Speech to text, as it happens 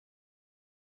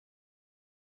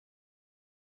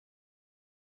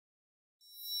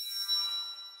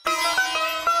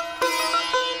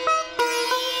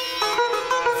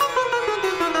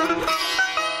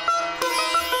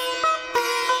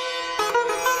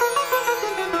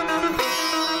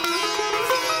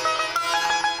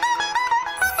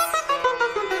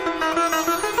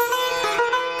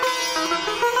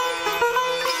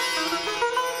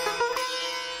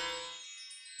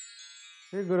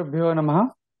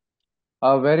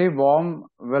A very warm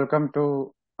welcome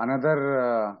to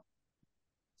another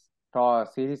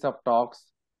series of talks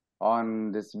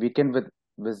on this Weekend with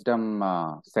Wisdom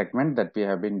segment that we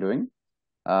have been doing.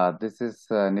 This is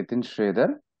Nitin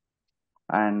Sridhar,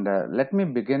 and let me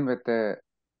begin with a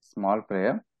small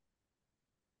prayer.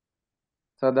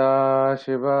 Sada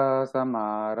Shiva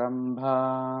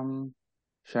Samarambham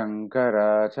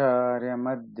Shankaracharya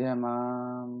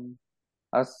Madhyamam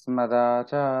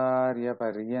Asmadacharya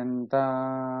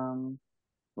Paryantam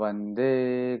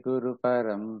Vande Guru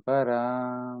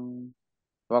Paramparam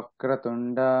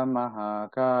Vakratunda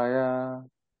Mahakaya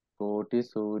Koti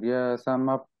Surya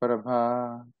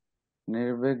Samaprabha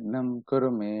Nirvignam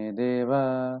Kuru Me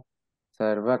Deva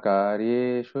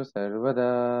Sarvakaryeshu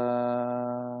Sarvada.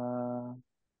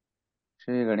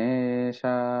 Shri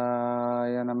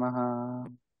Ganeshaya Namaha.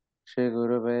 Shri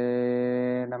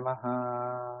Guruve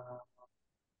Namaha.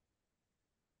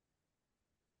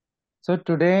 So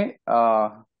today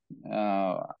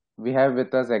we have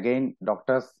with us again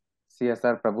Dr.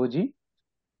 CSR Prabhuji,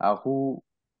 who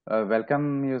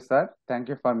welcome you, sir. Thank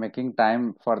you for making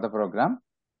time for the program.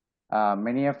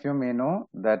 Many of you may know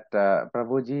that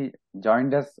Prabhuji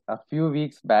joined us a few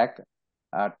weeks back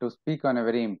to speak on a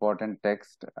very important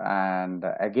text, and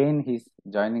again he's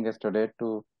joining us today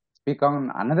to speak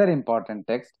on another important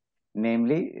text,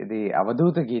 namely the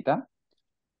Avadhuta Gita.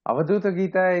 Avadhuta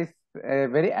Gita is a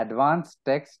very advanced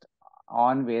text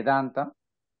on Vedanta.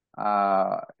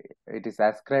 It is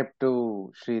ascribed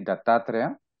to Sri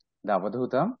Dattatreya, the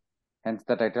Avadhuta, hence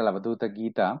the title Avadhuta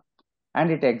Gita, and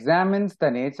it examines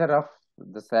the nature of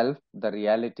the self, the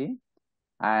reality,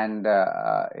 and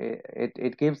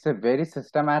it gives a very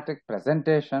systematic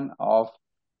presentation of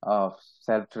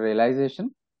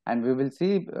self-realization. And we will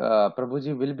see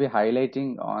Prabhuji will be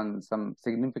highlighting on some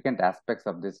significant aspects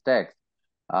of this text.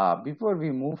 Before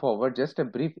we move forward, just a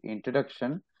brief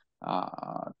introduction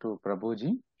to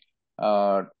Prabhuji.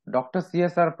 Dr.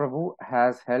 CSR Prabhu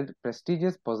has held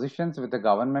prestigious positions with the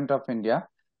Government of India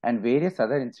and various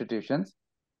other institutions.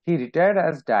 He retired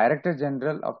as Director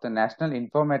General of the National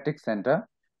Informatics Center,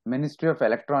 Ministry of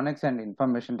Electronics and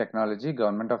Information Technology,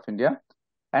 Government of India,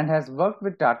 and has worked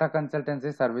with Tata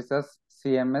Consultancy Services,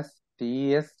 CMS,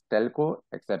 TES, Telco,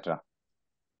 etc.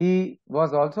 He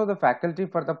was also the faculty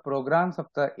for the programs of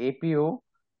the APO,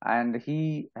 and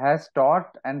he has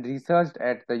taught and researched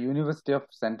at the University of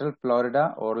Central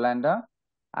Florida, Orlando,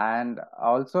 and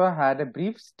also had a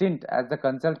brief stint as the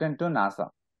consultant to NASA.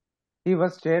 He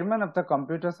was chairman of the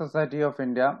Computer Society of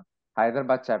India,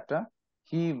 Hyderabad chapter.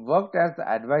 He worked as the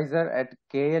advisor at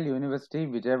KL University,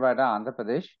 Vijayawada, Andhra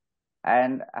Pradesh,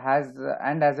 and as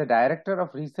a director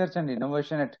of research and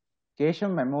innovation at Keshav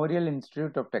Memorial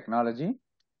Institute of Technology,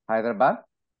 Hyderabad.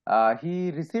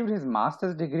 He received his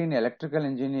master's degree in electrical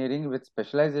engineering with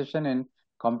specialization in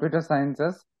computer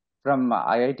sciences from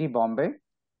IIT Bombay.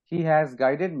 He has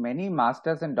guided many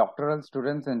masters and doctoral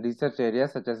students in research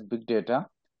areas such as big data.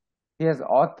 He has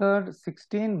authored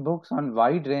 16 books on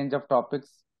wide range of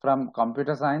topics from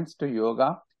computer science to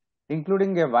yoga,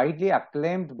 including a widely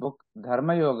acclaimed book,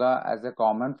 Dharma Yoga as a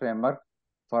Common Framework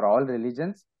for All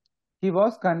Religions. He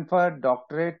was conferred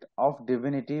Doctorate of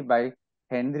Divinity by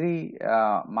Henry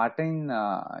Martin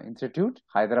Institute,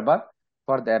 Hyderabad,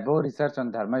 for the above research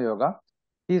on Dharma Yoga.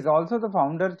 He is also the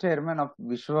founder chairman of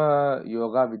Vishwa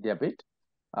Yoga Vidyapit.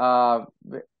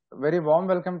 Very warm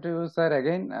welcome to you, sir.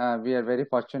 Again, we are very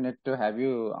fortunate to have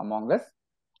you among us.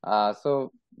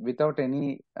 So, without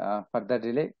any further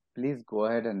delay, please go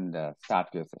ahead and start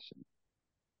your session.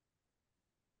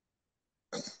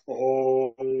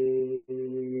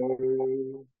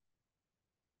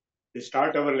 We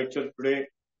start our lecture today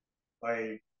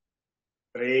by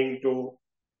praying to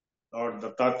Lord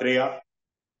Dattatreya,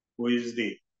 who is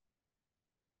the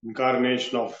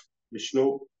incarnation of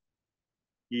Vishnu.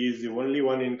 He is the only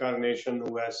one incarnation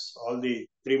who has all the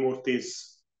three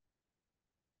murtis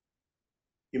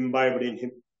imbibed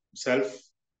in himself.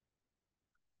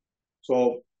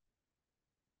 So,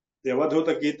 the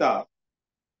Avadhuta Gita,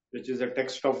 which is a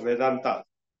text of Vedanta,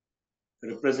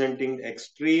 representing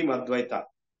extreme Advaita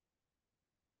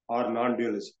or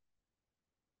non-dualism.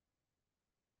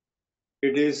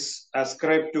 It is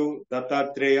ascribed to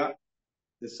Dattatreya,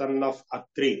 the son of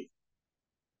Atri,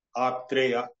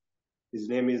 Atreya. His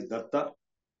name is Datta,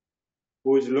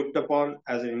 who is looked upon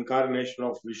as an incarnation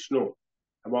of Vishnu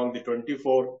among the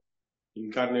 24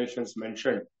 incarnations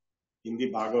mentioned in the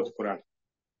Bhagavad Purana.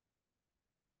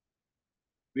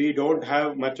 We don't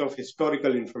have much of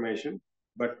historical information,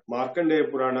 but Markandeya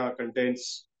Purana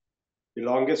contains the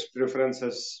longest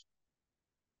references,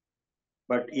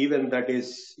 but even that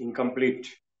is incomplete.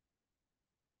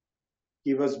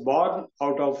 He was born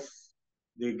out of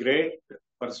the great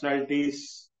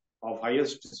personalities of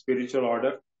highest spiritual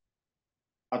order,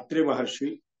 Atri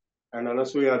Maharshi and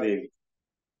Anasuya Devi.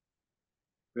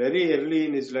 Very early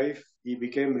in his life, he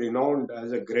became renowned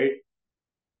as a great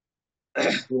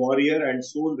warrior and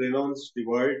soon renounced the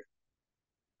world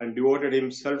and devoted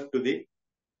himself to the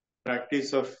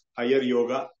practice of higher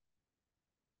yoga.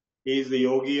 He is the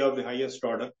yogi of the highest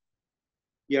order.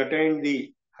 He attained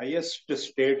the highest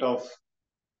state of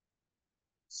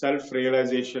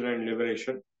self-realization and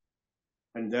liberation,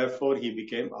 and therefore he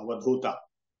became Avadhuta.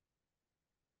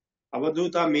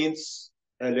 Avadhuta means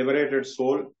a liberated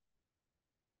soul,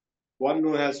 one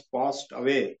who has passed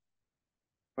away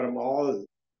from all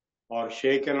or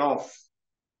shaken off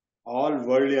all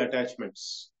worldly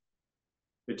attachments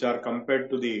which are compared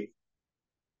to the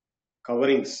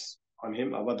coverings on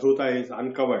him. Avadhuta is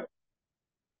uncovered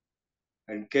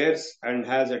and cares and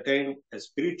has attained a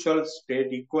spiritual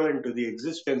state equivalent to the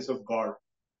existence of God.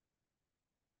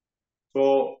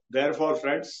 So, therefore,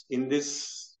 friends, in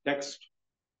this text,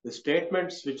 the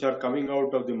statements which are coming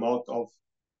out of the mouth of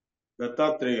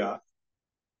Dattatreya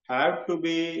have to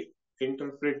be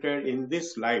interpreted in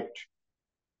this light.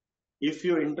 If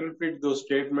you interpret those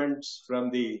statements from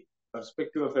the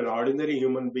perspective of an ordinary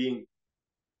human being,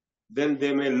 then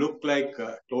they may look like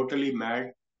totally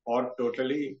mad or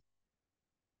totally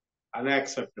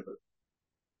unacceptable.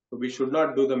 So we should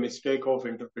not do the mistake of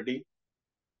interpreting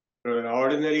from an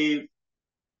ordinary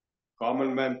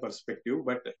common man perspective,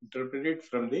 but interpret it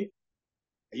from the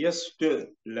highest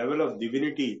level of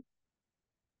divinity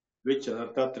which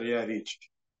Dattatreya reached.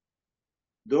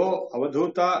 Though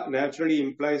Avadhuta naturally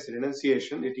implies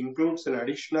renunciation, it includes an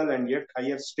additional and yet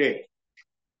higher state,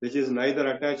 which is neither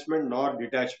attachment nor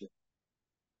detachment.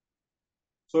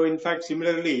 So, in fact,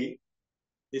 similarly,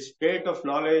 the state of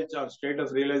knowledge or state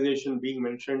of realization being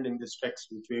mentioned in this text,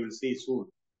 which we will see soon,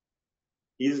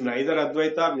 is neither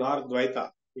Advaita nor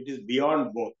Dvaita. It is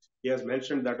beyond both. He has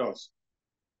mentioned that also.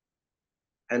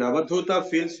 And Avadhuta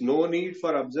feels no need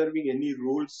for observing any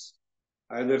rules,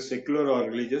 either secular or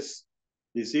religious.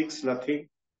 He seeks nothing,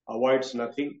 avoids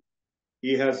nothing.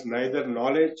 He has neither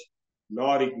knowledge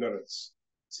nor ignorance.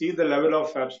 See the level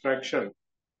of abstraction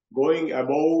going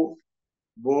above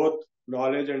both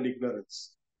knowledge and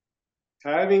ignorance.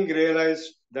 Having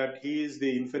realized that he is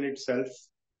the infinite self,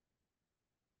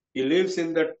 he lives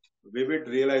in that vivid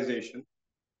realization.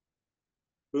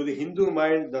 To the Hindu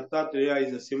mind, Dattatreya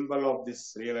is a symbol of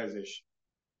this realization.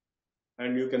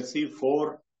 And you can see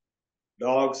 4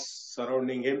 dogs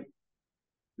surrounding him,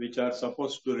 which are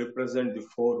supposed to represent the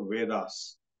 4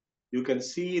 Vedas. You can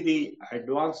see the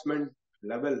advancement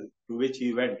level to which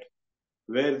he went,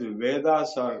 where the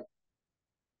Vedas are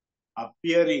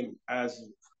appearing as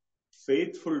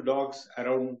faithful dogs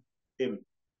around him.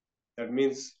 That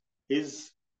means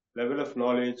his level of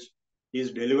knowledge,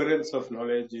 his deliverance of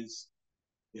knowledge is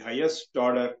the highest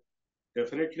order,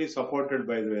 definitely supported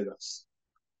by the Vedas.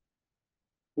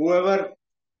 Whoever,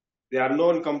 the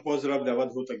unknown composer of the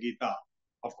Avadhuta Gita,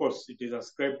 of course, it is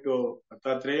ascribed to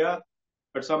Dattatreya,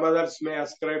 but some others may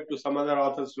ascribe to some other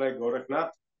authors like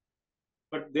Gorakhnath,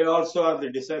 but they also are the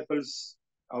disciples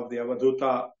of the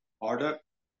Avadhuta order,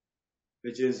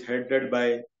 which is headed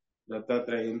by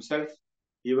Dattatreya himself.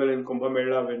 Even in Kumbh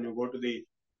Mela, when you go to the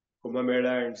Kumbh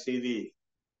Mela and see the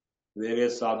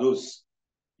various sadhus,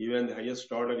 even the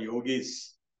highest order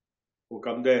yogis who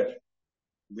come there,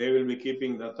 they will be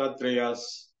keeping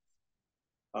Dattatreya's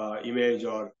image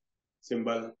or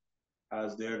symbol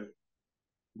as their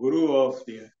guru of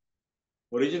the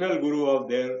original guru of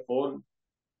their own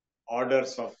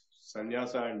orders of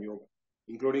sannyasa and yoga,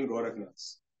 including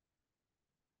Gorakhnath's.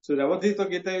 So the Avadhuta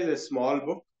Gita is a small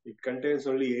book. It contains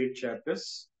only 8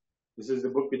 chapters. This is the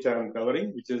book which I am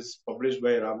covering, which is published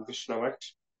by Ramakrishna Math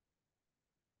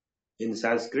in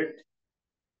Sanskrit,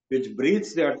 which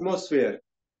breathes the atmosphere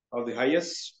of the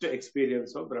highest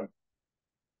experience of Brahma.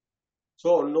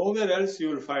 So nowhere else you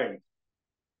will find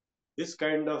this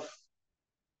kind of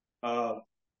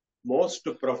most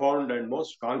profound and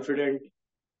most confident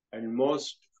and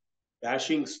most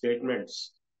dashing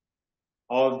statements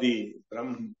of the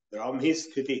Brahmi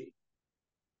Sthiti.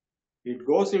 It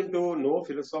goes into no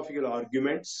philosophical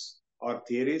arguments or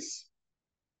theories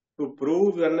to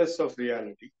prove the oneness of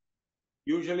reality.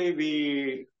 Usually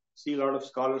we see a lot of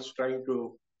scholars trying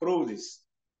to prove this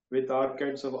with all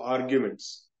kinds of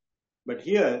arguments. But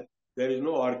here, there is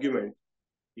no argument.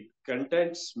 It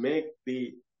contents make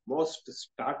the most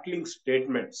startling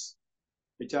statements,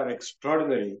 which are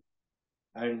extraordinary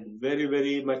and very,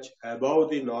 very much above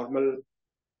the normal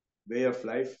way of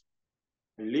life,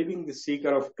 and leaving the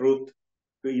seeker of truth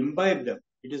to imbibe them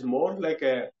It is more like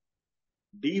a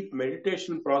deep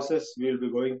meditation process we will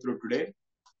be going through today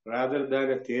rather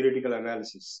than a theoretical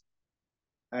analysis.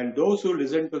 And those who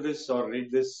listen to this or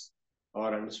read this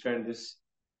or understand this,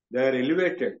 they are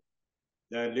elevated,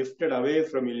 they are lifted away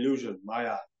from illusion,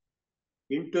 Maya,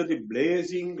 into the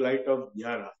blazing light of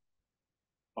jnana,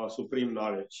 or supreme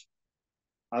knowledge.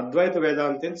 Advaita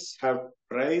Vedantins have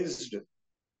prized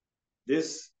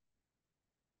this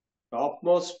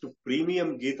topmost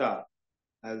premium Gita,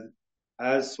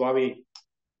 as Swami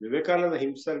Vivekananda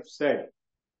himself said,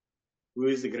 who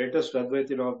is the greatest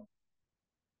Advaitin of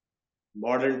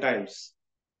modern times.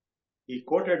 He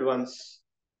quoted once,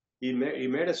 he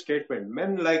made a statement,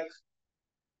 men like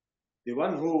the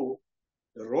one who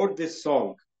wrote this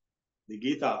song, the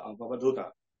Gita of Avadhuta,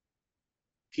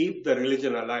 keep the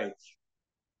religion alive.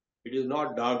 It is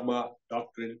not dogma,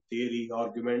 doctrine, theory,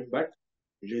 argument, but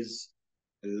it is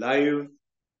a live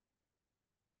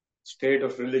state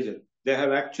of religion. They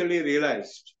have actually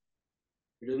realized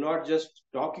it is not just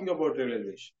talking about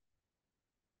realization,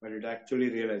 but it actually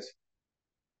realizing.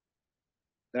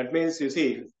 That means, you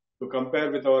see, to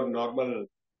compare with our normal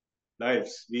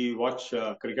lives, we watch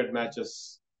cricket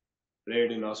matches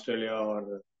played in Australia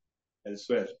or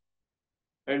elsewhere,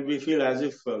 and we feel as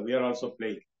if we are also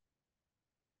playing.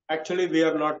 Actually, we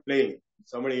are not playing.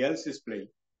 Somebody else is playing.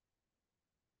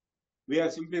 We are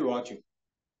simply watching.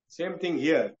 Same thing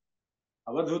here.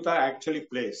 Avadhuta actually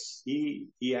plays. He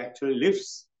actually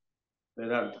lives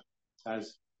Vedanta.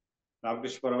 As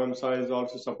Ramakrishna Paramahamsa is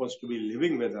also supposed to be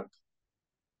living Vedanta.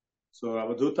 So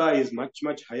Avadhuta is much,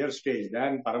 much higher stage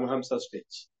than Paramahamsa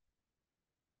stage.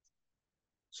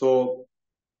 So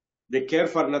they care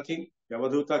for nothing.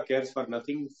 Avadhuta cares for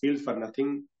nothing, feels for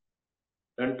nothing,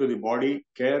 done to the body,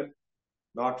 care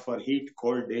not for heat,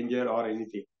 cold, danger or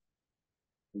anything.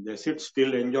 They sit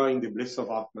still enjoying the bliss of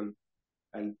Atman,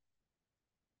 and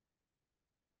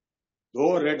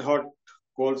though red hot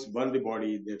coals burn the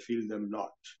body, they feel them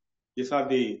not. These are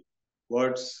the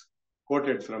words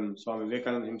quoted from Swami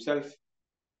Vivekananda himself.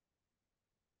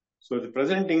 So the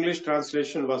present English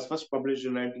translation was first published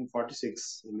in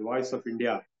 1946 in the Voice of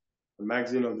India, a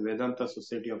magazine of the Vedanta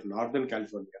Society of Northern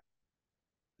California.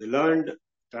 The learned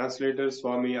translator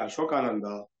Swami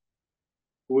Ashokananda,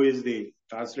 who is the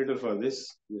translator for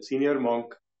this, the senior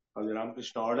monk of the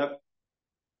Ramakrishna order,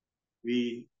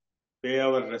 we pay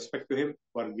our respect to him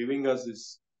for giving us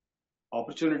this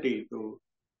opportunity to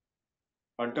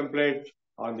contemplate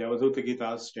on the Avadhuta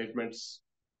Gita's statements.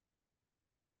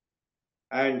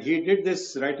 And he did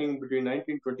this writing between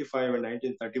 1925 and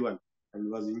 1931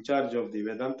 and was in charge of the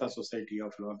Vedanta Society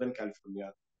of Northern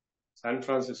California, San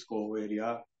Francisco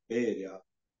area, Bay Area,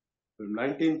 from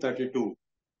 1932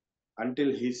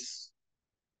 until his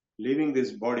leaving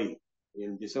this body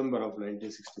in December of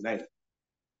 1969.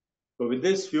 So with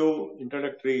these few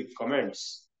introductory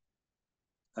comments,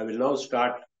 I will now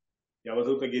start the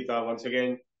Avadhuta Gita. Once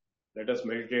again, let us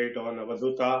meditate on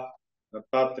Avadhuta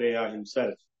Dattatreya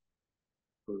himself,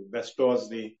 who bestows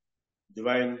the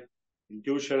divine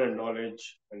intuition and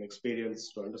knowledge and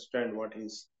experience to understand what he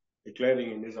is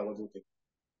declaring in his Avadhuta.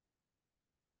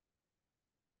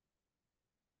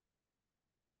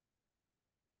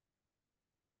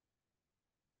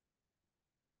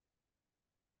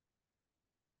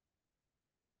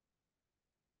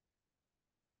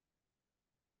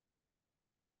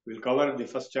 We'll cover the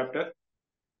first chapter.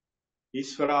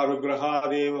 Ishvara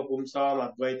Anugrahadeva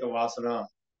Pumsam Advaita Vasana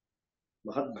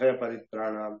Mahadbhaya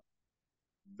Paritranam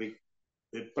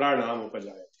Vipranam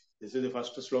Upajayate. This is the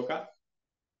first sloka.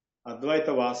 Advaita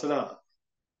Vasana,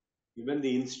 even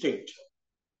the instinct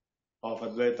of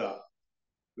Advaita,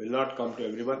 will not come to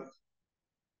everyone.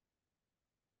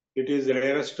 It is the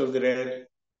rarest of the rare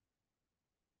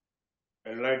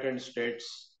enlightened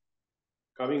states,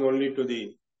 coming only to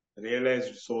the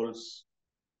realized souls.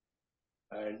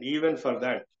 And even for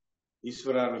that,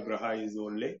 Ishvara Anugraha is the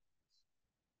only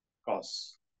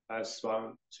cause. As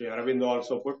Sri Aurobindo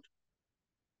also put,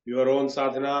 your own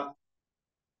sadhana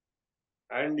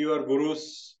and your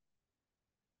Guru's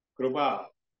Krupa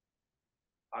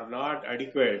are not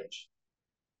adequate,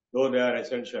 though they are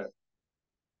essential.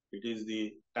 It is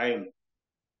the time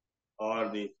or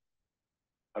the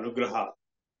Anugraha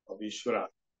of Ishvara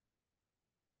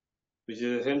which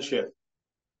is essential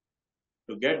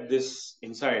to get this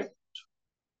insight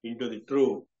into the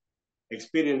true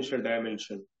experiential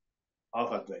dimension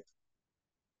of Advaita.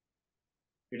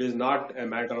 It is not a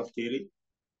matter of theory.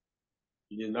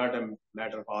 It is not a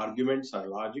matter of arguments or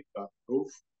logic or proof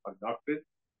or doctrine,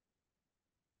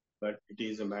 but it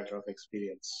is a matter of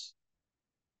experience.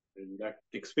 And that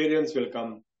experience will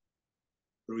come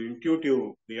through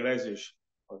intuitive realization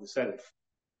of the self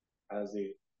as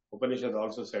the Upanishad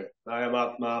also said,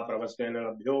 Nayamatma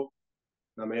pravasnena labhyo,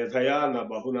 na medhaya na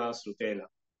bahuna srutena.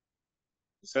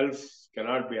 Self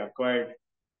cannot be acquired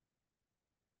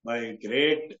by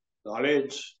great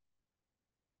knowledge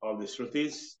of the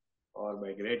Shrutis or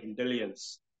by great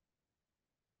intelligence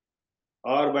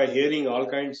or by hearing all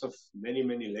kinds of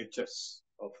many lectures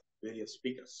of various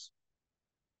speakers.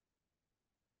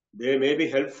 They may be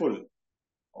helpful,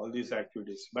 all these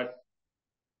activities, but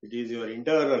it is your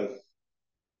internal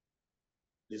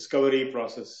discovery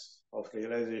process of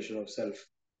realization of self.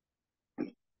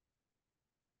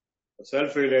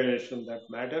 Self-realization that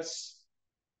matters,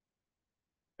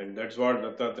 and that's what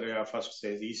Dattatreya first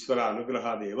says, Ishvara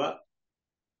Anugraha Deva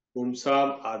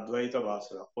Pumsam Advaita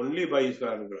Vasana. Only by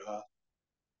Ishvara Anugraha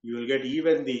you will get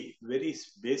even the very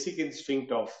basic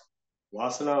instinct of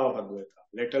Vasana of Advaita,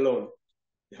 let alone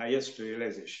the highest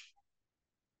realization.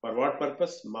 For what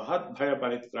purpose? Mahat Bhaya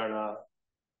Paritrana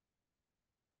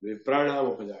Viprana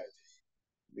Upajayate.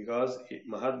 Because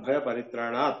Mahat Bhaya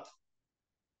Paritranat,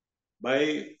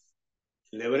 by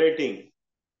liberating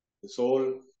the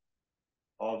soul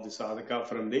of the sadhaka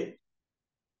from the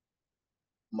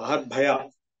Mahat Bhaya,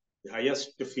 the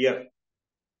highest fear.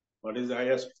 What is the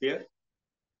highest fear?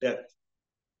 Death.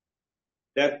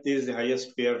 Death is the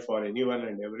highest fear for anyone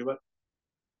and everyone.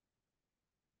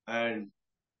 And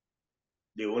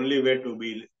the only way to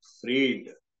be freed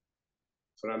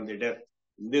from the death.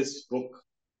 In this book,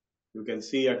 you can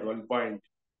see at one point,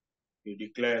 he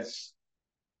declares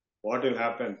what will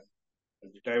happen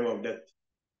at the time of death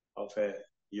of a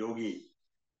yogi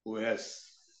who has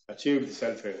achieved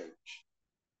self-realization.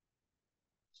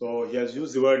 So he has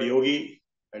used the word yogi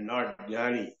and not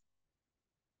jnani.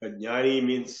 But jnani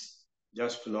means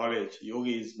just knowledge.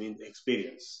 Yogi means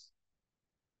experience.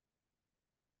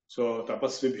 So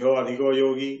tapasvibhyo adhiko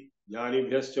yogi,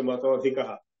 jnanibhyascha mato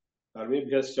adhikaha,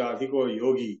 dharmibhyascha adhiko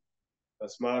yogi,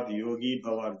 tasmad yogi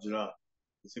bhava Arjuna.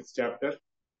 The 6th chapter,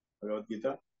 Bhagavad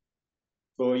Gita.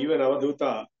 So even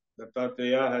Avadhuta,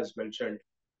 Dattatreya has mentioned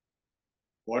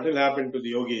what will happen to the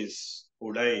yogis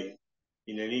who die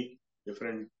in any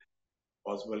different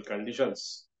possible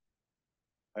conditions,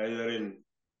 either in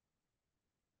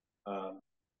a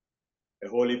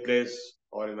holy place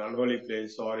or in unholy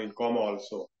place or in coma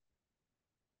also.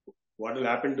 What will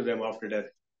happen to them after death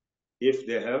if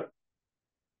they have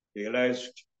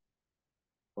realized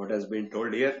what has been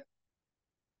told here?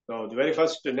 So the very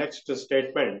first next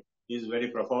statement is very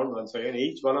profound. Once again,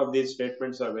 each one of these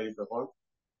statements are very profound.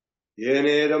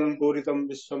 Yenedam puritam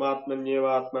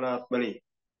vishwamatmanyeva atmanatmani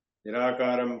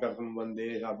nirakaram kartam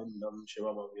vande abindam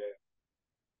shivam avyaya.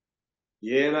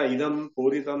 Yena idam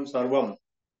puritam sarvam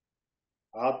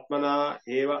atmana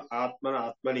eva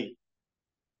atmana atmani.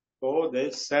 So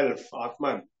this self,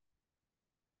 Atman,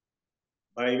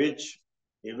 by which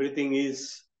everything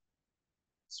is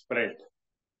spread,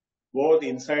 both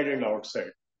inside and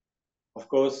outside. Of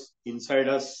course, inside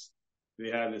us, we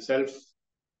have the self,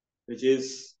 which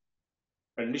is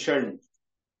conditioned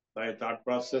by thought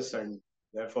process and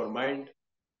therefore mind,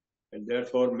 and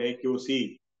therefore make you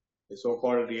see the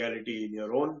so-called reality in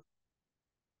your own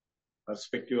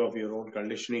perspective of your own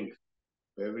conditioning.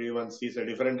 Everyone sees a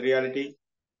different reality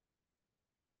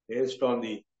based on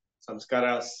the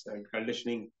samskaras and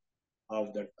conditioning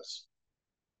of that person.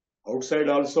 Outside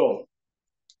also,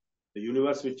 the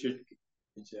universe which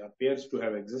appears to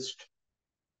have existed,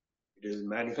 it is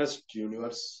manifest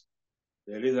universe.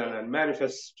 There is an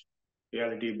unmanifest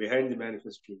reality behind the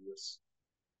manifest universe.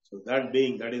 So that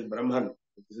being, that is Brahman.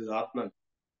 This is Atman.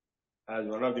 As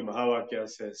one of the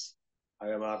Mahavakyas says, I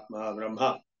am Atma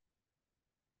Brahma.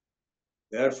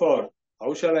 Therefore,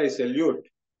 how shall I salute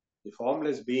the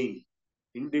formless being,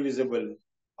 indivisible,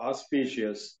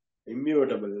 auspicious,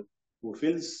 immutable, who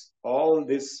fills all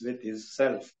this with his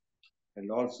self and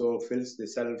also fills the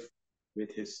self with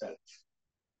his self.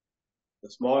 The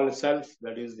small self,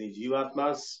 that is the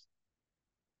Jivatmas,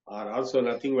 are also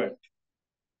nothing but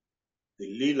the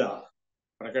Leela,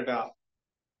 Prakata,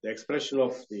 the expression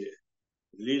of the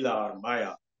Leela or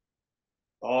Maya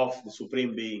of the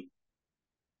Supreme Being.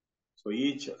 So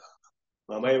each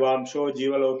Mamaivamsho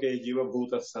Jivaloke Jiva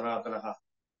Bhuta Sanatanaha.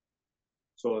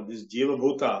 So this Jiva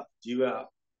Bhuta, Jiva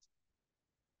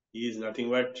is nothing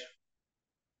but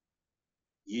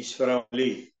Ishvara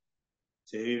only.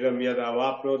 Shariram yad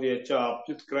avapnoti yacha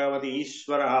apyutkravati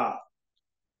Ishvaraha.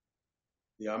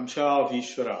 The Amsha of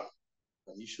Ishvara,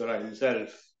 Ishvara himself,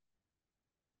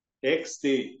 takes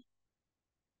the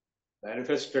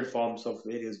manifested forms of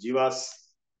various jivas.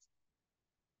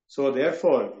 So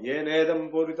therefore,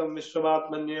 yenedam puritam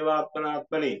vishwamatmanyeva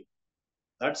atmanatmani,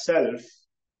 that self,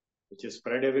 which is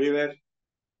spread everywhere,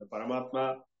 the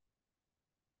Paramatma,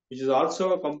 which is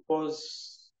also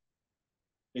composed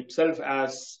itself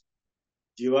as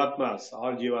Jivatmas,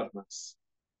 all Jivatmas.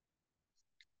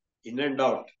 In and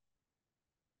out,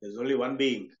 there is only one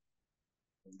being.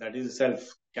 That is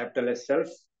self, capital S self,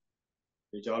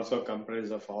 which also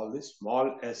comprises of all the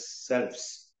small s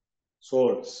selves,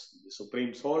 souls, the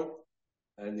supreme soul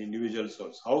and the individual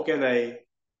souls. How can I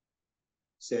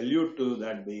salute to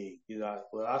that being? He's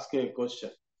asking a question.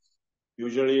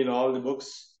 Usually in all the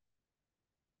books,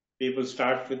 people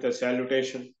start with a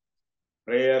salutation,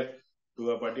 prayer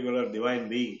to a particular divine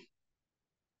being.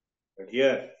 But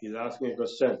here, he's asking a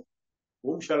question.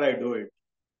 Whom shall I do it?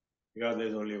 Because there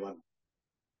is only one.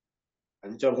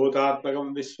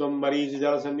 Panchabhutatmakam viswam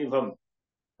marijijala sannibham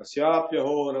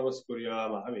asyapyaho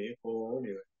namaskuriyamayameko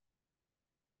niva.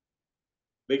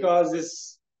 Because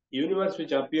this universe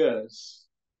which appears,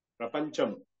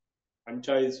 prapancham,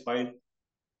 pancha is 5,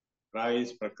 pra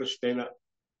is prakrishtena,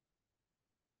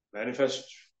 manifest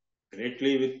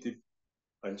greatly with the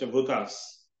panchabhutas,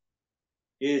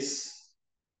 is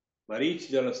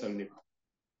marijijala sannibham,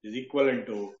 is equivalent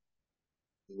to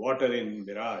water in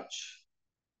mirage.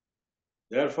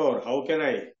 Therefore, how can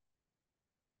I,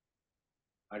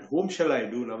 and whom shall I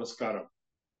do namaskaram?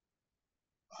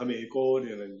 Aham eko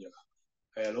niranjana.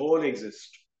 I alone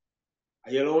exist.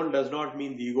 I alone does not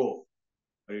mean the ego,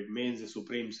 but it means the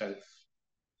Supreme Self,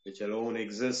 which alone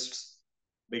exists,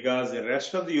 because the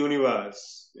rest of the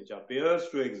universe, which appears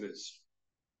to exist,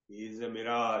 is a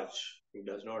mirage. It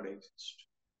does not exist.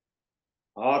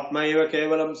 Atmaiva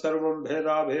kevalam sarvam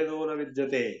bheda bhedo na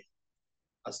vidyate.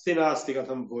 Asti nasti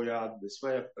katham bhuyad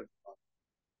vismaya pratipad.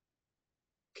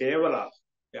 Kevala,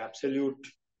 the absolute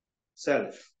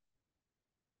self,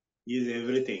 is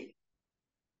everything.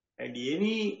 And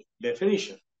any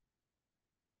definition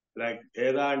like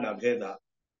Bheda and Abheda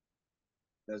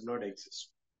does not exist.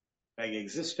 Like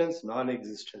existence,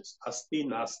 non-existence, asti,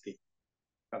 nasti,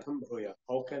 katham bhuya.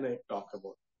 How can I talk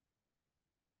about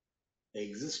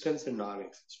existence and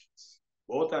non-existence?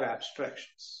 Both are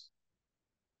abstractions.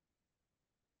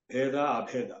 Bheda,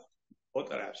 Abheda,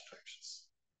 both are abstractions.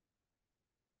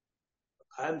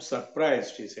 I am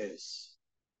surprised, he says.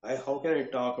 How can I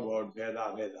talk about Bheda,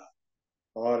 Abheda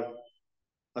or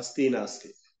asti, nasti?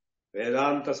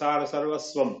 Vedanta sara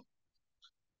sarvasvam,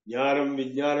 jnanam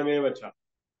vijnanamevacha,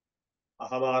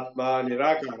 aham atma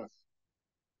nirakara,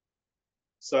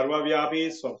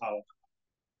 sarvavyapi swabhava.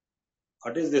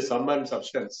 What is the sum and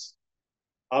substance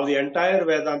of the entire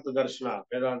Vedanta Darshana,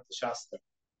 Vedanta Shastra,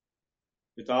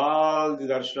 with all the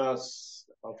darshanas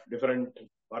of different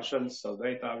versions of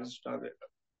Advaita, Avadhuta,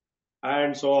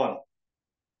 and so on?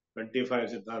 25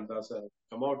 Siddhantas have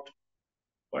come out.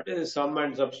 What is the sum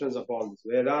and substance of all this?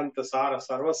 Vedanta Sara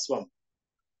Sarvaswam.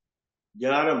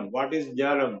 Jnanam. What is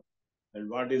Jnanam? And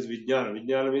what is Vijnana?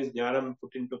 Vijnana means Jnanam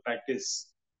put into practice.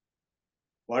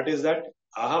 What is that?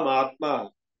 Aham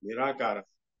Atma Nirakara.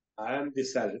 I am the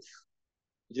self,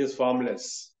 which is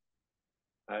formless.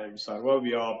 And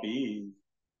Sarvavyapi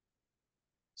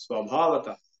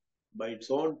Swabhavata, by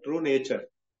its own true nature.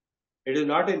 It is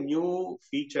not a new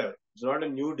feature. It's not a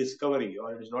new discovery,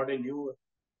 or it is not a new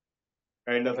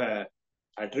kind of a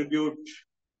attribute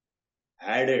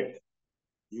added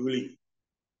newly.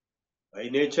 By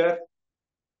nature,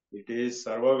 it is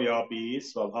Sarvavyapi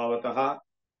Swabhavataha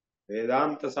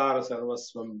Vedanta Sara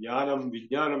Sarvasvam Jnanam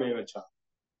Vijnanamevacha.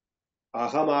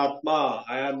 Aham Atma,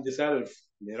 I am the self,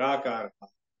 Nirakara,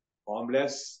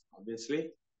 formless, obviously.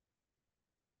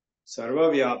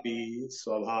 Sarvavyapi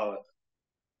Swabhavata,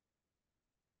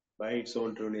 by its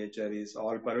own true nature, is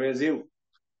all pervasive.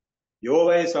 Yo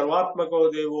vai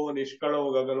sarvatmako devo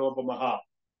nishkalo gaganopamaha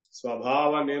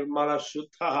swabhava nirmala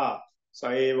shuddhaha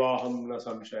saevaham na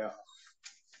samshaya.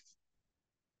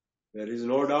 There is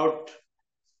no doubt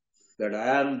that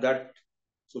I am that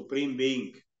supreme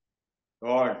being,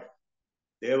 God,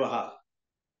 Devaha,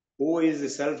 who is the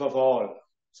self of all,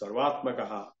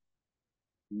 sarvatmakaha,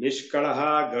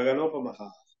 nishkalaha gaganopamaha,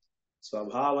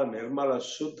 swabhava nirmala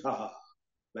shuddhaha,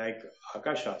 like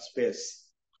akasha, space,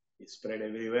 is spread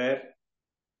everywhere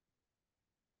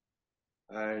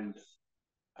and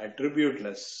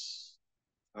attributeless.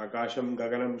 Akasham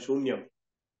gaganam shunyam.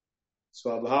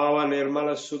 Swabhava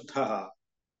nirmala suddhaha.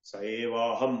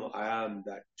 Saevaham, I am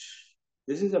that.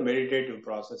 This is a meditative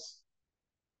process.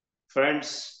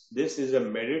 Friends, this is a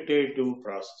meditative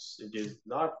process. It is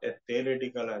not a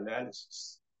theoretical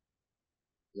analysis.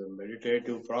 It is a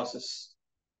meditative process.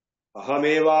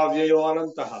 Ahameva avyayo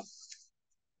anantaha.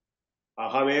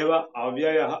 Ahameva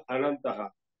avyaya anantaha.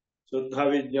 Suddha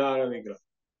vijnana vigraha.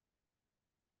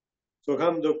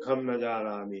 Sukham dukkham na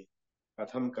janami.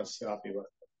 Katham kasyapi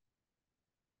vartati.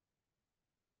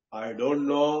 I don't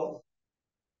know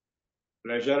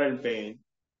pleasure and pain,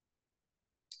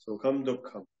 sukham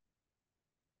dukkham,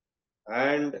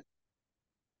 and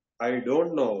I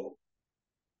don't know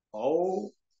how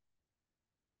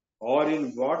or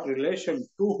in what relation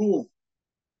to whom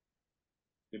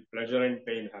the pleasure and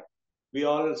pain happen. We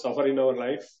all suffer in our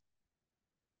life.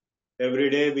 Every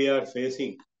day we are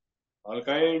facing all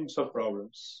kinds of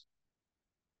problems.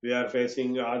 We are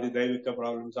facing Adi Daivika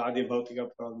problems, Adi Bhautika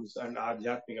problems, and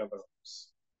Adhyatmika problems.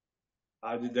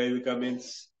 Adi Daivika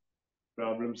means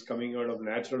problems coming out of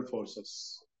natural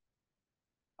forces.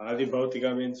 Adi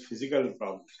Bhautika means physical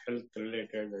problems, health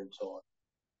related and so on.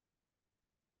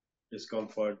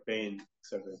 Discomfort, pain,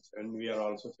 etc. And we are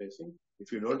also facing,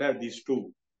 if you don't have these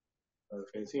two, you are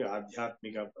facing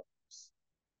Adhyatmika problems.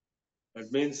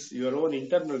 That means your own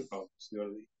internal problems. You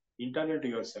are internal to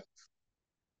yourself.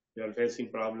 You are facing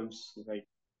problems like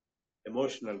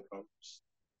emotional problems.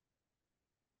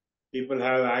 People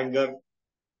have anger,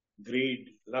 greed,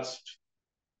 lust,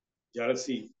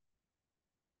 jealousy,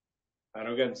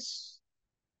 arrogance.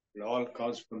 It all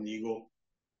comes from the ego.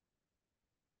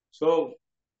 So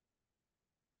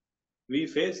we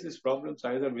face these problems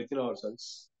either within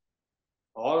ourselves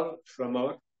or from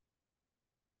our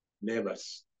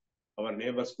neighbors. Our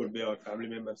neighbors could be our family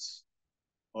members,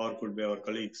 or could be our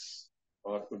colleagues,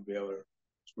 or could be our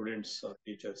students or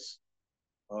teachers,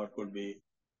 or could be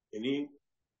any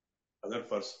other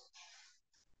person.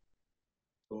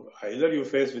 So either you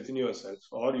face within yourself,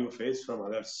 or you face from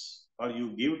others, or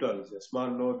you give to others.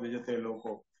 Yasman no dvijate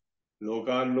loko,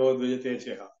 lokan no dvijate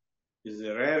cheha. It is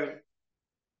a rare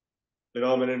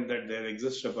phenomenon that there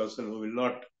exists a person who will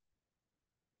not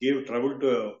give trouble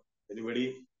to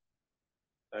anybody,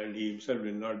 and he himself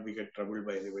will not be get troubled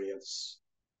by anybody else.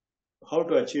 How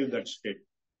to achieve that state?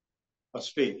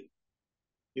 Firstly,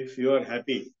 if you are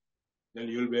happy, then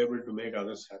you will be able to make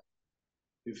others happy.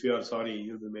 If you are sorry,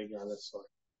 you will be making others sorry.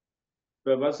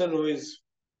 So a person who is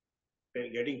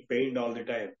getting pained all the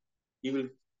time, he will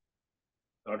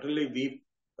not only weep,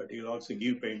 but he will also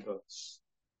give pain to others.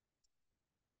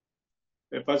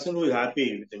 A person who is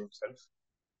happy within himself,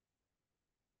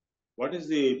 what is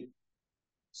the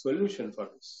solution for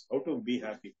this? How to be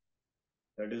happy?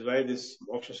 That is why this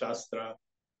Moksha Shastra,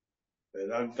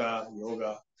 Vedanta,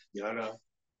 Yoga, Jnana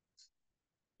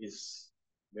is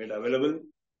made available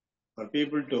for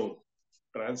people to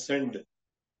transcend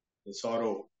the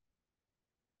sorrow.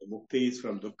 The mukti is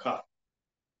from dukkha.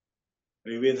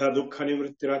 Trivedha dukkha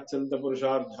nivrittiratyanta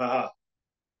purushartha.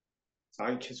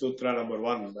 Sankhya Sutra number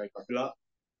 1 by Kapila.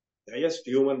 The highest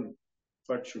human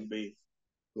effort should be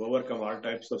to overcome all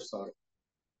types of sorrow.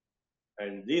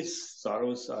 And these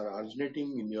sorrows are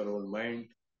originating in your own mind,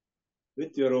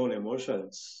 with your own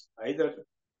emotions, either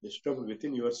disturbed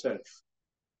within yourself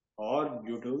or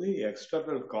due to the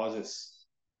external causes.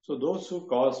 So those who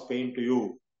cause pain to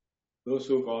you, those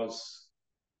who cause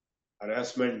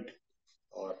harassment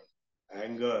or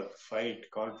anger, fight,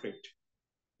 conflict,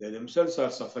 they themselves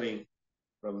are suffering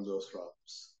from those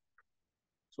problems.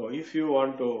 So if you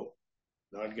want to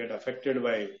not get affected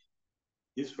by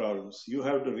these problems, you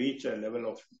have to reach a level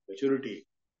of maturity,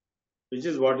 which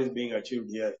is what is being achieved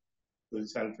here with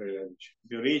self-realization.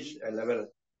 If you reach a level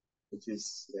which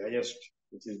is the highest,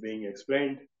 which is being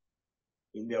explained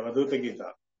in the Avadhuta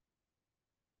Gita,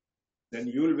 then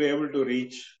you will be able to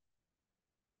reach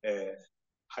a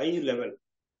high level,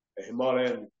 a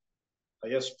Himalayan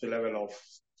highest level of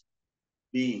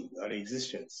being or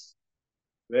existence,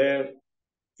 where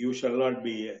you shall not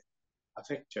be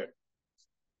affected,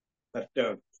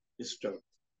 perturbed, disturbed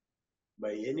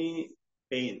by any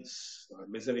pains or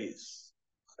miseries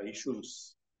or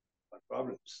issues or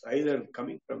problems, either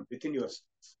coming from within yourself.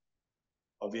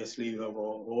 Obviously, you have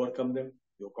overcome them,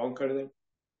 you conquer them,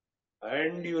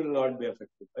 and you will not be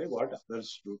affected by what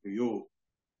others do to you.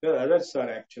 The others are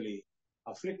actually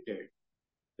afflicted,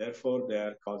 therefore they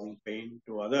are causing pain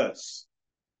to others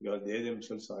because they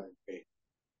themselves are in pain,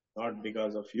 not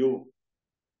because of you.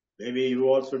 Maybe you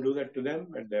also do that to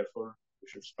them, and therefore you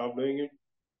should stop doing it.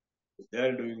 If they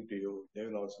are doing it to you, they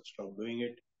will also stop doing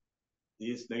it.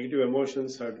 These negative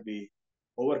emotions have to be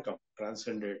overcome,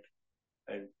 transcended,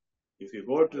 and if you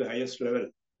go to the highest level,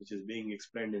 which is being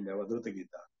explained in the Avadhuta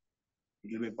Gita,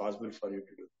 it will be possible for you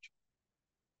to do it.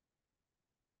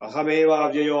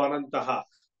 Ahameva avyayo anantaha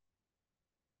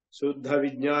suddha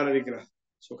vijnana vigraha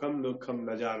sukham dukkham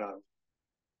na janami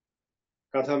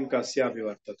katham kasya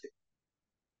vivartate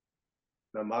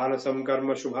na manasam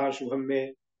karma shubha shubham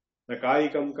me na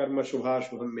kayikam karma shubha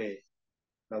shubham me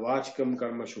na vachikam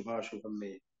karma shubha shubham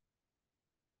me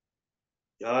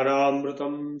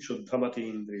jnanamrutam shuddhamati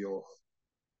indriyo.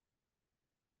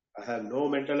 I have no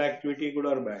mental activity, good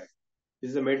or bad.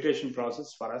 This is a meditation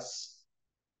process for us.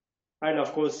 And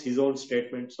of course, his own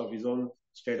statements of his own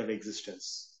state of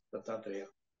existence. Dattatreya.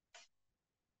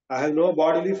 I have no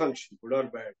bodily function, good or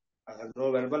bad. I have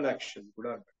no verbal action, good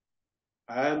or bad.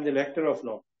 I am the nectar of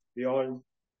knowledge, beyond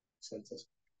senses.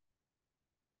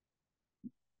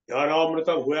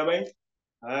 Jnanamrutam, who am I?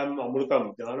 I am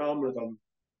Amrutam, Jnanamrutam,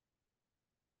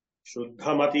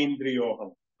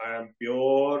 Shuddhamatindriyoham. I am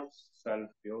pure self,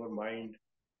 pure mind,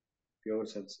 pure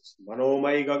senses.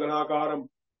 Manomai Gaganakaram,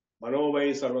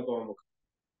 Manovai Sarvatomukha,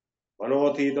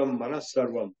 Manotitam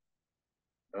Manasarvam,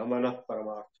 Ramana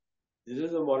Paramartha. This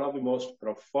is one of the most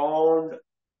profound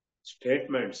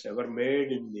statements ever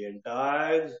made in the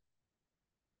entire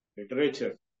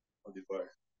literature of the world.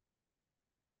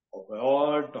 Of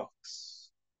all talks.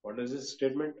 What is this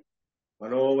statement?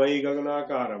 Manovai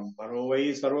Gaganakaram,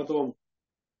 Manovai Sarvatom,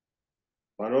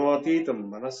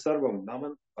 Manoatitam, Manasarvam,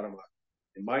 Naman Paramat.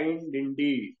 The mind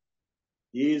indeed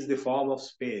is the form of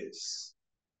space.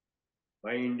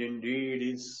 Mind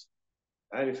indeed is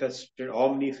manifested,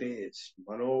 omni-faced.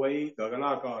 Manovai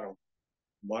Gaganakaram,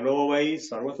 Manovai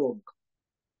Sarvatom,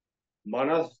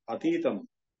 Manas Atitam.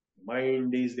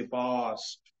 Mind is the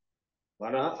past.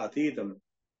 Mana Atitam,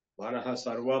 Manaha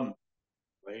Sarvam.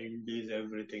 Mind is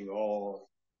everything, all.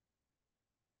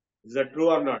 Is that true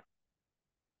or not?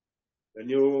 When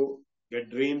you get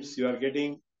dreams, you are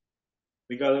getting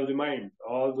because of the mind,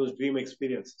 all those dream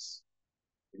experiences.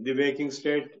 In the waking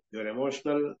state, your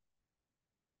emotional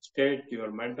state,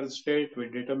 your mental state will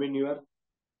determine your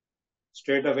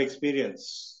state of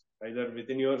experience, either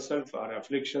within yourself or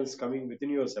afflictions coming within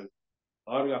yourself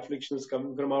or afflictions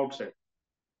coming from outside,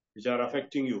 which are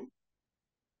affecting you.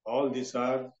 All these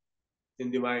are in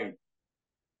the mind.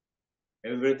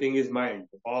 Everything is mind,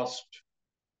 the past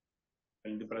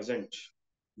and the present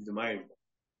is the mind.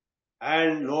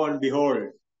 And lo and behold,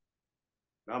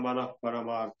 Ramana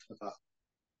Paramartha.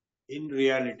 In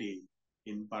reality,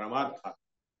 in Paramartha,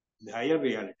 the higher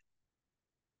reality,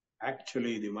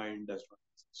 actually the mind does not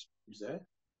exist. It's a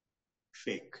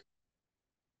fake.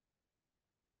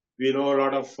 We know a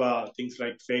lot of things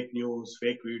like fake news,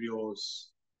 fake videos,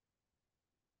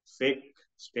 fake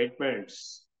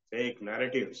statements, fake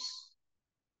narratives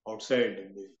outside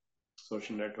in the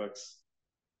social networks.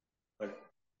 But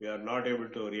we are not able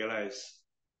to realize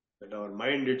that our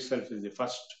mind itself is the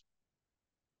first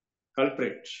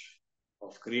culprit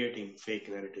of creating fake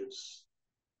narratives,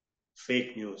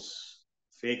 fake news,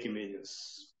 fake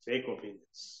images, fake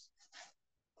opinions.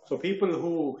 So people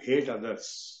who hate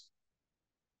others,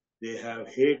 they have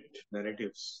hate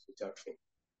narratives which are fake.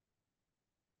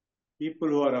 People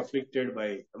who are afflicted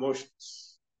by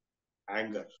emotions,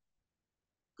 anger,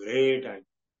 great anger,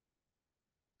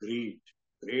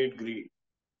 great greed,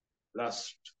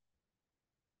 lust,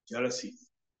 jealousy,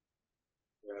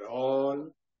 they are all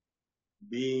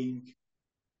being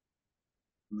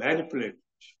manipulated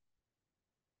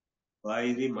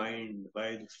by the mind,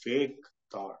 by the fake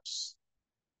thoughts.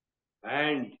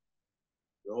 And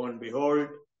lo and behold,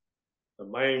 the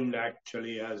mind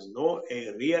actually has no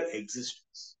real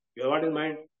existence. What is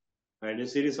mind? Mind is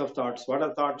a series of thoughts. What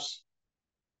are thoughts?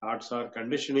 Thoughts are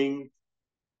conditioning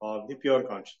of the pure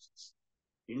consciousness.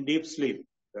 In deep sleep,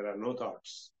 there are no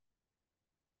thoughts.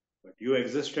 But you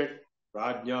existed,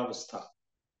 Prajnavastha.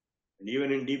 And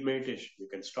even in deep meditation, you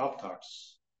can stop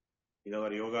thoughts. In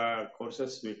our yoga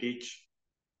courses, we teach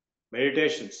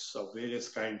meditations of various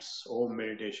kinds, Om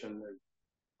meditation,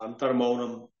 and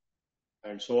Antarmaunam,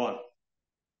 and so on.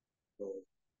 So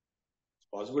it's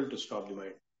possible to stop the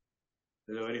mind.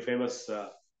 There's a very famous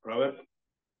proverb.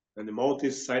 When the mouth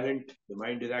is silent, the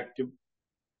mind is active.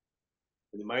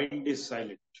 When the mind is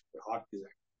silent, the heart is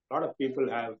active. A lot of people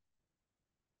have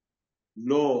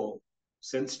no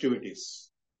sensitivities,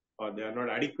 or they are not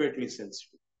adequately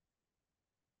sensitive.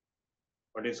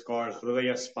 What is called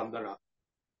Hridaya Spandana,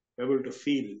 able to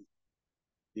feel,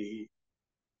 the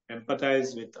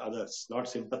empathize with others, not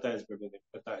sympathize, but with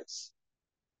empathize.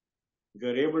 If you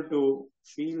are able to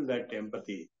feel that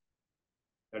empathy,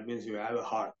 that means you have a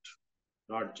heart,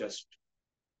 not just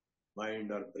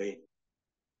mind or brain.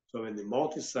 So when the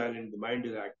mouth is silent, the mind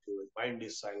is active. When the mind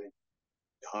is silent,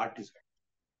 the heart is active.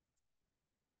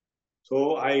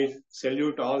 So I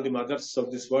salute all the mothers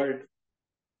of this world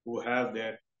who have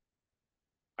their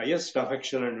highest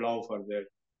affection and love for their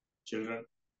children,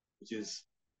 which is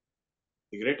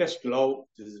the greatest love.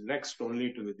 This is next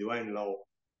only to the divine love.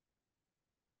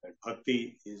 And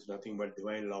bhakti is nothing but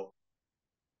divine love.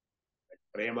 And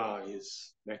prema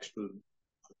is next to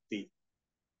bhakti.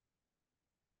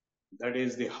 That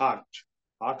is the heart,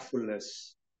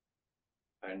 heartfulness.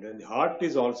 And when the heart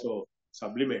is also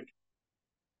sublimated,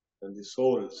 then the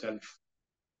soul, self,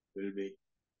 will be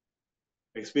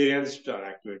experienced or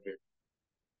activated.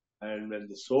 And when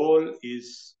the soul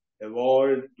is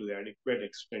evolved to the adequate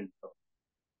extent of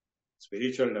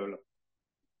spiritual development,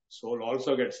 soul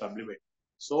also gets sublimated.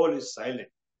 Soul is silent.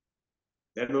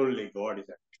 Then only God is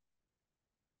active.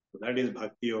 So that is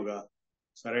Bhakti Yoga,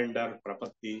 surrender,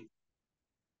 prapatti.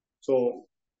 So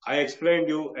I explained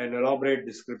you an elaborate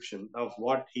description of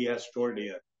what he has told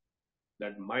here,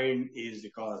 that mind is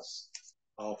the cause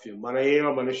of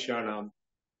Manaeva Manushyanam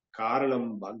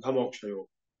Karanam Bandhamokshayo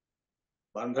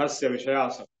Bandhasya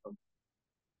Vishayasaktam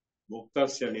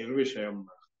Muktasya Nirvishayam,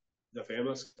 the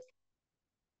famous.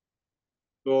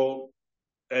 So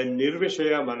a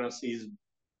Nirvishaya Manas is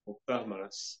Mukta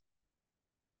Manas.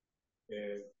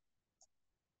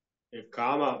 A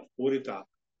Kama Purita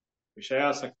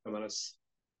Vishayasakta Manas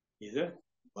is a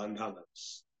Bandha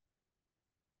Manas.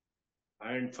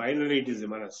 And finally it is the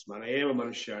Manas. Manaeva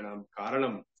Manushyanam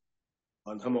Karanam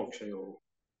Bandhamokshayo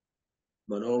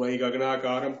Manovai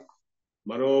Gagnakaram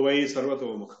Manovai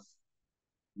Sarvatomukham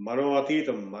Mano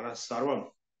Atitam Manas Sarvam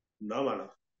Namana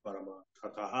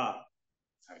Paramatataha.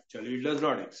 Actually, it does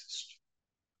not exist.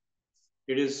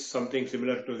 It is something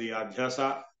similar to the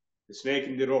Adhyasa, the snake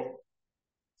in the rope.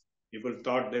 People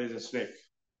thought there is a snake.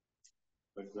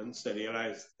 But once they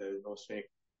realized there is no snake,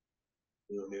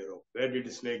 there is only a rope. Where did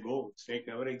the snake go? The snake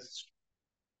never existed.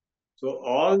 So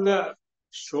all the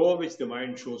show which the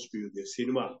mind shows to you, the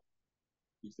cinema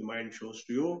which the mind shows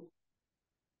to you,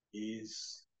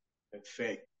 is a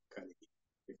fake.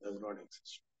 It does not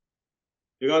exist.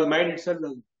 Because mind itself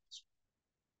doesn't exist.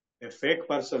 A fake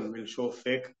person will show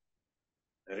fake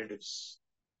narratives.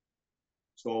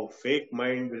 So fake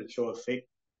mind will show a fake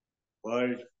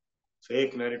world,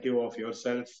 fake narrative of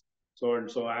yourself. So and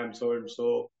so, I am so and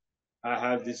so. I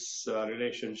have this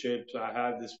relationship. I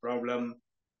have this problem.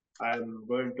 I am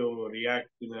going to react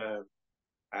in an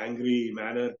angry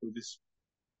manner to this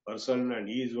person, and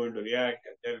he is going to react,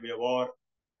 and there will be a war,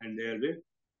 and there will be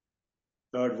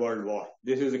Third World War.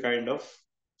 This is the kind of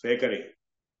fakery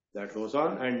that goes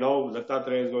on. And now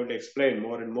Dattatreya is going to explain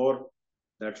more and more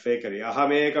that fakery.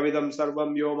 Ahamekavidam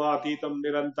sarvam vyomatitam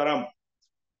nirantaram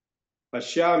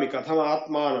pashyami katham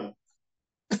atmanam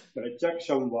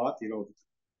pratyaksham va tirodhita.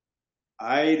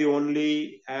 I the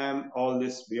only am all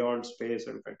this beyond space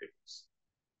and continuous.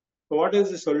 So what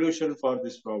is the solution for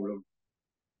this problem?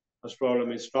 First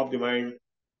problem is stop the mind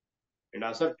and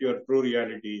accept your true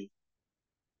reality,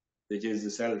 which is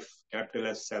the self, capital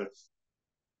S self.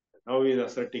 Now he is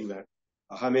asserting that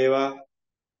Ahameva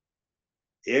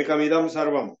Ekamidam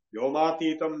Sarvam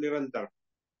Vyomatitam Nirantar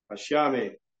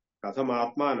Pashyame Katham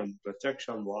Atmanam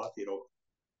Pratyaksham Vatiro.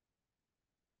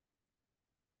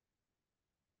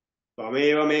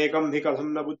 Tvamevamekam hi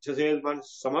katham na buddhyase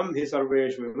samam hi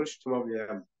sarveshu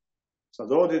vivrushthamavyayam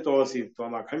sadoditosi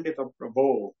tvam akhandita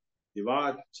prabho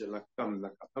divach laktam na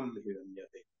katham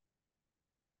hiranyate.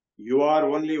 You are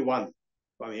only one.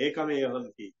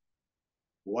 Tvamekam hi.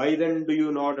 Why then do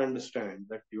you not understand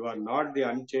that you are not the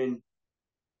unchanged?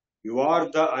 You are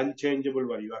the unchangeable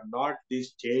one. You are not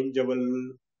this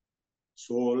changeable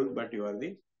soul, but you are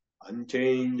the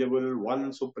unchangeable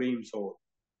one supreme soul,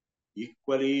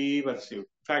 equally perceived.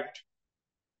 In fact,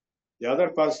 the other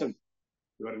person,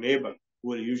 your neighbor,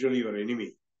 who are usually your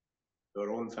enemy, your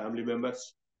own family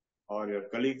members, or your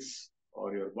colleagues,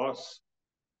 or your boss,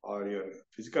 or your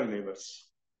physical neighbors,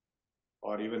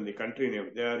 or even the country neighbor,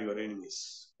 they are your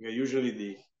enemies. Usually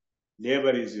the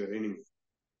neighbor is your enemy.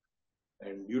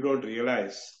 And you don't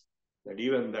realize that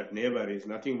even that neighbor is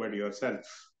nothing but yourself.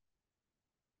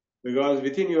 Because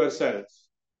within yourself,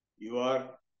 you are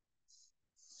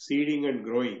seeding and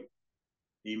growing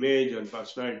the image and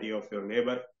personality of your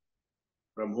neighbor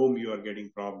from whom you are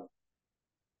getting problem,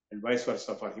 and vice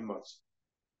versa for him also.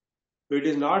 So it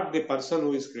is not the person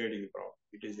who is creating the problem.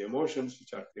 It is the emotions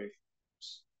which are creating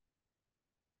problems.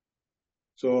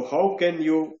 So how can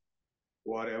you,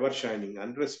 who are ever shining,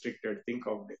 unrestricted, think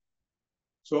of it?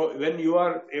 So when you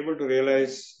are able to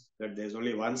realize that there is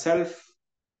only one self,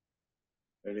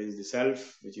 that is the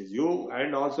self which is you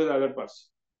and also the other person.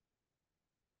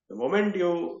 The moment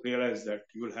you realize that,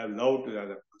 you will have love to the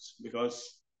other person,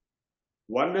 because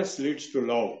oneness leads to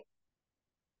love.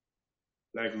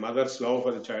 Like mother's love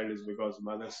for the child is because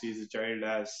mother sees the child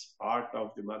as part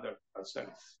of the mother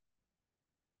herself.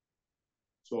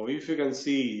 So if you can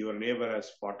see your neighbor as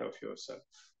part of yourself,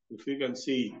 if you can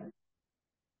see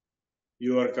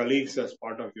your colleagues as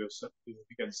part of yourself, if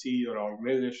you can see your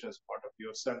organization as part of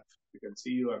yourself, you can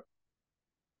see your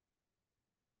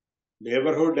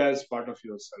neighborhood as part of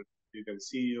yourself, you can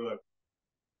see your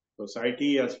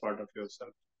society as part of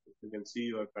yourself, You can see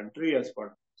your country as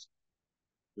part of it.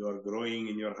 You are growing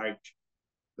in your height.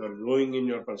 You are growing in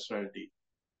your personality.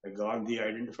 Gandhi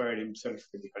identified himself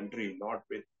with the country, not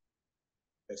with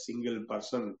a single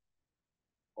person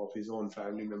of his own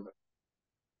family member.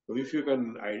 So if you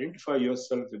can identify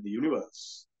yourself with the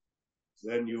universe,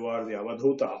 then you are the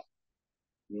Avadhuta.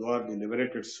 You are the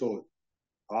liberated soul.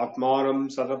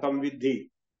 Atmanam satatam vidhi,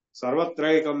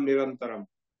 sarvatraikam nirantaram,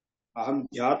 aham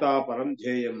dhyata param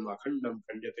dhyayam akhandam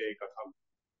kanyate katham.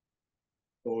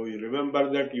 So you remember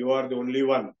that you are the only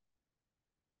one.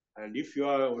 And if you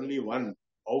are only one,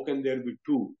 how can there be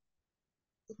two?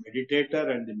 The meditator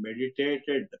and the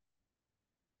meditated.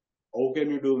 How can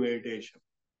you do meditation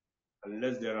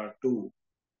unless there are two?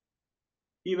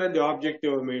 Even the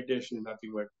objective of meditation is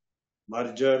nothing but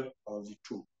merger of the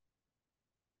two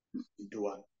into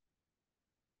one.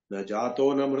 Na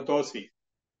jato na mritosi.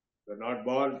 You are not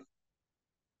born.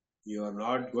 You are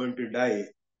not going to die.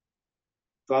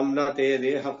 Tvam na te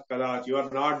deha kadat. You are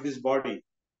not this body.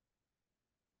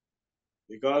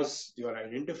 Because you are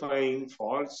identifying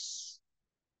false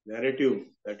narrative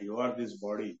that you are this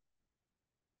body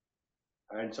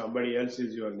and somebody else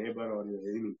is your neighbor or your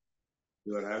enemy.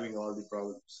 You are having all the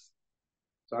problems.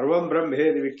 Sarvam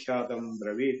brahmedi vikyatam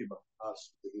braveti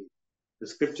bhaktastuti. The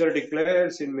scripture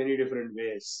declares in many different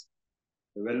ways.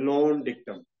 The well-known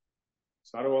dictum.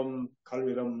 Sarvam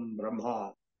khalvidam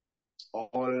brahma.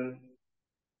 All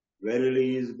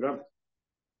verily is Brahma.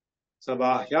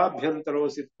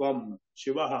 Sabahyabhyantarosi tvam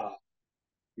shivaha.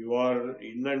 You are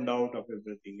in and out of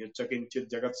everything. Yachakinchit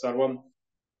jagat sarvam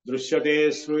drishyate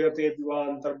sruyate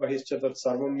dvantarbahishcha tat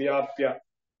sarvam vyapya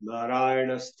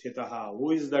narayana sthitaha.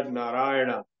 Who is that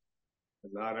Narayana?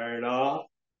 Narayana,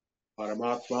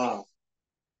 Paramatma.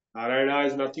 Narayana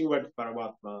is nothing but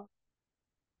Paramatma.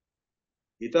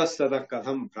 Itastada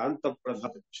katham pranta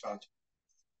pradhapishacha.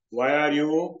 Why are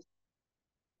you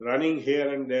running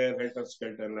here and there,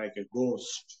 helter-skelter, like a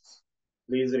ghost?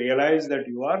 Please realize that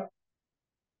you are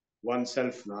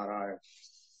oneself, Narayana.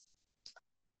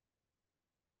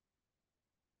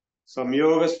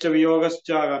 Samyogascha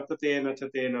viyogascha gattate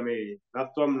nachate name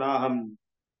natvam naham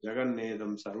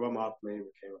jagannedam sarvamatme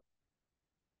vikeva.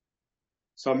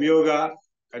 Samyoga,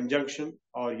 conjunction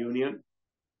or union.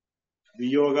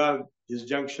 Viyoga,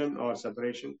 disjunction or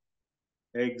separation,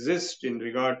 exist in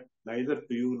regard neither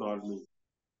to you nor me.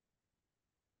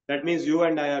 That means you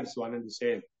and I are one and the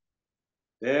same.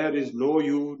 There is no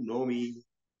you, no me,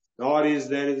 nor is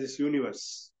there this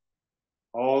universe.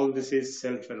 All this is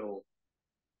self alone.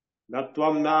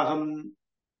 Natvam naham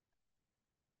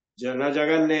jana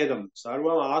jagannedam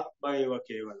sarvam atma eva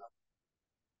kevala.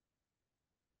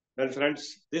 Well,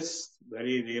 friends, this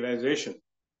very realization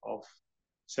of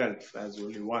self as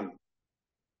only one,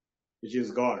 which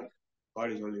is God.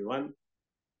 God is only one,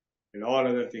 and all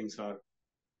other things are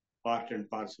part and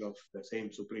parcel of the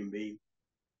same Supreme Being.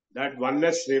 That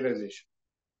oneness realization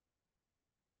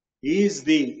is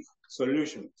the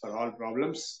solution for all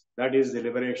problems. That is the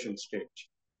liberation stage.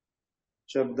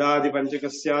 Shabdadi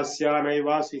panchakasyasya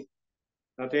naivasi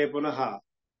tate punaha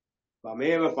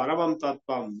tvameva paramam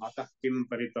tattvam atah kim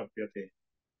paritapyate.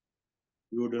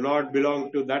 You do not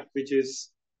belong to that which is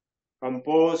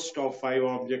composed of five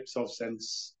objects of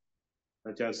sense,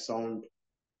 such as sound,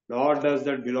 nor does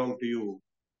that belong to you.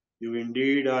 You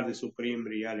indeed are the supreme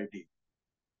reality.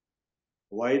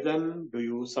 Why then do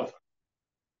you suffer?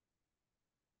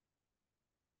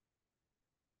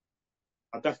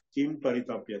 Atah kim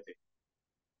paritapyate.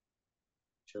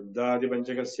 Shabdadi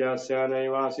panchakasyasya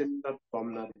naivasin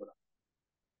tattvam natpura.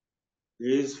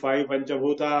 These five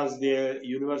panchabhutas, the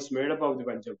universe made up of the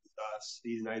panchabhutas,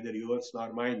 is neither yours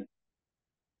nor mine.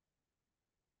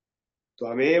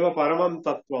 Tvameva paramam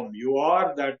tattvam. You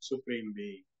are that supreme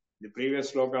being. The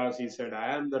previous slokas he said,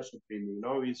 I am that supreme being.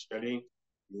 Now he is telling,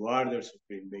 you are that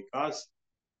supreme being. Because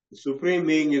the supreme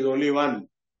being is only one.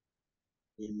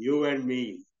 In you and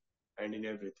me and in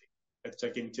everything.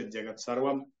 Yachakinchit jagat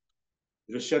sarvam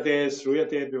drishyate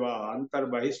sruyate piva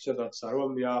antarbahishcha tat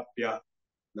sarvam vyapya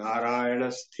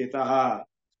narayana sthitaha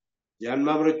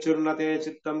janma mrityurnate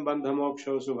chittam bandha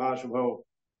moksho subhashubho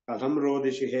katham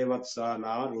rodishi he vatsa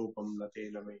na rupam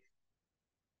nate name.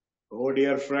 Oh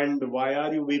dear friend, why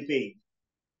are you weeping?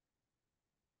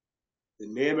 The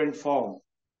name and form,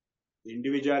 the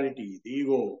individuality, the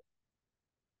ego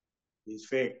is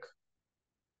fake.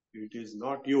 It is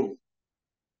not you.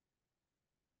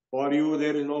 For you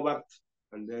there is no birth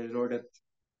and there is no death.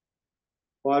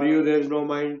 For you there is no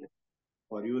mind.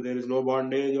 For you there is no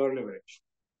bondage or liberation.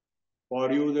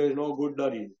 For you there is no good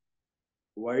or evil.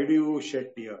 Why do you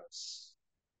shed tears?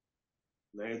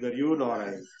 Neither you nor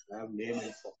I have name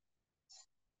and form.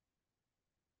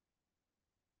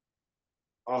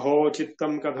 Aho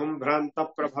chittam kadham bhranta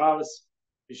prabhavas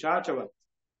pishachavat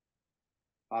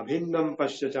abhinnam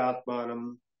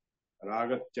pasyachatmanam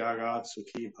ragatyagat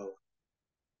sukhi bhava.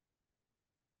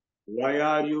 Why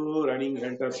are you running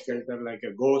helter-skelter like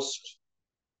a ghost?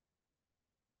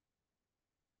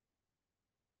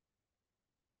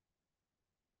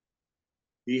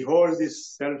 Behold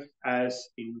this self as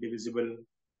indivisible.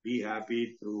 Be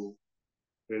happy through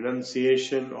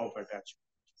renunciation of attachment.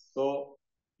 So,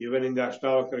 even in the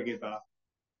Avadhuta Gita,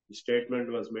 the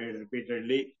statement was made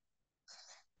repeatedly.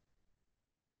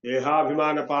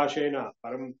 Dehabhimana pashena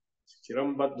param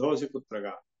chiram baddhosi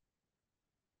putraga.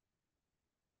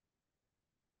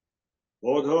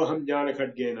 Bodhoham jnana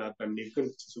khadgena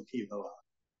tannikrit sukhi bhava.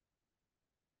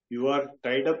 You are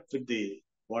tied up with the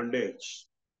bondage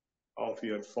of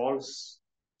your false,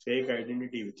 fake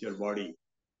identity with your body,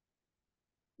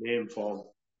 name, form,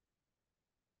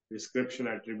 description,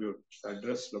 attribute,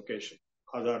 address, location,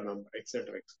 Aadhaar number,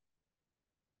 etc.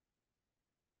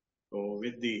 So,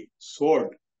 with the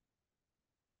sword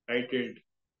titled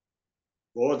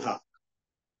Bodha,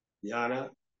 Jnana,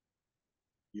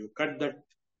 you cut that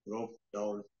rope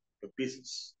down to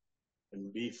pieces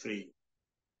and be free,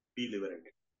 be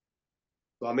liberated.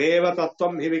 Tvameva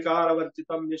tattvam hi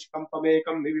vikaravartitam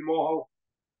nishkampamekam hi vimoho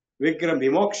vigram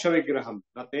vimoksha vigraham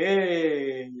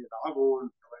nate ragon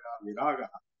tvaya viraga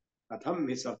katham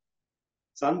hi sat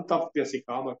santapyasi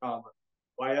kama kama.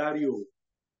 Why are you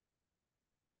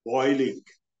boiling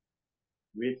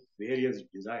with various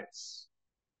desires?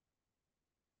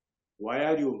 Why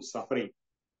are you suffering,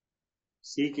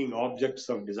 seeking objects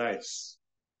of desires?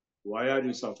 Why are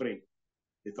you suffering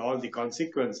with all the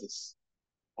consequences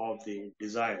of the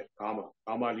desire, kama?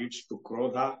 Kama leads to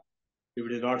krodha. If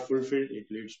it is not fulfilled, it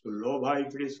leads to lobha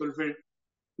if it is fulfilled.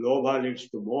 Lobha leads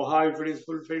to moha if it is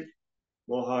fulfilled.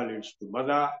 Moha leads to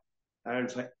mada. And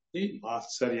finally,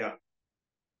 vatsarya,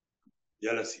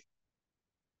 jealousy.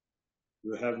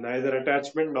 You have neither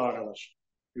attachment nor aversion.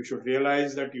 You should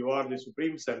realize that you are the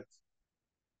Supreme Self.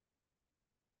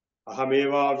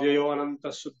 Ahameva avyayo ananta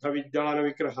suddha vijnana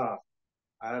vigraha.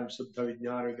 I am suddha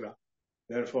vijnana vigraha.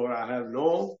 Therefore, I have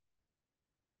no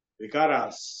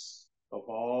vikaras of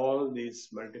all these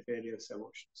multifarious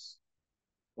emotions.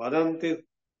 Vadanti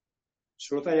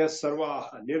shrutaya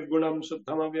sarvaha nirgunam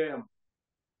suddham avyayam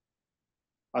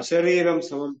ashariram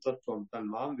samam tattvam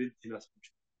tanmam vidhina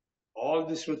samsha. All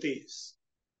the Shrutis,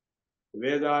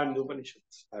 Veda and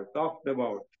Upanishads have talked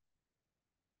about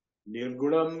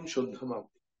nirgunam shuddham avyayam.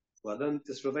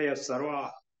 Vadanti shrutaya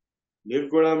sarvaha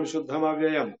nirgunam shuddham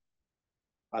avyayam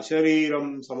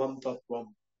ashariram samam tattvam.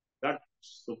 That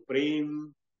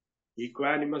supreme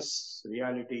equanimous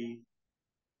reality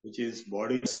which is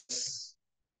bodiless,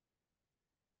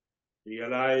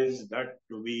 realize that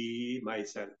to be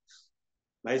myself.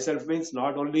 Myself means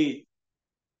not only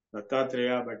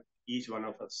Dattatreya but each one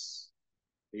of us.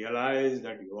 Realize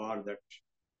that you are that.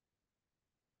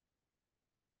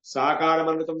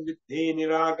 Sakaramanatam vidhi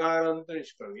nirakaram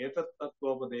tanishkam etat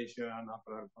tattvopadeshana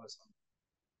pranarpasam.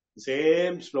 The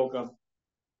same slokam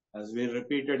has been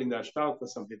repeated in the Ashtavakra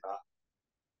Samhita.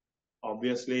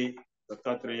 Obviously,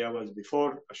 Dattatreya was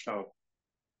before Ashtavakra.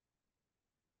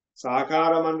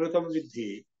 Sakaramanatam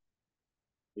vidhi.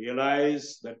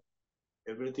 Realize that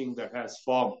everything that has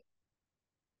form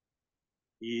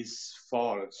is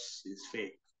false, is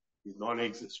fake, is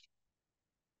non-existent.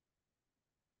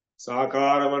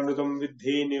 Sakaramanatam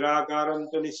vidhi nirakaram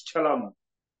tu nischalam.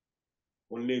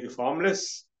 Only the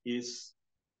formless is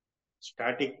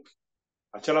static.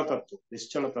 Achala tattva,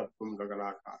 nischala tattvam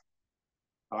gaganakar.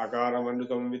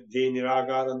 Sakaramanatam vidhi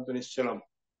nirakaram tu nischalam.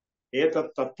 Etat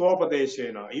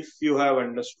tattvopadeshena. If you have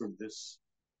understood this,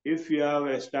 if you have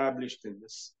established in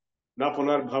this, na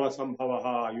punarbhava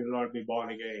sambhavaha, you will not be born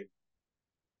again.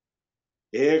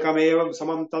 Ekamevam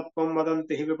samam tattvam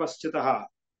vadanti hi vipaschitaha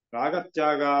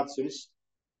ragatyagat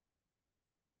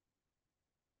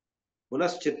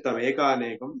punaschittam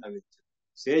ekanekam navidyate.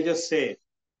 Sages say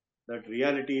that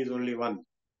reality is only one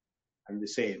and the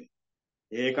same.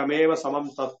 Ekameva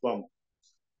samam tattvam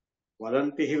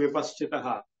vadanti hi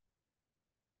vipaschitaha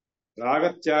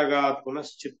ragatyagat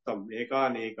punaschittam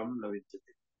ekanekam navidyate.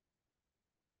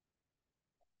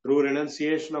 Through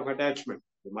renunciation of attachment,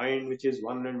 the mind which is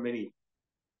one and many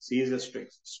ceases to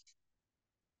exist.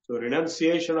 So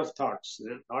renunciation of thoughts,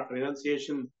 not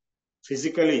renunciation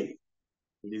physically,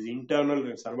 it is internal.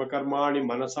 Sarvakarmani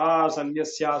manasa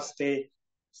sanyasyaste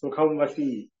sukham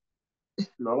vashi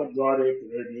navadvare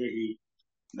puradyehi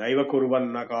naiva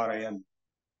kurvan nakarayan.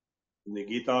 In the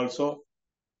Gita also,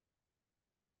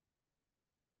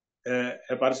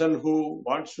 a person who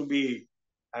wants to be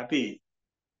happy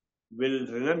will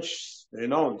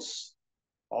renounce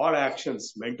all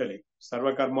actions mentally.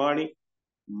 Sarva karmani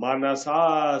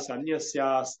manasa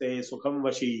sanyasyaste sukham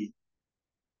vashi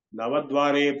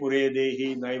navadvare pure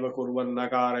dehi naiva kurvan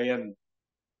nakarayan.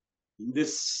 In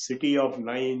this city of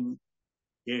 9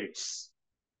 gates,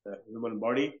 the human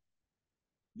body,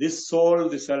 this soul,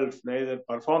 the self, neither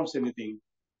performs anything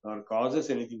nor causes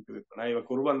anything to it. Naiva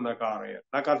kurvan nakaraya,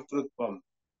 nakartrutvam.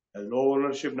 There's no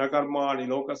ownership, nakarmani,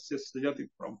 lokasya srijati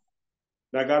prabhu.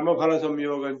 Nakarma phala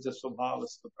samyogancha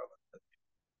swabhavastha pravartati.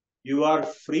 You are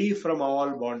free from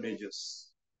all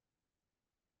bondages.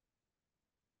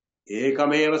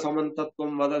 Ekameva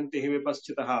samantatvam vadanti hi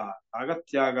vipaschitaha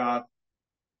agatyagat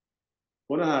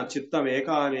punah chittam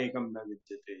ekanekam na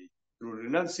vidyate. Through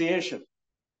renunciation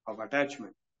of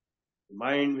attachment, the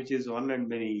mind which is one and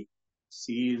many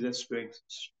ceases to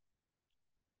exist.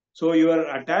 So your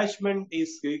attachment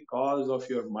is the cause of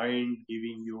your mind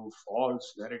giving you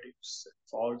false narratives,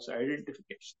 false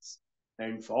identifications,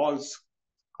 and false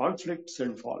conflicts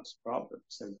and false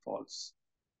problems and false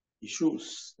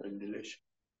issues and relations.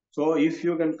 So if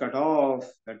you can cut off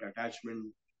that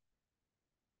attachment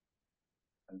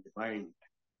and the mind,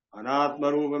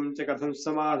 anatmarupam cha katham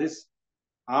samadhis,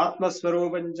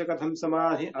 atmaswarupam cha katham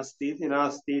samadhi, astiti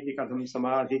nastiti katham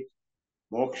samadhi,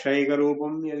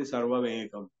 mokshaikarupam yadi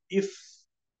sarvamekam. If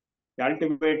the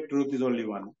ultimate truth is only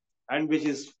one, and which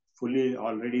is fully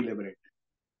already liberated,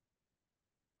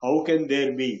 how can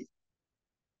there be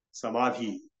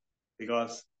samadhi?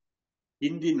 Because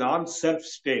in the non-self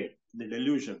state, the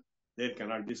delusion, there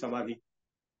cannot be samadhi.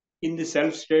 In the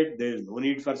self state, there is no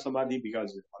need for samadhi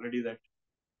because it's already that.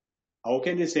 How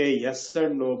can you say yes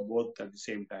and no both at the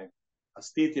same time?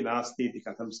 Astiti nastiti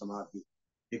katham samadhi.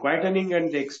 The quietening and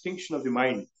the extinction of the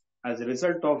mind, as a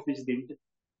result of which the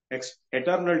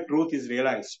eternal truth is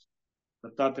realized.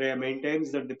 Dattatreya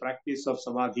maintains that the practice of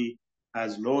samadhi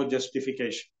has no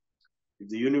justification. If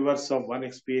the universe of one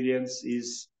experience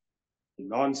is the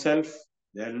non-self,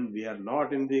 then we are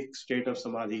not in the state of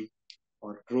samadhi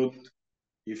or truth.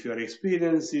 If your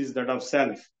experience is that of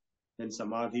self, then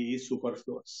samadhi is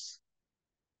superfluous.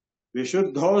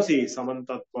 Vishuddhosi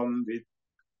samantatvam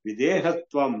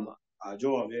videhatvam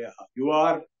ajo aveha. You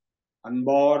are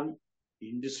unborn,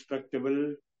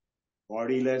 indestructible,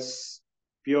 bodiless,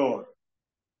 pure,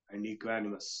 and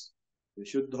equanimous.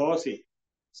 Vishuddhosi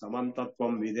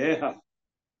samantatvam videha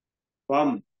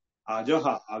tvam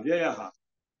ajoha avyayaha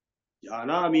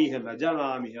janamiha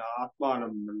najanamiha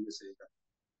atmanam nandaseta.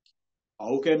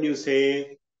 How can you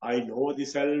say, I know the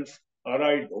self or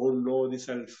I don't know the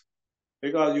self?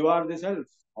 Because you are the self.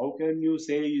 How can you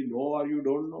say you know or you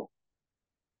don't know?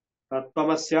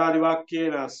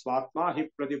 Tattvamasyaadivakyena svatma hi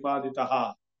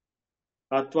pratipaditaha.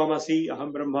 Tattvamasi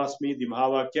aham brahmasmi, the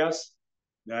Mahavakyas,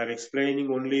 they are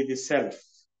explaining only the self.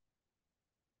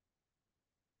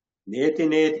 Neti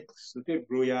neti sruti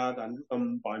bruyad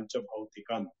anukam pancha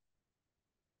bhautikam.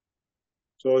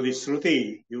 So the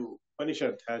Shruti,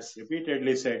 Upanishad has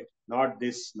repeatedly said, not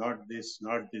this, not this,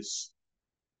 not this,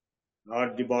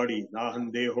 not the body.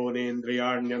 Nahan deho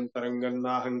nendriyanyam tarangan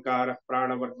nahankara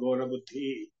pranavargo na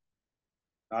buddhi.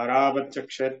 Taravaccha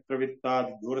kshetra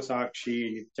vittad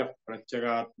durasakshi nitya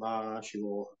pratyagatma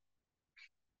shivo.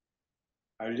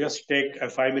 I will just take a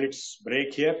 5 minutes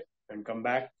break here and come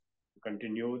back to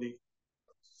continue the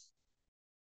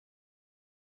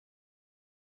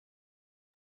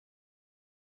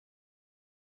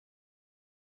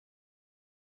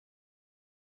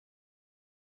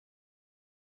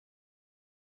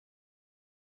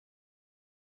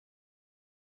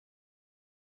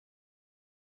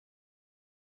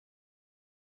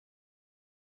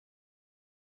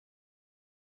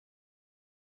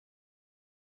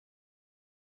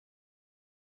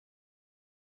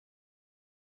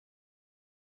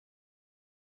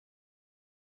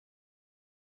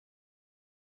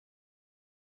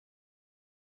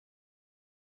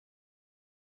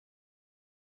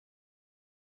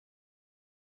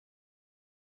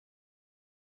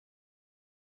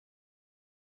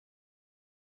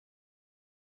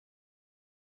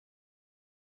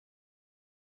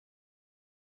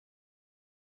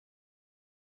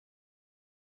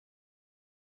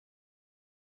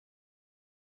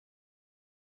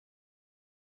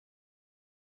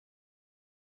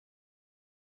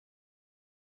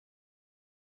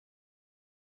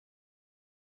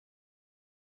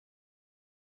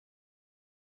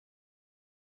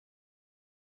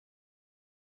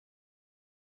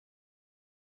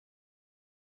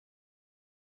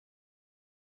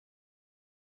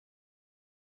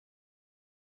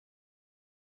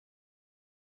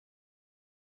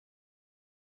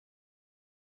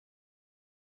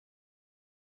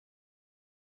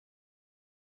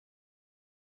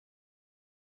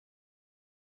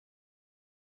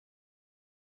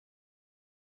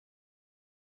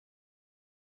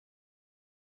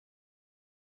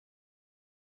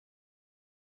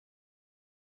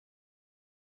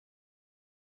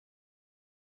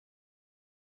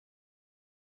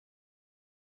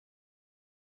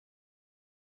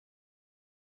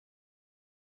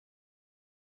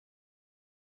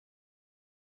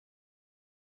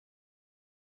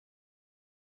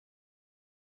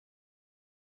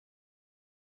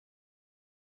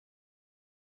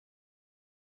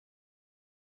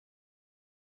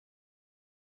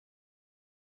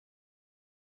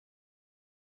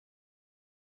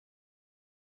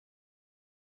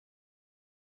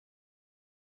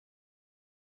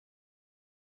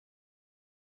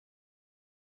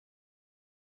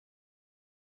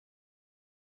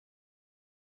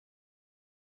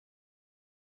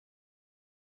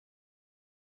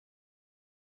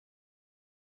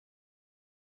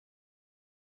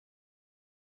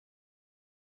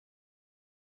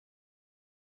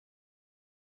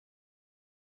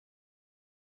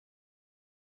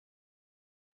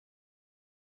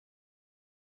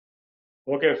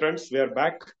Okay, friends, we are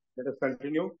back. Let us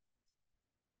continue.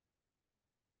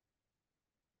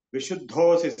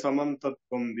 Vishuddhosi samam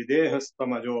tattvam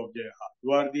videhastam ajobhyaha.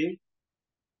 You are the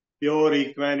pure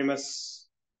equanimous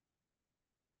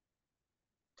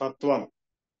tattvam.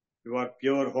 You are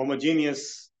pure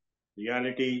homogeneous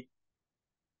reality,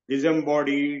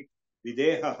 disembodied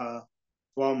videha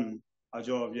tvam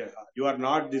ajobhyaha. You are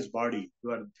not this body.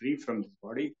 You are free from this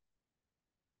body.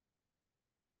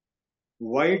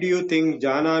 Why do you think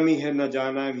janami hai na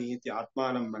janami iti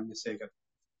atmanam manyase?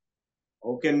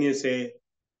 How can you say,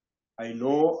 I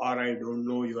know or I don't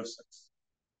know yourself?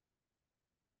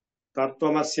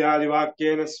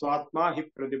 Tattvamasyaadivakyena swatma hi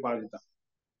pratipadita.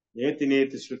 Neti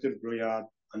neti shrutir bruyat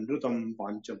anrutam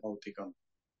panchabhautikam.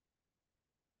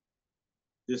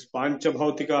 This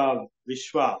panchabhautika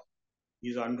vishwa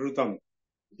is anrutam.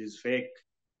 It is fake.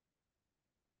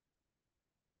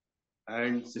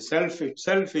 And the self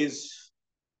itself is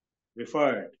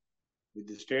referred with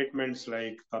the statements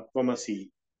like Tattvamasi.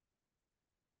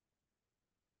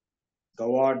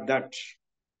 Thou art that.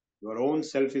 Your own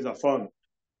self is affirmed.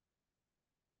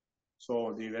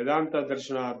 So the Vedanta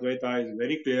Darshana Advaita is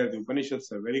very clear. The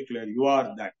Upanishads are very clear. You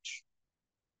are that.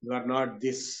 You are not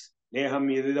this. Neham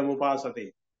yadidam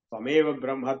upasate. Tvameva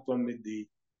brahmatvam vidhi.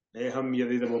 Neham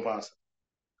yadidam upasate.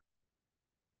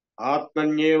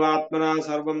 Atmanyeva atmana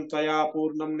sarvam tvaya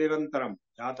purnam nirantaram.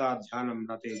 Jata dhyanam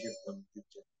nate jittam.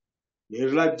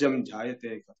 Nirlajjam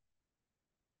jayate.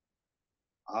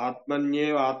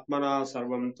 Atmanyeva atmana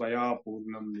sarvam tvaya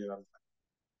purnam nirantaram.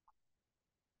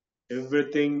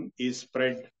 Everything is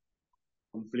spread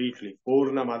completely.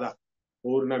 Purnamada,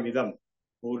 Purnamidam,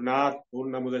 Purnat,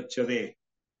 Purnamudachyate,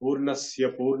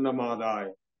 Purnasya Purnamadaya,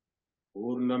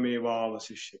 Purnameva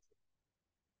Vasishyate.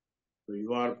 So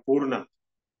you are Purna.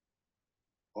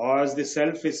 As the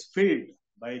self is filled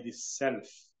by the self,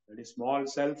 that is small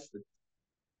self,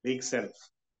 big self.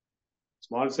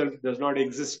 Small self does not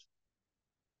exist.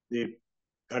 The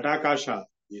Ghatakasha,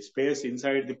 the space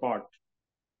inside the pot,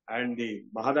 and the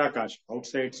Mahadakasha,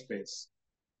 outside space,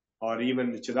 or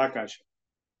even the Chidakasha,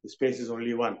 the space is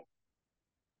only one.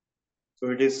 So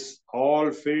it is all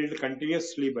filled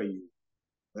continuously by you.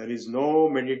 There is no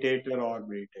meditator or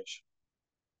meditation.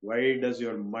 Why does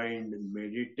your mind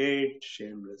meditate?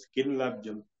 Shameless.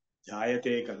 Kinlabjam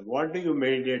jayate. What do you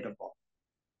meditate upon?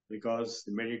 Because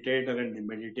the meditator and the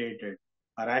meditated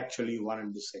are actually one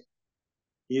and the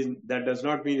same. That does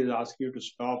not mean he's asking you to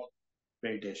stop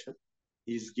meditation.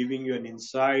 He's giving you an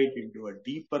insight into a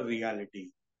deeper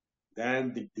reality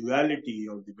than the duality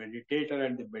of the meditator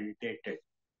and the meditated.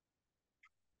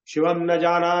 Shivam na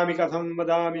janami katham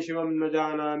vadami, Shivam na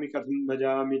janami katham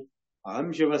bhajami,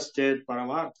 aham shivaschet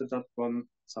paramartha tattvam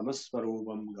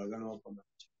samasvarupam gaganopam.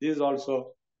 This is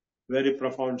also a very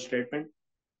profound statement.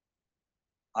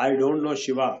 I don't know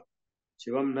Shiva.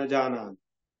 Shivam na janami.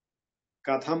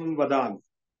 Katham vadami.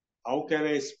 How can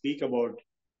I speak about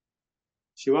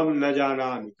Shivam na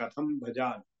janami, katham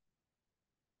bhajami?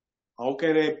 How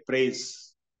can I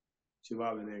praise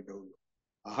Shiva when I don't know?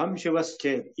 Aham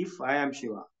shivaschet. If I am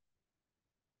Shiva,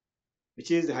 which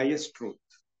is the highest truth.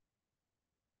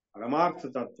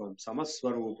 Paramartha tattvam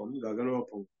samasvarupam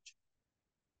gaganopam.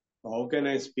 How can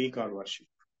I speak or worship?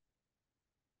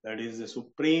 That is the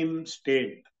supreme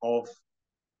state of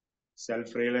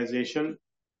self-realization.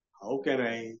 How can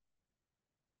I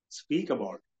speak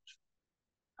about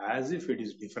it as if it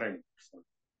is different?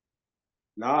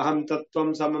 Naham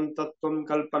tattvam samam tattvam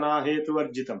kalpana hetu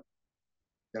varjitam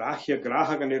grahya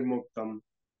grahaka nirmuktam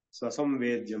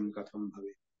sasamvedyam katham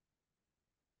bhave.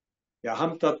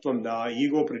 Yaham tattvam, the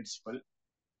ego principle,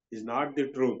 is not the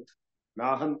truth.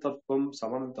 Naham tattvam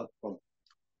samam tattvam.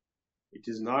 It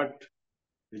is not,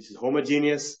 which is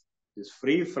homogeneous, is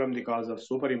free from the cause of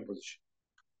superimposition,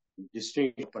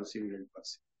 distinct perceived and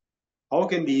perceived. How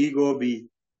can the ego be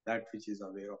that which is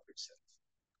aware of itself?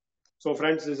 So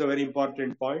friends, this is a very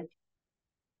important point.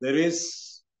 There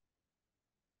is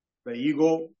the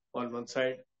ego on one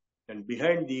side, and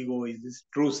behind the ego is this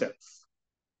true self.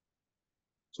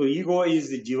 So ego is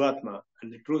the Jivatma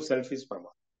and the true self is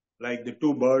Paramatma. Like the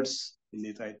two birds in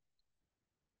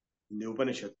the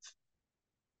Upanishad.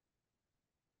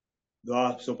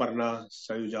 Dva, Suparna,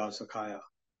 Sayuja, Sakhaya.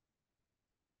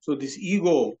 So this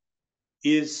ego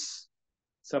is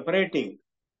separating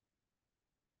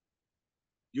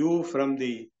you from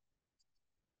the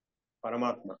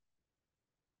Paramatma.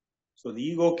 So the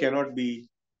ego cannot be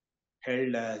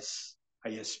held as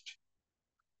highest.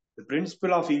 The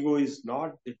principle of ego is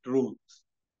not the truth,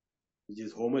 which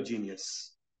is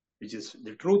homogeneous,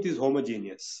 the truth is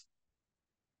homogeneous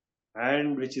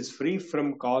and which is free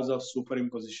from cause of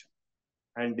superimposition.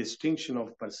 and distinction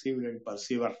of perceived and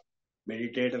perceiver,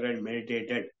 meditator and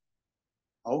meditated.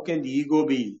 How can the ego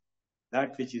be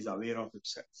that which is aware of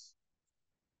itself?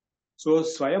 So,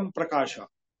 Swayam Prakasha,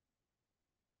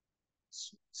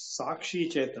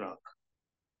 Sakshi Chetana,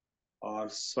 or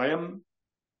Swayam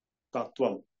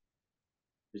Tattvam,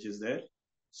 which is there,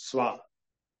 Swa,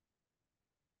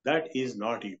 that is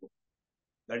not ego.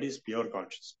 That is pure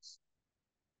consciousness.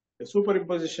 The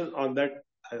superimposition on that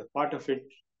part of it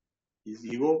is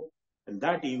ego, and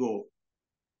that ego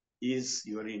is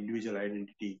your individual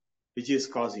identity, which is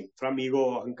causing from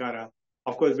ego, ahankara.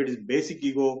 Of course, if it is basic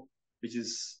ego, which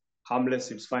is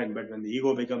harmless, it's fine. But when the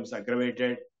ego becomes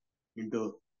aggravated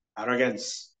into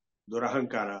arrogance,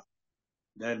 durahankara,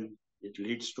 then it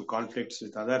leads to conflicts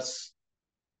with others.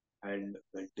 And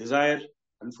when desire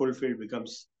unfulfilled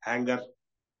becomes anger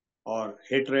or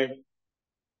hatred.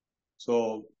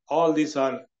 So all these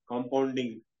are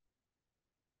compounding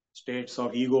states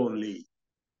of ego only.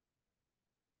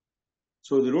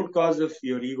 So the root cause of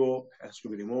your ego has to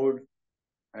be removed,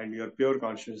 and your pure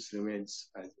consciousness remains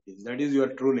as it is. That is your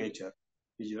true nature,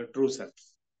 is your true self.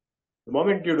 The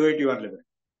moment you do it, you are liberated.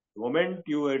 The moment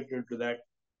you enter into that,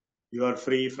 you are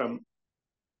free from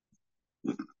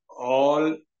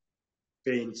all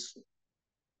pains,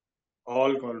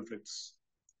 all conflicts,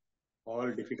 all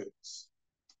difficulties.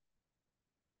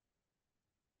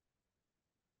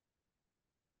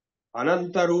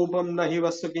 Anantarupam nahi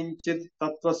vastu kinchit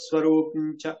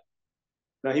tattvaswarupincha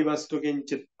nahi vastu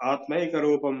kinchit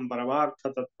atmaikarupam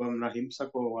paramartha tattvam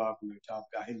nahimsako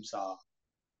vapnachapyahimsa.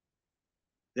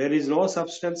 There is no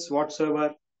substance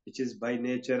whatsoever which is by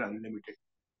nature unlimited.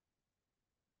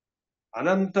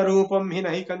 Anantarupam hi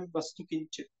nahi vastu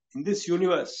kinchit. In this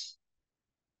universe,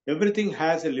 everything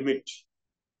has a limit.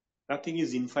 Nothing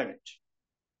is infinite.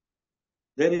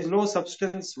 There is no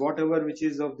substance whatever which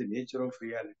is of the nature of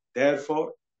reality.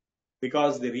 Therefore,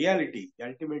 because the reality, the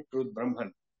ultimate truth,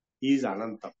 Brahman, is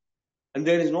Anantam. And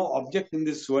there is no object in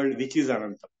this world which is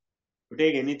Anantam. To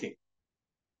take anything.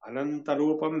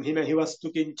 Anantarupam hi nahi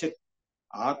vastu kinchit.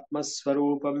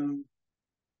 Atmaswarupam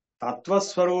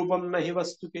tattvaswarupam nahi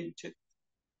vastu kinchit.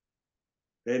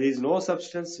 There is no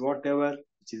substance whatever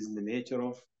which is in the nature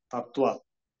of tattva,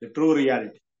 the true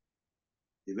reality.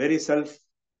 The very self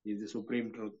is the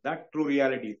supreme truth. That true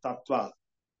reality, tattva,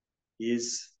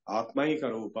 is atmaika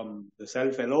rupam. The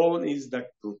self alone is that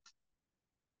truth.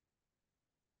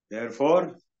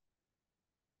 Therefore,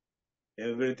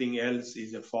 everything else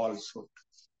is a falsehood.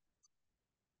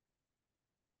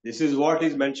 This is what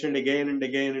is mentioned again and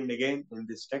again and again in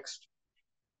this text.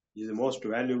 It is the most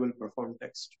valuable, profound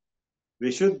text.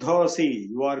 Vishuddhasi,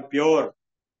 you are pure.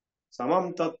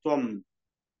 Samam tattvam,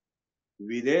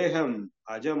 videham,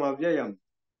 ajam avyayam,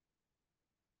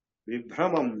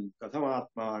 vibhramam, katham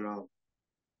atmanam,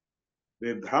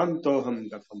 vibhrantoham,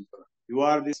 katham. You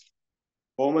are this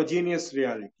homogeneous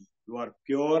reality. You are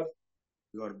pure,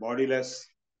 you are bodiless,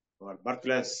 you are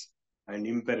birthless and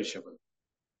imperishable.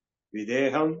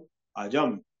 Videham,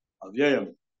 ajam,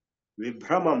 avyayam,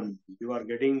 vibhramam. You are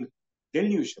getting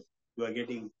delusion. You are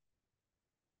getting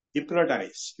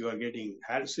hypnotized. You are getting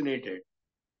hallucinated.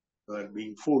 You are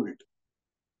being fooled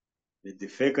with the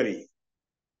fakery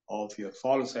of your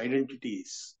false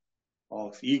identities,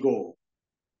 of ego,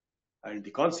 and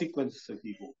the consequences of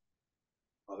ego,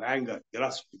 of anger,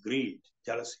 lust, greed,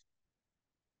 jealousy.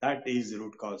 That is the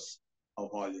root cause of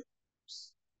all your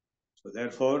problems. So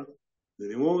therefore, to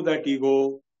remove that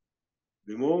ego,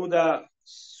 remove the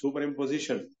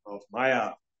superimposition of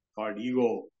Maya called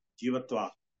ego, Jivatva,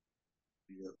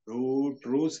 your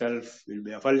true self will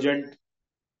be effulgent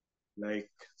like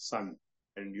sun.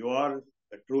 And you are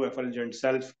the true effulgent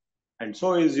self, and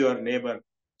so is your neighbor,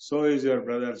 so is your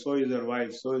brother, so is your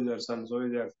wife, so is your son, so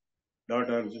is your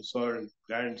daughter, son,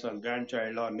 grandson,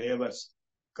 grandchild, or neighbors,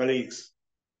 colleagues.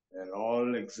 They're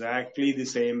all exactly the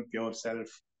same pure self,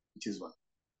 which is one,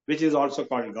 which is also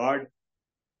called God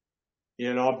in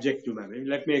an objective manner.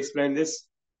 Let me explain this.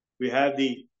 We have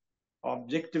the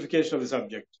objectification of the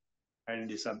subject and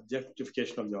the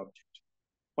subjectification of the object.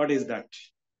 What is that?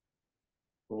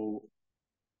 So,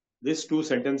 these two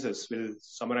sentences will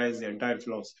summarize the entire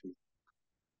philosophy.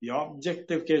 The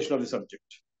objectification of the subject.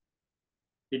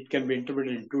 It can be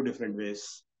interpreted in two different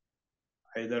ways,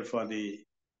 either for the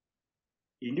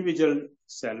individual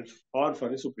self or for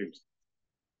the supreme self.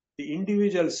 The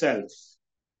individual self,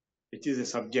 which is a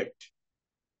subject,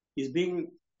 is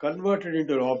being converted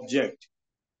into an object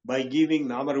by giving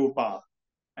namarupa,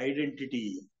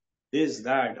 identity, this,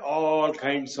 that, all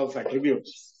kinds of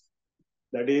attributes.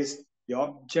 That is the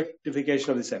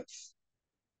objectification of the self.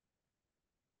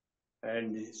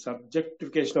 And the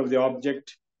subjectification of the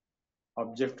object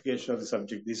objectification of the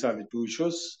subject. These are the two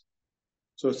issues.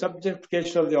 So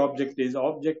subjectification of the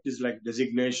object is like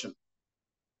designation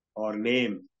or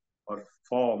name or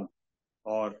form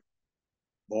or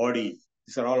body.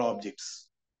 These are all objects.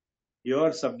 You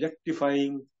are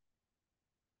subjectifying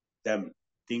them,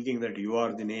 thinking that you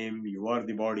are the name, you are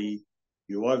the body,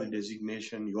 you are the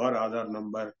designation, you are Aadhaar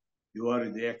number, you are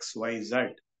the X, Y, Z.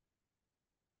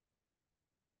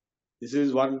 This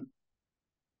is one,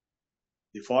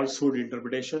 the falsehood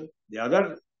interpretation. The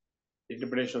other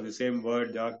interpretation of the same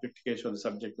word, the objectification of the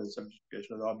subject and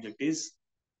subjectification of the object, is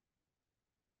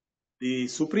the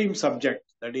supreme subject,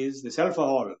 that is the self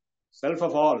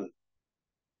of all,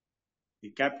 the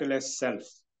capital S self,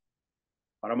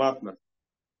 Paramatman.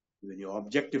 When you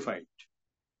objectify it,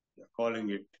 you are calling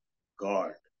it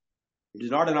God. It is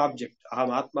not an object.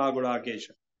 Aham Atma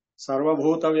Gudakesha.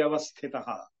 Sarvabhuta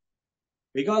Vyavasthitaha.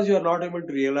 Because you are not able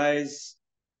to realize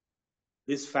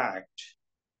this fact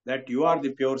that you are the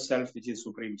pure self, which is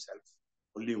supreme self,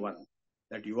 only one,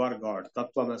 that you are God,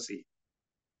 Tattvamasi.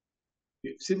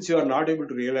 Since you are not able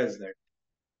to realize that,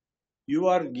 you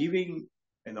are giving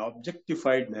an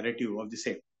objectified narrative of the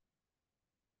same.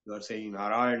 You are saying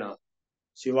Narayana,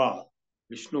 Shiva,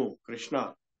 Vishnu,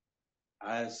 Krishna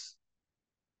as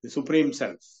the supreme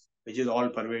self, which is all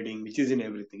pervading, which is in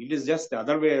everything. It is just the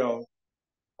other way of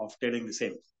telling the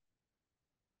same.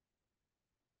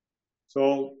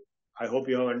 So I hope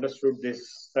you have understood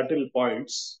these subtle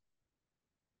points.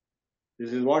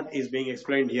 This is what is being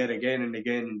explained here again and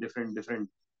again in different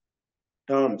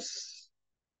terms.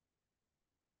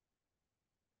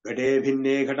 Ghate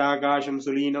bhinne ghatakasham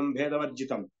sulinam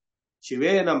bhedavarjitam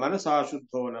shivena manasa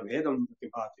shuddho na bhedam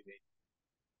pratibhati.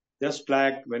 Just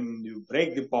like when you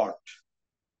break the pot,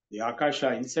 the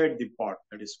akasha inside the pot,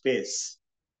 that is space,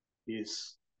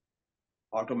 is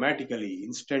automatically,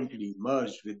 instantly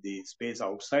merged with the space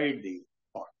outside the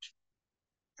pot.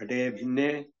 Ghate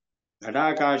bhinne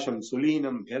ghadakasham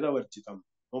sulinam bhedavarchitam.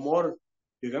 No more,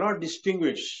 you cannot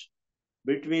distinguish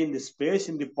between the space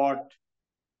in the pot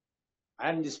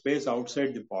and the space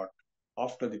outside the pot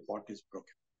after the pot is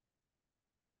broken.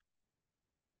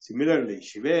 Similarly,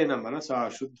 Shivena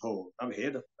Manasa Shuddho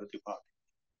Nabheda Pratipati.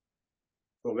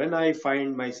 So when I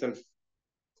find myself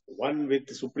one with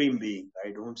the Supreme Being,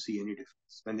 I don't see any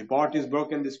difference. When the pot is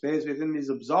broken, the space within is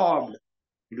absorbed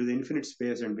into the infinite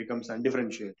space and becomes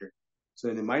undifferentiated. So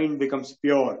when the mind becomes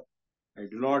pure, I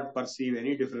do not perceive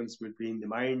any difference between the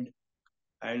mind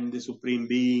and the Supreme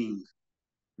Being.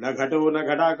 Na ghato na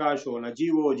ghadakasho na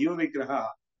jivo jiva vigraha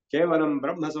kevalam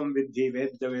brahma samvidhi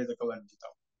vedya vedaka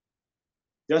varjitam.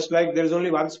 Just like there is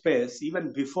only one space,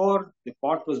 even before the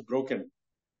pot was broken,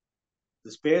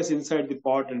 the space inside the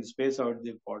pot and the space out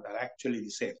the pot are actually the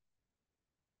same.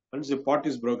 Once the pot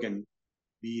is broken,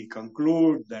 we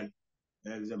conclude that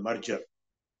there is a merger,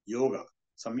 yoga,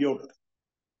 samyoga.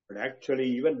 But actually,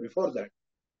 even before that,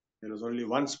 there was only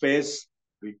one space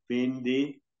between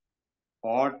the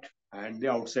pot and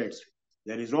the outside space.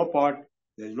 There is no pot,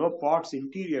 there is no pot's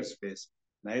interior space.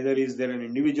 Neither is there an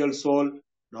individual soul,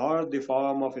 nor the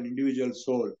form of an individual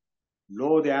soul.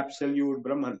 No, the absolute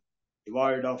Brahman,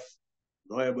 devoid of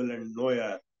knowable and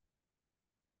knower.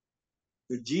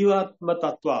 The Jivatma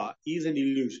Tattva is an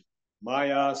illusion.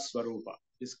 Maya Swarupa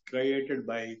is created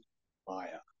by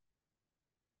Maya.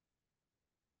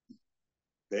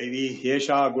 Devi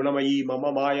Yesha Gunamayi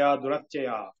Mama Maya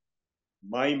Durachaya.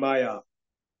 My Maya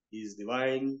is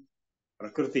divine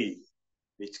Prakriti,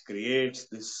 which creates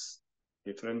this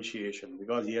differentiation,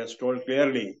 because he has told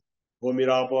clearly,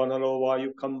 Bhumirapo Analo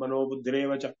Vayukham Mano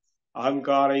Buddhirevacha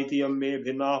Ahankara Itiyam Me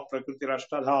Bhinna Prakriti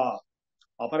Rashtadha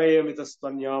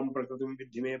Aparayamitastvanyam Prakritim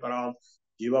Vidhime Param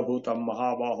Jiva Bhutam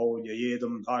Mahabaho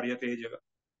Yayedam Dharyate Jagat.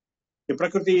 The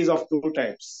Prakriti is of two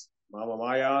types, Mama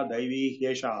Maya, Daivi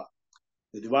Yesha.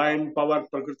 The divine power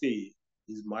Prakriti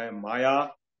is Maya.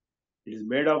 It is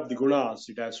made of the gunas.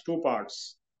 It has two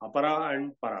parts, Apara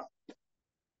and Para.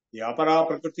 The Apara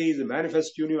Prakriti is a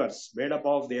manifest universe made up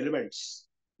of the elements.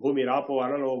 Bhumi, Rapo,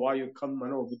 Analo, Vayu, Kham,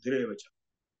 Mano, Buddhirevacha.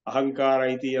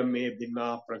 Ahankara, Itiyam, Me,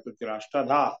 Bhinna, Prakriti,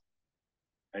 Rashtadha.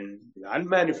 And the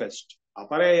unmanifest,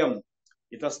 Aparayam,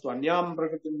 Itastvanyam,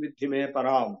 Prakritim, Vidhime,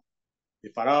 Param. The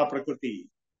Para Prakriti,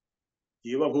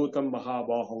 Jiva Bhutam,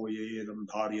 Mahabaho, Yedam,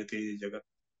 Dharyate, Jagat.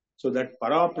 So that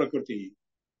Para Prakriti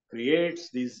creates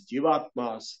these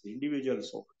Jivatmas, the individual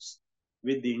souls,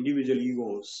 with the individual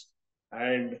egos,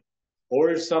 and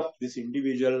holds up this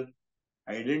individual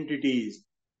identities.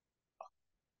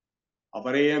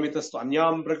 Aparayamitas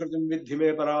anyam prakritim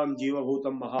vidhime param jiva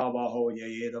bhutam mahabaho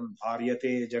yayedam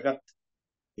dharyate jagat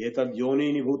etad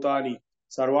yonini bhutani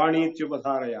sarvani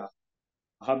ityupadharaya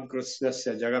Aham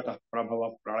Krishnasya Jagatah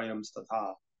Prabhava Pralayam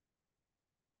Statha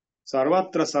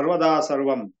Sarvatra Sarvada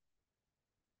Sarvam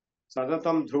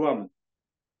Sadatam Dhruvam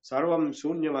Sarvam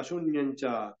Shunyam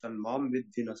Ashunyancha Tanmam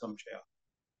Vidhi Na Samshaya.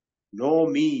 Know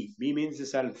me. Me means the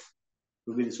self.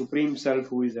 To be the Supreme Self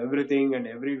who is everything and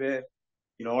everywhere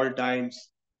in all times,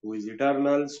 who is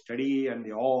eternal, steady, and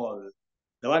the all,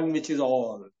 the one which is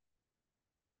all,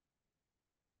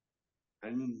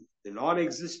 and the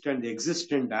non-existent, the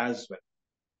existent as well.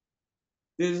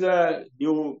 This is a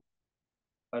new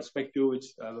perspective which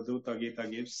Avadhuta Gita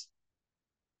gives.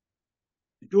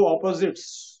 The two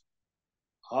opposites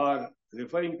are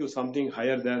referring to something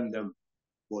higher than them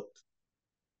both.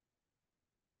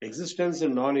 Existence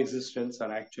and non-existence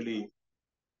are actually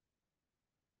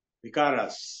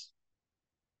vikaras.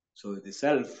 So the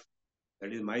self,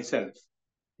 that is myself,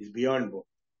 is beyond both.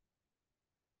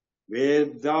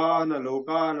 Vedana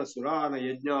lokana surana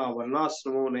yajna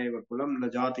varnasramo neva kulam na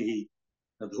jatihi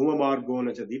na dhuma margo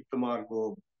na cha deepta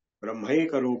margo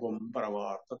brahmaika rupam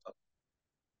paravartata.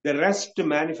 The rest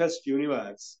manifest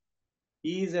universe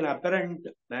is an apparent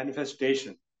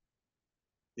manifestation.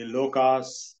 The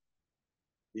lokas,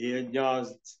 the yajnas,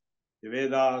 the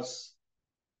Vedas,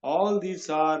 all these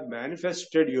are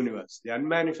manifested universe. The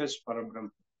unmanifest Parabrahma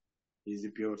is the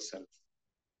pure self.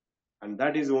 And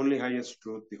that is the only highest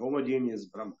truth, the homogeneous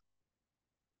Brahma.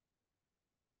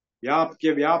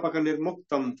 Vyapkya vyapaka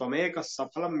nirmuktam tvameka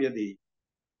safalam yadi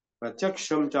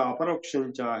pratyaksham cha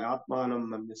aparoksham cha atmanam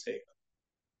manyase.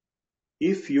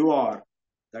 If you are,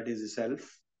 that is the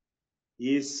self,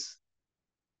 is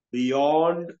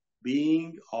beyond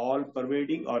being all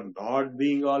pervading or not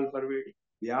being all pervading.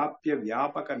 Vyapya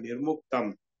vyapaka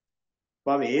nirmuktam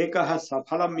tvameka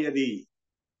safalam yadi.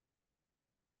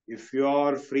 If you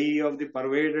are free of the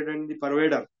pervaded and the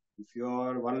pervader, if you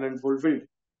are one and fulfilled,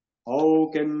 how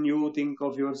can you think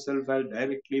of yourself as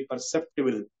directly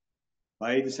perceptible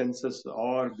by the senses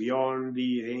or beyond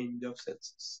the range of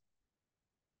senses?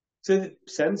 So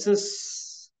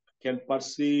senses can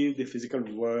perceive the physical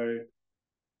world.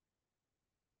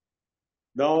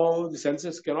 Now the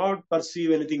senses cannot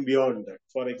perceive anything beyond that.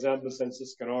 For example,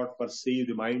 senses cannot perceive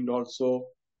the mind also.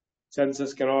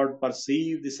 Senses cannot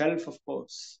perceive the self, of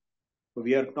course. So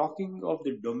we are talking of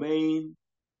the domain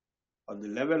or the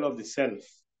level of the self,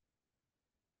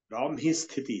 Brahmi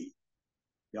sthiti,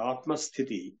 the Atma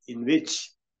sthiti, in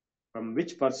which, from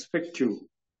which perspective,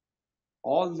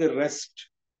 all the rest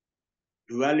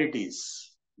dualities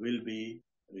will be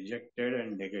rejected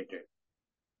and negated.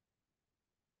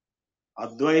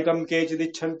 Advaitam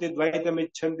kechidichanti dvaitam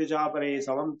icchanti chapare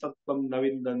savam tattvam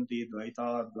navindanti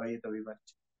dvaita advaita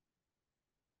vivarchi.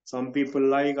 Some people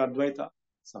like Advaita,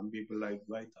 some people like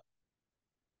Dvaita.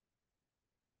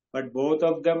 But both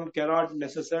of them cannot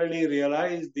necessarily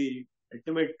realize the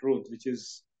ultimate truth, which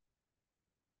is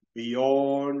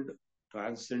beyond,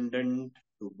 transcendent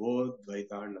to both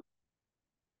Dvaita and Advaita.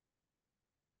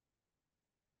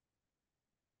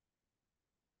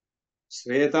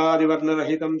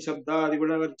 Svetadivarnarahitam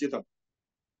shabdadigunarchitam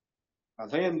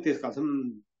kathayanti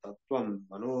katham tattvam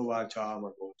manovacham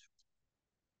agocha.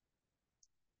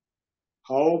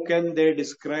 How can they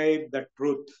describe the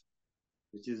truth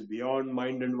which is beyond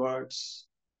mind and words,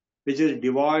 which is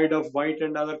devoid of white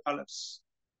and other colors,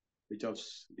 which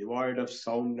is devoid of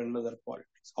sound and other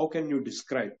qualities? How can you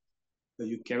describe? So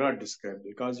you cannot describe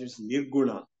because it's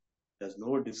nirguna. There's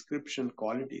no description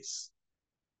qualities.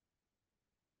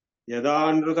 Yada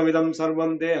nrutamidam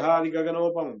sarvam dehadi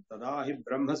gaganopam tadahi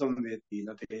brahma samveti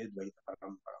nate dvaita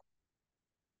parampara.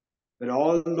 When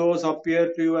all those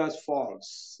appear to you as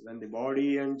false, when the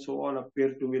body and so on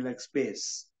appear to be like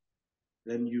space,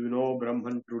 then you know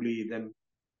Brahman truly, then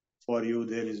for you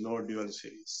there is no dual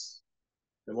series.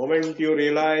 The moment you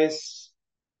realize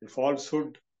the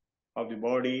falsehood of the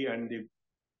body and the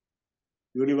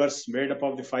universe made up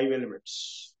of the five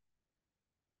elements,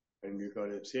 and you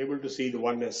are able to see the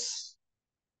oneness,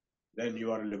 then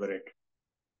you are liberated.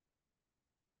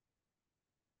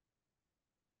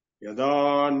 Yada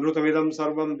anrutamidam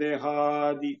sarvam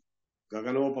dehadi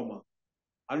gaganopama.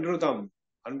 Anrutam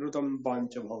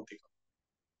pancha bhautikam.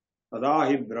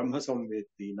 Tadahi brahma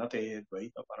samveti nate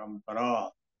dvaita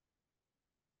parampara.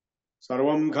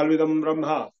 Sarvam khalvidam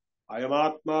brahma.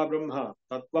 Ayamatma brahma.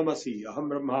 Tattvamasi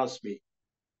aham brahmasmi.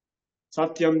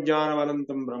 Satyam jnanam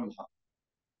anantam brahma.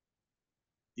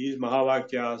 These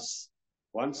Mahavakyas,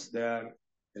 once they are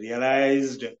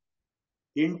realized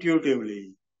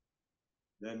intuitively,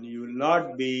 then you will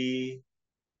not be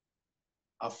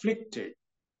afflicted,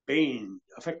 pained,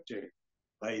 affected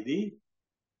by the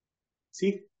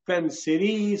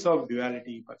series of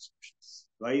duality perceptions.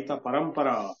 Dvaita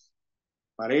parampara.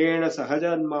 Parena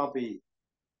sahajanmapi,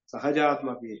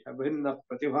 sahajatmapi, abhinna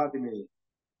pratibhati me,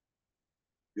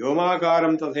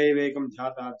 vyomakaram tathevekam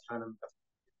dhyata dhyanam.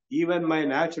 Even my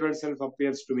natural self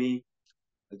appears to me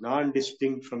as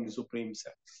non-distinct from the Supreme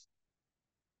Self.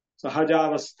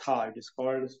 Sahajavastha, it is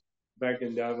called, back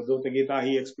in the Avadhuta Gita,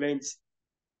 he explains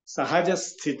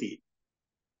Sahajasthiti.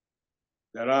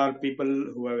 There are people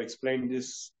who have explained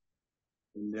this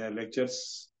in their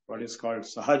lectures, what is called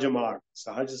Sahajamarg,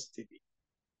 Sahajasthiti,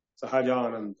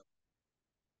 Sahajananda,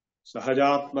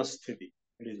 Sahajatmasthiti.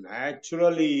 It is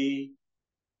naturally,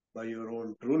 by your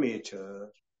own true nature,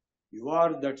 you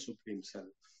are that Supreme Self.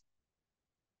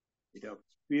 It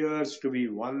appears to be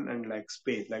one and like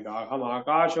space, like Aham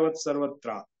Akashavat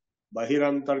Sarvatra,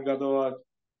 Bahirantargato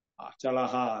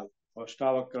Achalaha.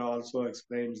 Ashtavakra also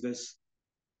explains this.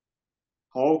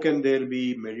 How can there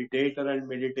be meditator and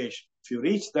meditation? If you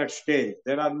reach that stage,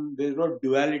 there is no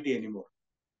duality anymore.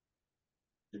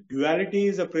 The duality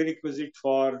is a prerequisite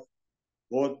for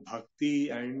both bhakti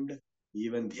and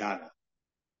even dhyana.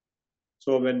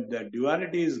 So when the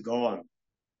duality is gone,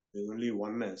 there is only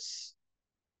oneness.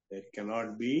 There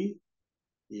cannot be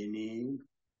any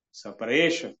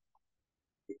separation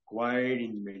required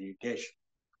in meditation.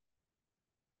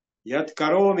 Yat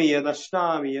karomi, yad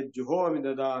ashnami, yad juhomi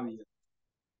dadami,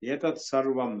 yetat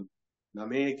sarvam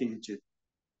name kinchit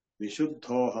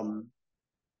vishuddhoham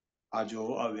ajo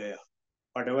avaya.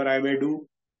 Whatever I may do,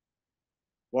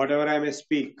 whatever I may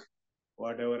speak,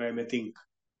 whatever I may think,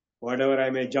 whatever I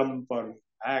may jump or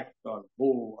act or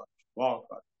move or walk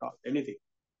or talk, anything,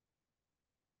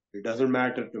 it doesn't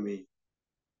matter to me.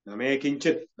 Name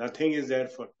kinchit, nothing is there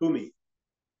to me.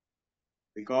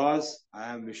 Because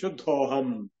I am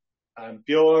vishuddhoham, I am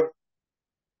pure,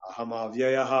 aham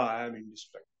avyayaha, I am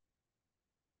indestructible.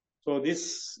 So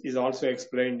this is also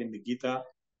explained in the Gita.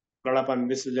 Pralapan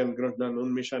visajan grahnan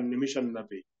unmishan nimishan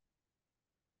napi.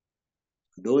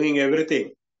 Doing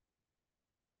everything.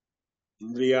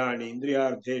 Indriyani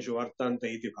indriyardheshu vartanta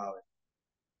iti bhavati.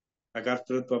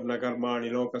 Akartrutvam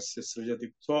nakarmani lokasya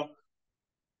srijati. So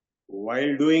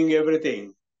while doing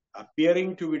everything,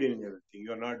 appearing to be doing everything,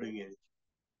 you are not doing anything.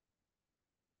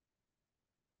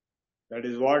 That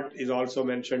is what is also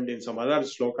mentioned in some other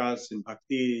slokas in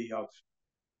Bhakti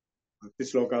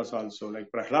slokas also, like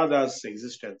Prahlada's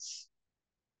existence.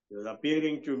 He was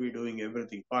appearing to be doing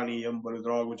everything. Paniyam,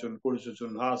 Barudraguchun,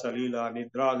 Kursuchun, Hasa, Lila,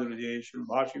 Nidra, Durjeshun,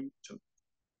 Bhashim,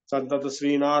 Santata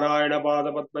Sri Narayana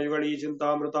Pada Patma Yugadi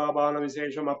Chintamrita Bana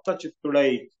Visesham Apta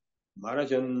Chittudai,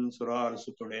 Marajan Surar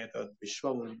Sutudeta,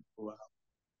 Vishwamun.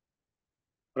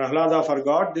 Prahlada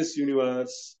forgot this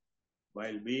universe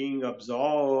while being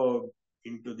absorbed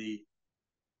into the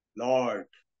Lord,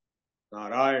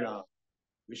 Narayana,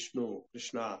 Vishnu,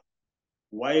 Krishna,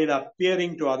 while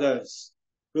appearing to others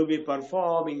to be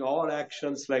performing all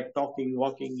actions like talking,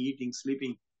 walking, eating,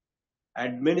 sleeping,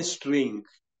 administering,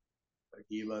 but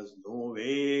he was no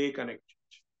way connected.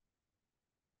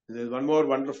 There is one more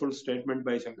wonderful statement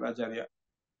by Shankaracharya.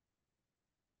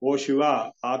 O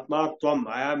Shiva, Atma Tvam,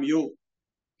 I am you,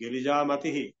 Girija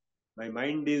Matihi. My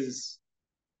mind is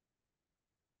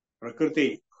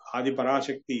Prakriti, Adi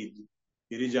Parashakti,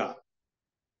 Girija.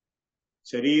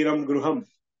 Shariram Gruham,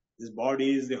 this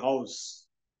body is the house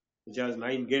which has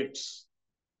 9 gates.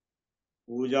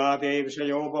 Pujate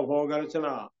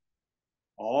Vishayopabhogarachana.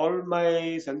 All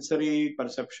my sensory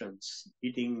perceptions,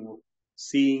 eating,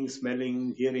 seeing,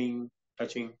 smelling, hearing,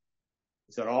 touching,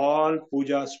 these are all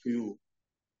pujas to you.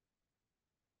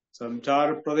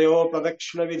 Samchar Pradeo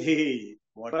Pradakshina Vidhi.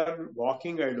 Whatever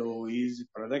walking I do is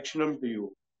Pradakshinam to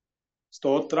you.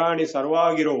 Stotrani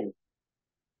Sarvagiro.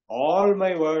 All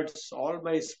my words, all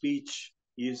my speech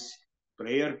is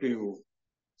prayer to you.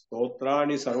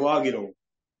 Stotrani Sarvagiro.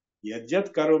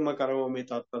 Yajat Karma Karomi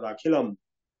Tattad Akhilam.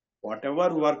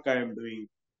 Whatever work I am doing,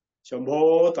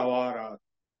 Shambho Tavara,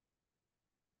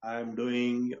 I am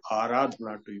doing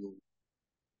Aradhana to you.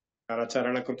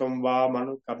 Karacharana Krutam Va,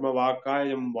 Karma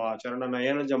Vakayam Va, Charana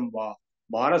Nayanajam Va,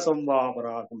 Manasam Va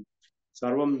Paradham,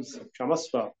 Sarvam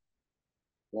Kshamasva.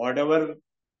 Whatever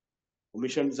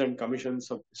omissions and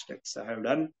commissions of mistakes I have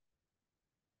done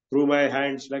through my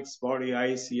hands, legs, body,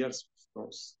 eyes, ears,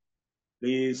 nose,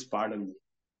 please pardon me.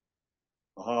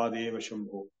 Mahadeva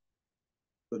Shambho.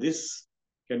 So this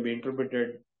can be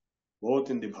interpreted both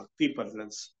in the bhakti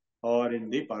parlance or in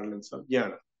the parlance of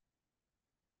jnana.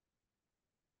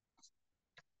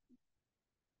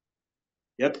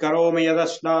 Yat karomi yad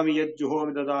ashnami yad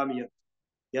juhomi dadami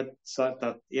yat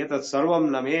sarvam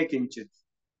name kinchit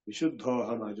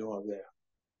vishuddhoham ajo avaya.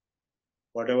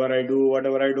 Whatever I do,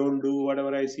 whatever I don't do,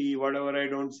 whatever I see, whatever I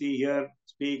don't see, hear,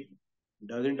 speak,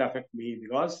 doesn't affect me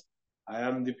because I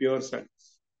am the pure self.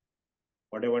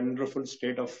 What a wonderful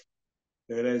state of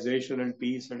realization and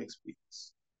peace and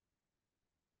experience.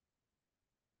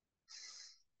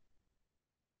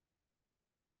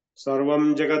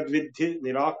 Sarvam jagadvidhi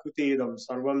nirakritidam,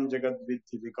 sarvam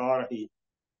jagadvidhi vikarahi,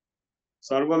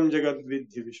 sarvam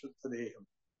jagadvidhi vishuddhadeham,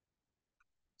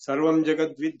 sarvam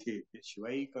jagadvidhi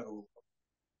shivaikaropam,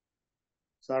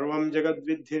 sarvam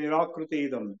jagadvidhi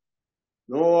nirakritidam.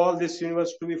 Know all this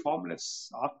universe to be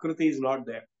formless. Akriti is not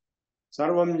there.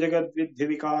 Sarvam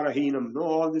jagadvidhi vikarahinam. Know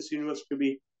all this universe to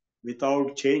be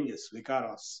without changes,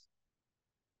 vikaras.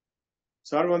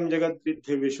 Sarvam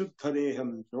jagadvidhi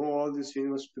vishuddhadeham. Know all this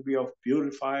universe to be of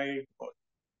purified body.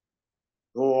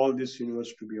 Know all this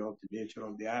universe to be of the nature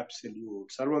of the absolute.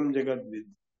 Sarvam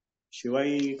jagadvidhi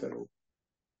shivaikaropam.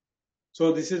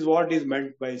 So this is what is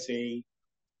meant by saying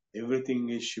everything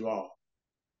is Shiva.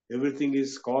 Everything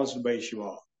is caused by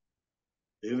Shiva.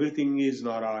 Everything is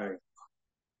Narayan.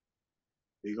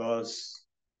 Because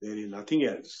there is nothing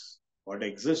else. What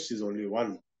exists is only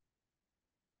one.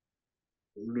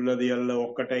 ఉండునది ఎల్ల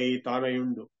ఒక్కటై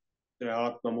తానయుండు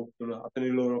ఆత్మముక్తులు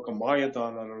అతనిలో ఒక మాయ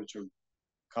తానరుచుండు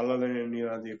కళ్ళని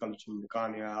అది కలుచుంది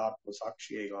కానీ ఆత్మ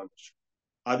సాక్షియే కావచ్చు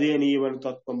అదే నీవను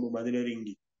తత్వము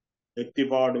మదినెరింగి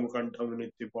ఎత్తిపాడు కంఠము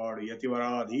నెత్తిపాడు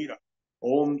యతివరాధీర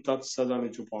ఓం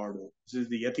తత్సదనుచుపాడు. This is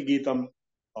the Yati Gitam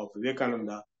of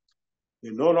Vivekananda.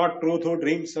 You know not truth who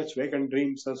dreams such vacant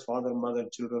dreams as father, mother,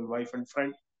 children, wife and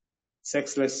friend.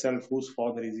 Sexless self, whose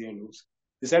father is he and whose?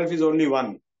 The self is only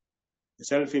one. The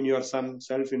self in your son,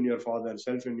 self in your father,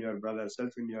 self in your brother,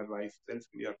 self in your wife, self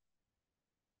in your...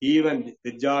 Even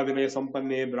Vidya Vinaya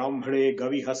Sampanne Brahmane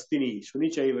Gavi Hastini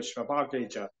Shunichaiva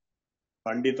Shrapakecha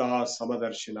Pandita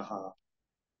Samadarshinaha.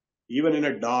 Even in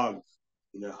a dog,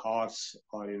 in a horse,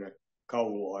 or in a cow,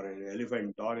 or in an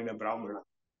elephant, or in a Brahmana,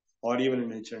 or even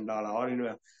in a Chandala, or in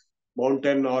a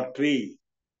mountain or tree,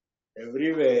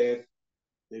 everywhere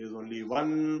there is only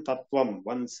one Tattvam,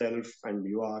 one self, and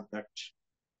you are that.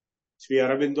 Sri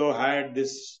Aurobindo had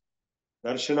this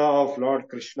darshana of Lord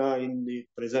Krishna in the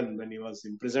prison. When he was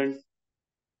imprisoned,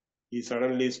 he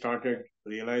suddenly started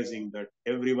realizing that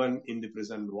everyone in the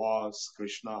prison was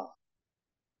Krishna.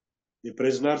 The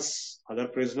prisoners, other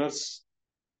prisoners,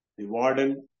 the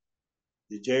warden,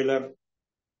 the jailer,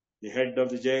 the head of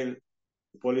the jail,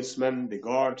 the policemen, the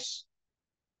guards,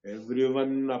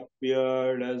 everyone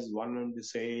appeared as one and the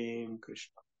same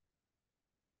Krishna.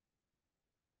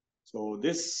 So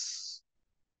this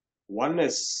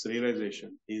oneness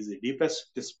realization is the deepest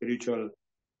spiritual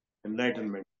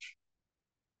enlightenment.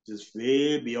 It is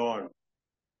way beyond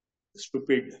the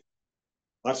stupid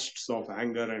bursts of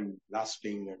anger and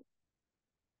lasting and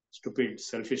stupid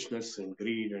selfishness and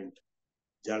greed and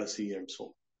jealousy and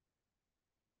so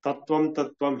on. Tattvam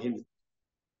tattvam hin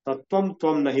tattvam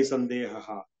tvam nahi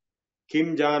sandehaha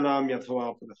kim janam yathava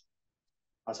pudah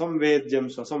asamvedyam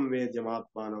swasamvedyam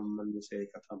atmanam mandase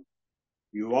katham.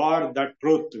 You are that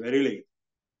truth, verily.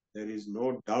 There is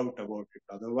no doubt about it.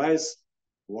 Otherwise,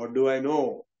 what do I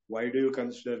know? Why do you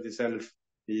consider the self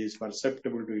is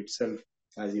perceptible to itself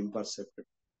as imperceptible?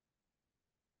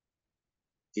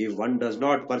 If one does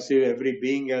not perceive every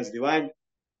being as divine,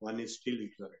 one is still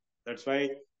ignorant. That's why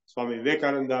Swami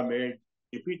Vivekananda made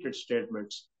repeated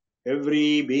statements.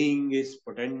 Every being is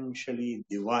potentially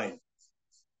divine.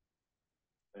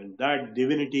 And that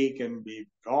divinity can be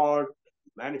brought,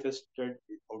 manifested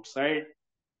outside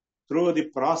through the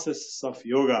process of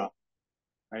yoga,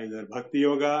 either Bhakti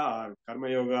Yoga or Karma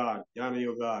Yoga or Jnana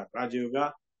Yoga or Raja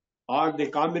Yoga, or the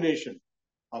combination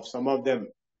of some of them.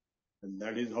 And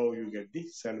that is how you get the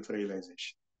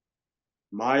self-realization.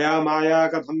 Maya Maya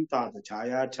katham tata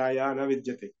chaya chaya na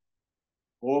vidyate.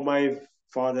 Oh my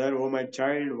father, oh my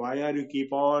child, why are you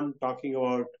keep on talking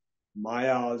about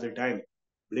Maya all the time,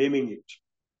 blaming it?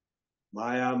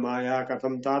 Maya Maya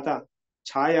katham tata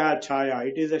chaya chaya.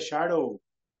 It is a shadow.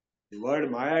 The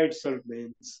word Maya itself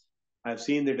means, I have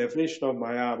seen the definition of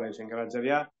Maya by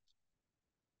Shankaracharya.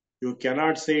 You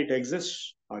cannot say it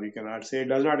exists, or you cannot say it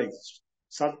does not exist.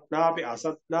 Satnapi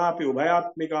asatnapi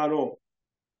ubhayatmikano,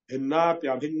 bhinnapi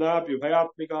abhinnapi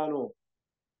ubhayatmikano,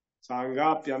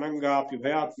 sangapi anangapi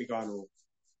ubhayatmikano,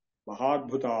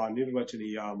 Avadhuta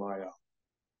nirvachaniya Maya.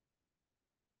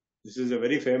 This is a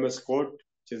very famous quote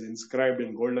which is inscribed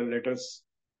in golden letters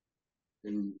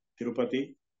in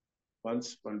Tirupati.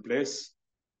 Once, one place.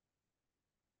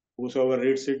 Whosoever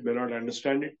reads it may not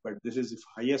understand it, but this is the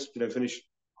highest definition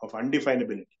of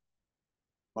undefinability.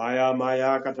 Maya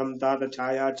Maya katham tata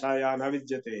chaya chaya na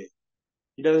vidyate.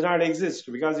 It does not exist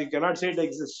because you cannot say it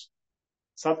exists.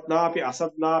 Satnapi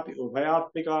asatnapi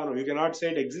ubhayatmikano. You cannot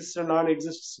say it exists and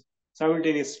non-exists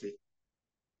simultaneously.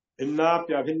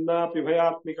 Bhinnapya bhinnapya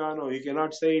bhayatmika. No, you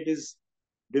cannot say it is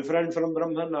different from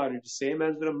Brahman, or it is same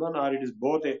as Brahman, or it is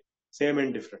both same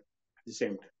and different at the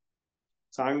same time.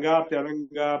 Sangapya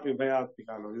anangapya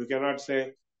bhayatmika. No, you cannot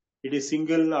say it is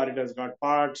single, or it has got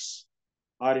parts,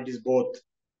 or it is both.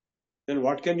 Then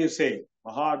what can you say?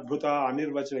 Mahadbhuta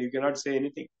anirvachana. You cannot say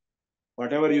anything.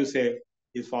 Whatever you say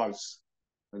is false.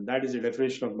 And that is the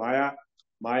definition of Maya.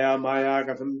 Maya Maya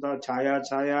kathanta chaya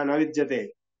chaya navidyate.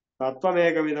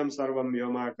 Tattvamekavidam sarvam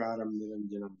vyomakaram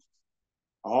niranjanam.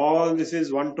 All this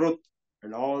is one truth,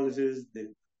 and all this is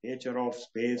the nature of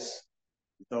space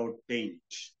without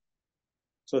change.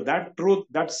 So that truth,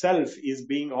 that self, is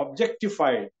being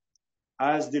objectified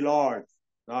as the Lord,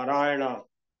 Narayana,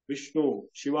 Vishnu,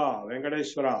 Shiva,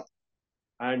 Venkateswara,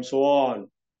 and so on.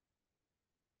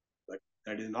 But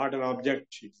that is not an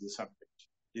object, it is a subject.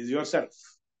 It is yourself.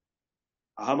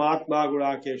 Ahamatma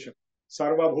Gudakesha.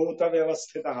 Sarvabhuta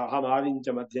Vyavasthita. Ahamadincha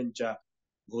Madhyancha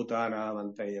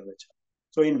Bhutanam Antayavacha.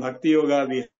 So in Bhakti Yoga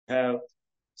we have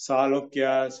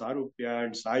Salokya, Sarupya,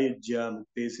 and Sayujya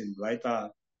Muktis in Advaita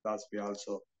philosophy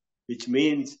also, which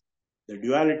means the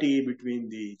duality between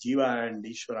the Jiva and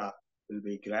Ishvara will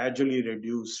be gradually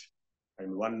reduced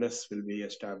and oneness will be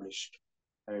established.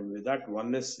 And with that,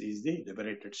 oneness is the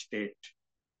liberated state.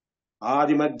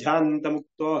 Adi Madhyanta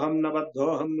Muktoham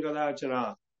Nabadhoham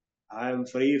Gadachana. I am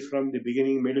free from the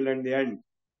beginning, middle, and the end.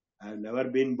 I have never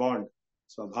been born.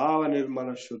 Swabhava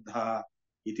Nirmala Shuddha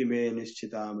Iti Me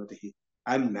Nishchitamatihi.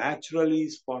 I am naturally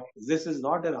spotless. This is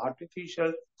not an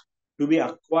artificial, to be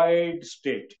acquired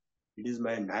state. It is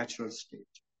my natural state.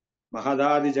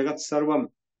 Mahadadi Jagat Sarvam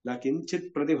Na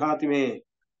Kinchit Pratibhati Me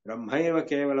Brahmaiva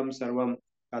Kevalam Sarvam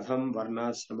Kadham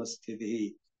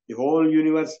Varnasramasthitihi. The whole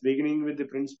universe, beginning with the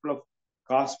principle of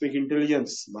cosmic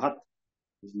intelligence, Mahat,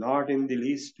 is not in the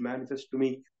least manifest to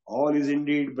me. All is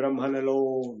indeed Brahman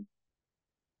alone.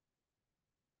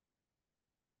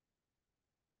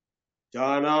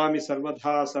 Janami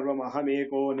sarvadha sarvam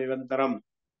ahameko nirantaram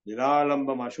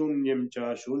niralambam ashunyam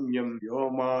cha shunyam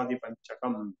vyomadi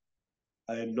panchakam.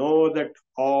 I know that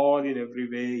all in every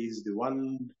way is the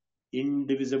one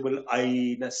indivisible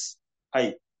I-ness,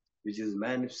 I, which is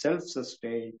man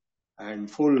self-sustained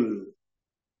and full.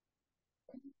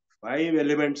 5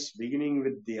 elements beginning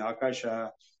with the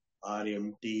Akasha are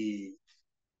empty.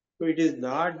 So it is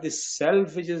not the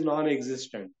self which is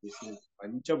non-existent. This is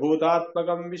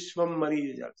Panchabhutatmakam Vishwam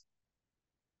Marija.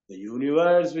 The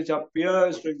universe which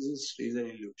appears to exist is an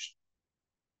illusion.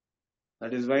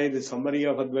 That is why the summary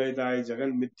of Advaita is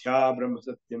Jagan Mithya Brahma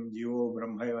Satyam Jivo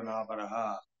Brahmaiva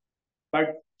Naparaha.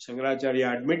 But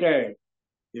Shankaracharya admitted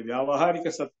the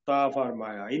Vyavaharika Satta for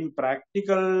Maya. In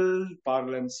practical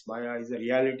parlance, Maya is a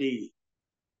reality,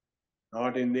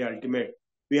 not in the ultimate.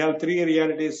 We have 3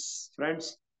 realities,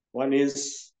 friends. One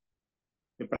is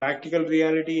the practical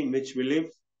reality in which we live,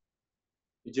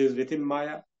 which is within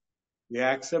Maya. We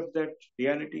accept that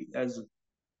reality as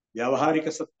Vyavaharika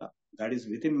Satta, that is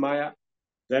within Maya.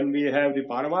 Then we have the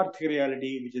Paramarthika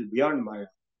reality, which is beyond Maya.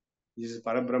 This is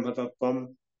Parabrahma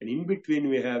Tattvam. And in between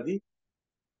we have the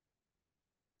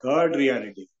third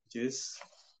reality, which is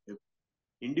the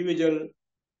individual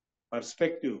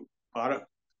perspective, or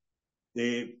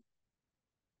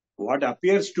what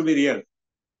appears to be real,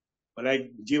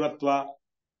 like Jivatva,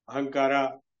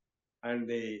 Ahankara, and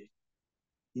the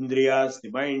Indriyas, the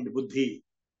mind, Buddhi,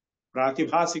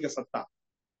 Pratibhasika Satta.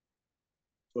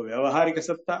 So Vyavaharika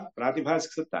Satta,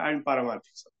 Pratibhasika Satta, and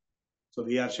Paramarthika Satta. So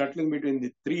we are shuttling between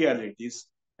the 3 realities,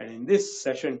 and in this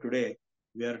session today,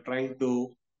 we are trying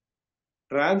to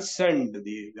transcend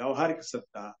the Vyavaharika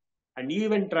Satta and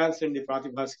even transcend the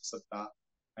Pratibhasika Satta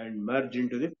and merge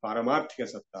into the Paramarthika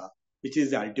Satta, which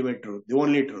is the ultimate truth, the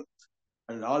only truth.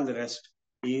 And all the rest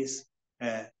is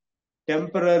a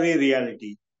temporary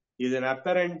reality, is an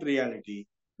apparent reality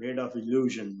made of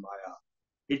illusion, Maya.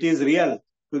 It is real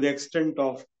to the extent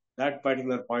of that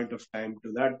particular point of time,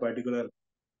 to that particular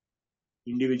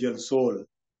individual soul,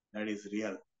 that is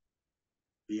real.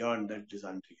 Beyond that, it is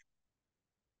unreal.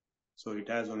 So it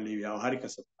has only Vyavaharika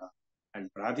Satta and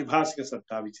Pratibhasika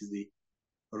Satta, which is the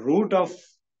root of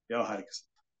Vyavaharika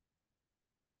Satta.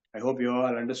 I hope you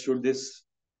all understood this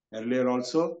earlier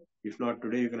also. If not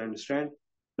today, you can understand.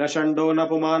 Na shando na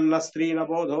puman na stri na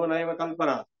bodho na eva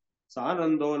kalpana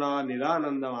sanando na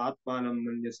niranandam atmanam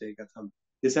manjase katham.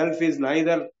 The self is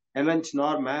neither enanch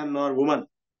nor man nor woman.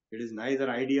 It is neither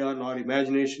idea nor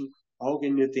imagination. How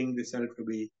can you think the self to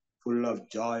be full of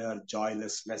joy or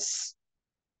joylessness?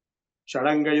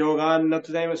 Shadanga yogan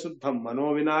natuneva suddham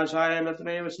mano vinashaya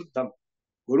natuneva suddham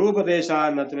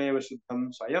gurupadesha natuneva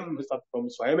suddham swayam sattvam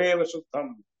swayameva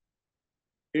suddham.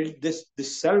 This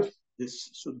self,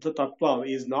 This Suddha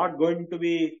Tattva is not going to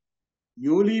be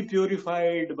newly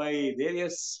purified by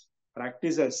various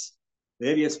practices,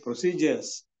 various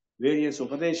procedures, various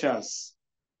upadeshas.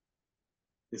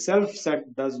 The self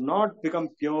that does not become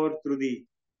pure through the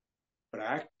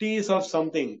practice of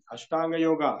something, Ashtanga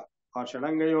Yoga or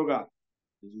Shadanga Yoga,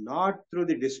 is not through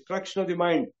the destruction of the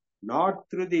mind, not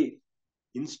through the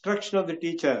instruction of the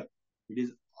teacher. It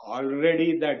is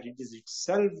already that. It is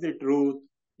itself the truth.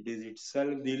 It is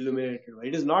itself the illuminated.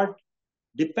 It is not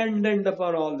dependent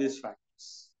upon all these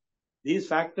factors. These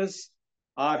factors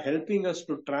are helping us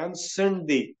to transcend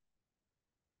the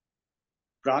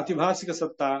Pratibhasika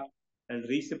Satta and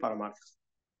reach the Paramartha.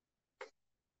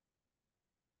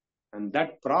 And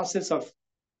that process of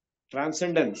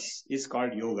transcendence is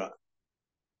called yoga.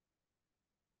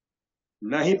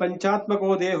 Nahi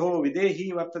panchatmako deho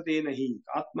videhi vartate nahi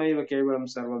atmaiva kevalam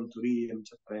sarvam turiyam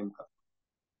chatrayam.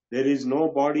 There is no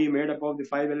body made up of the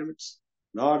five elements,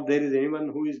 nor there is anyone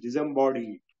who is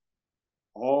disembodied.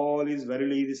 All is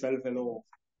verily the self alone.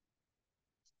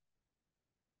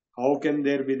 How can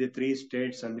there be the three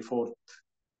states and the fourth?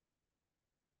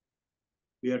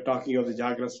 We are talking of the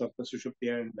Jagra, Swapna, Sushupti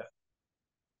and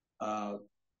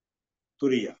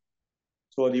Turiya.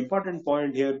 So the important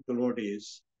point here to note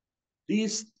is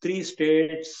these three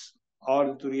states, or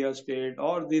the Turiya state,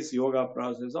 or this yoga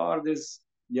process, or this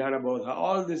Jnana Bodha,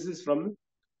 all this is from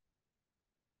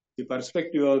the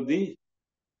perspective of the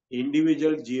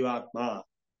individual Jivatma.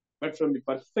 But from the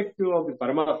perspective of the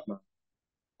Paramatma,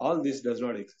 all this does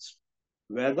not exist.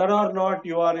 Whether or not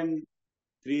you are in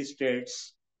three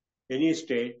states, any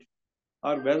state,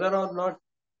 or whether or not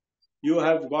you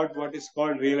have got what is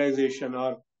called realization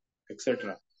or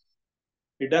etc.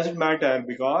 It doesn't matter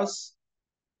because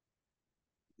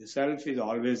the self is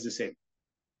always the same.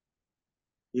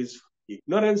 It's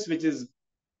ignorance which is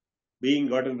being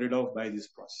gotten rid of by this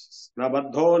process. Na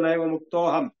baddho naiva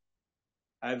muktoham.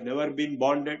 I have never been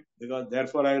bonded because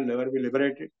therefore I will never be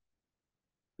liberated.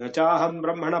 Na chaham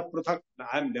brahmana pruthak.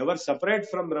 I am never separate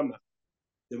from Brahman.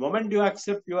 The moment you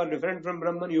accept you are different from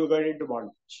Brahman, you get into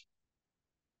bondage.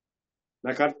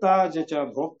 Na karta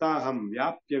jacha bhoktaham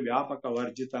vyapya vyapaka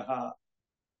varjitaha.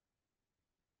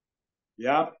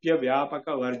 Vyapya vyapaka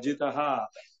varjitaha.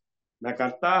 Na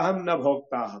kartaham na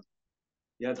bhoktaham.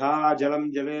 Yatha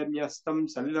jalam jalernyastam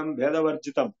salilam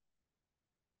bhedavarjitam.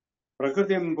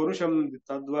 Prakritim purusham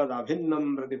tadvad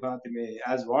abhinnam pratibhatime.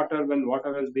 As water, when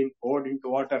water has been poured into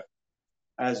water,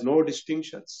 has no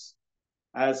distinctions.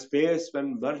 As space,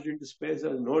 when merged into space,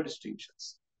 has no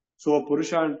distinctions. So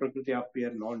Purusha and Prakriti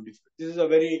appear non-different. This is a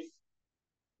very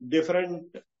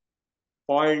different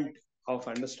point of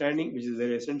understanding, which is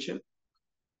very essential.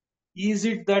 Is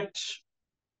it that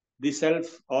the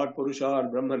self or Purusha or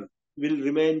Brahman will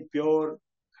remain pure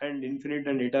and infinite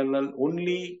and eternal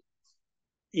only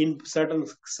in certain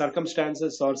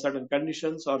circumstances or certain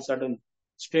conditions or certain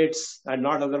states and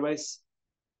not otherwise?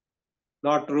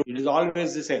 Not true. It is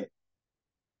always the same.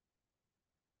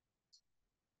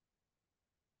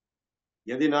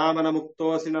 Yadi namana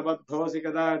muktosi na baddhosi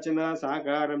kadachana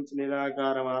sakaram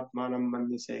nirakaram atmanam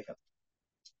mannisekam.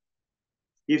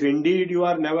 If indeed you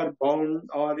are never bound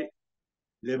or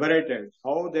liberated,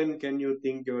 how then can you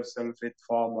think yourself with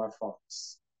form or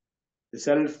forms? The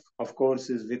self, of course,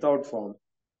 is without form,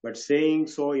 but saying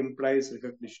so implies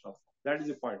recognition of form. That is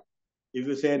the point. If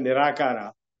you say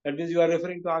Nirakara, that means you are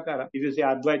referring to Akara. If you say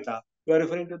Advaita, you are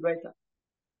referring to Advaita.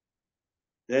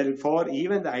 Therefore,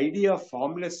 even the idea of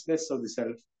formlessness of the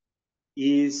self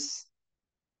is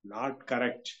not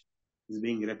correct, is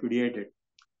being repudiated.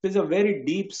 These are very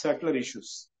deep, subtler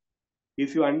issues.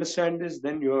 If you understand this,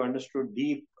 then you have understood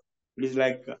deep. It is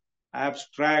like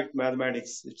abstract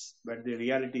mathematics. But the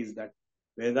reality is that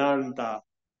Vedanta,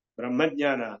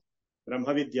 Brahmajnana,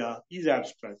 Brahmavidya is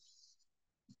abstract.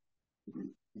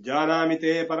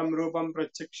 Janamite param rupam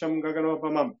prachaksham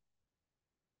gaganopamam.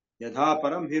 Yadha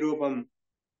param hi rupam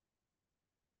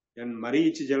yan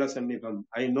marichi jalasannipam.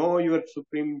 I know your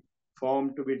supreme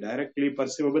form to be directly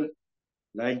perceivable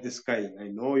like the sky. I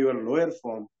know your lower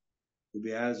form to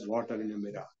be as water in a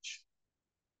mirage.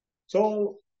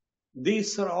 So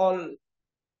these are all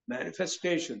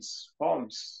manifestations,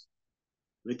 forms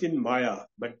within Maya,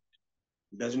 but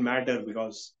it doesn't matter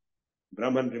because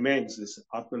Brahman remains, this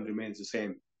Atman remains the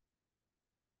same.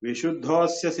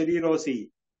 Vishuddhosya sirirosi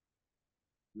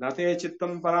nate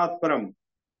chittam paratparam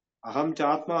aham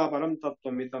cha atma param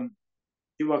tattvamitam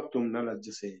ivaktum na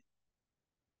lajjase.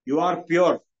 You are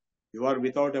pure, you are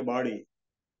without a body.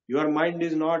 Your mind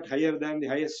is not higher than the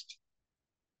highest.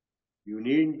 You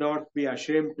need not be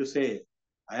ashamed to say,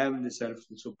 I am the self,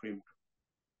 the supreme.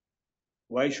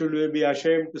 Why should we be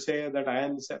ashamed to say that I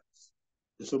am the self?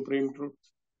 the supreme truth.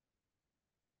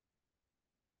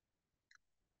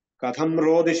 Katham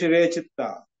rodishire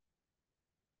chitta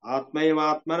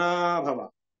atmaivatmana bhava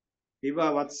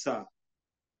viva vatsa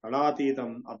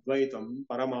kalatitam advaitam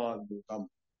paramadhutam.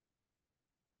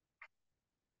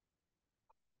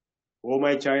 O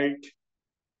my child,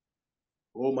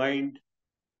 O mind,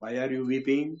 why are you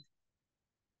weeping?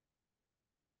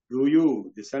 Do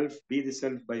you, the self, be the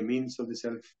self by means of the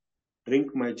self.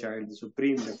 Drink, my child, the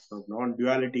supreme depth of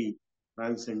non-duality,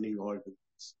 transcending all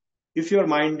things. If your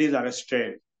mind is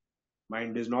arrested,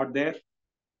 mind is not there.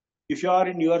 If you are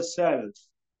in yourself,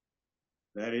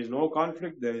 there is no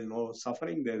conflict, there is no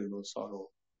suffering, there is no sorrow.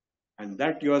 And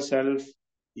that yourself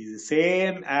is the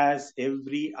same as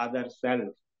every other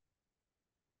self.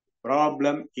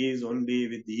 Problem is only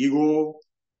with the ego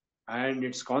and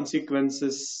its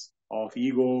consequences of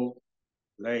ego,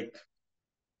 like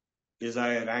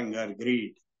desire, anger,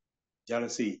 greed,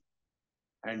 jealousy,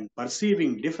 and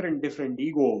perceiving different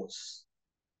egos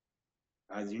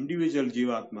as individual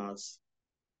jivatmas,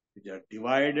 which are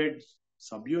divided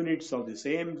subunits of the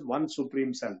same one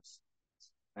supreme self.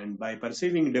 And by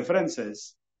perceiving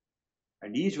differences,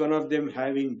 and each one of them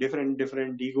having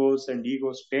different egos and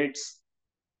ego states,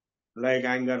 like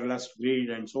anger, lust, greed,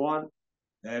 and so on,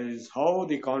 that is how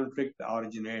the conflict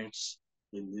originates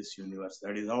in this universe.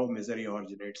 That is how misery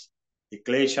originates. The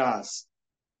kleshas,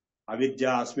 avidya,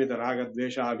 asmita, raga,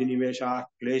 dvesha, abhinivesha,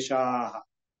 klesha,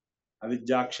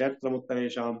 avidya, kshetra,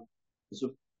 muttaresham.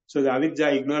 So the avidya,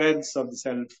 ignorance of the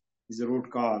self, is the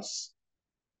root cause.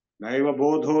 Naiva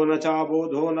bodho na cha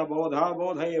bodho na bodha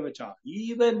bodha eva cha.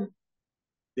 Even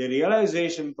the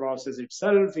realization process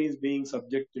itself is being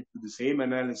subjected to the same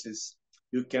analysis.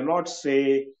 You cannot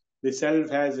say the self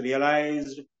has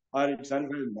realized or itself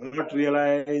has not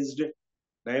realized.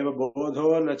 Naiva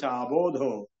bodho na cha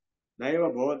bodho. Naiva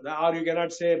bodha. Or you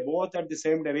cannot say both at the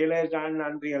same time, realized and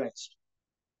unrealized.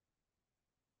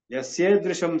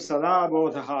 Yasyedrisham sada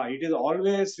bodha. It is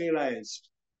always realized.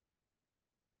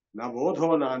 Na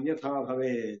bodho na anyatha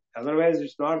bhave. Otherwise,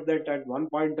 it's not that at one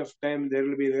point of time there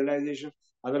will be realization.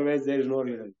 Otherwise, there is no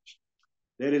realization.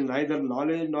 There is neither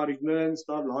knowledge nor ignorance,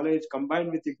 nor knowledge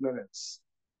combined with ignorance.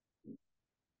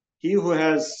 He who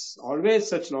has always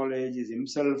such knowledge is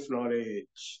himself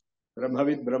knowledge.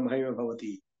 Brahmavid brahmaiva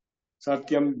bhavati.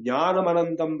 Satyam jnanam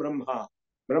anantam brahma.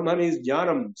 Brahman is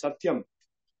jnanam, satyam.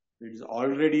 It is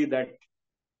already that.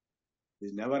 It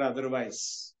is never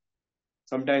otherwise.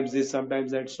 Sometimes this,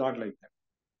 sometimes that. It's not like that.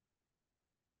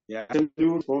 The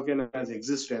absolute spoken as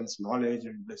existence, knowledge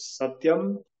and bliss.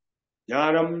 Satyam,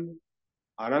 jnanam,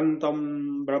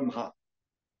 anantam brahma.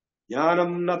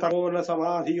 Jnanam na taro na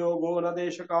samadhi yogo na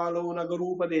desha kalo na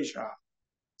garupa desha.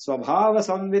 Swabhava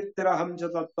samvittiraham cha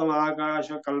tattvam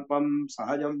akasha kalpam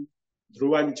sahajam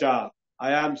dhruvancha.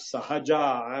 I am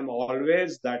sahaja. I am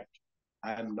always that.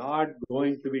 I am not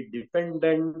going to be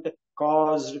dependent,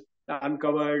 caused,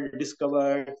 uncovered,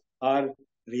 discovered, or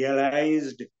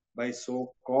realized by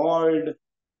so-called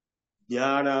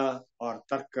jnana or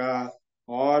tarka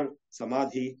or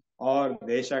samadhi or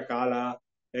desha kala,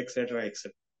 etc.,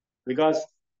 etc. Because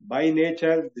by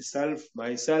nature, the self,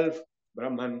 myself,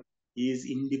 Brahman, is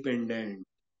independent.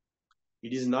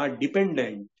 It is not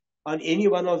dependent on any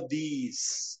one of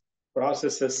these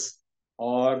processes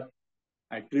or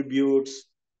attributes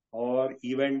or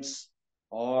events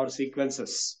or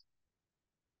sequences.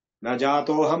 Na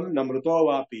jatoham na mruto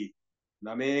vapi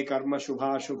na me karma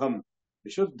shubha shubham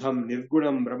vishuddham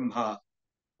nirgunam brahma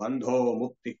bandho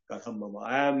mukti katham mama.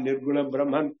 I am nirguna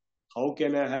Brahman. How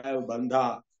can I have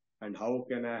bandha and how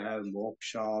can I have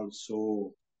moksha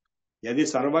also? Yadi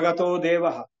sarvagato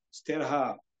devaha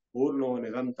sthiraha purno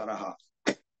nirantaraha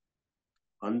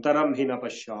antaram hina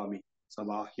pashyami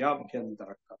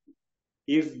sabahyabhyantarakam.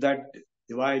 If that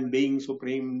divine being,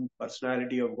 supreme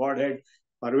personality of Godhead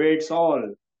pervades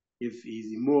all, if he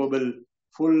is immovable,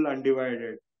 full,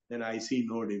 undivided, then I see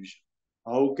no division.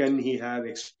 How can he have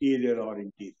exterior or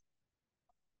interior?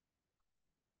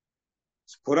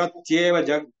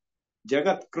 Spuratyeva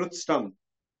jagat krutstam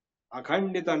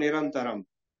akhandita nirantaram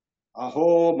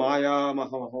aho maya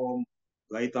mahahom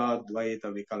dvaita dvaita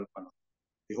vikalpana.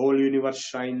 The whole universe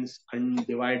shines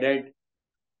undivided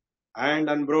and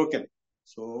unbroken.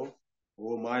 So,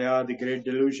 oh Maya, the great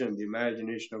delusion, the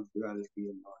imagination of duality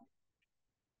and knowledge.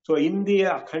 So, in the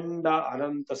Akhanda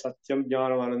Ananta Satyam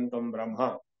Jnanam Anantam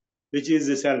Brahma, which is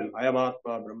the self, I am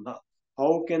Atma Brahma,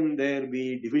 how can there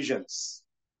be divisions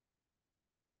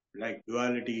like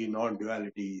duality,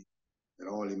 non-duality? They're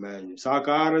all imagined.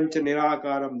 Sakarancha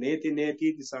Nirakaram Neti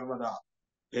Neti Ti Sarvada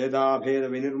Veda Veda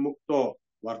Vinirmukto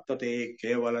Vartate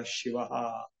Kevala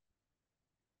Shivaha.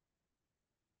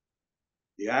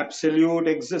 The absolute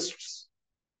exists,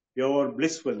 pure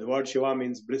blissful. The word Shiva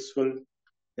means blissful.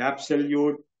 The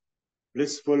absolute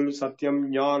blissful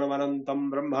Satyam Jnanam Anantam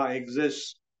Brahma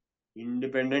exists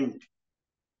independent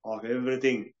of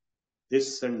everything,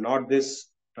 this and not this,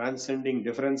 transcending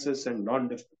differences and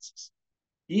non-differences.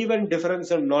 Even difference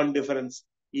and non-difference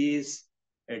is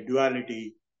a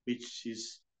duality which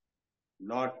is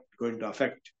not going to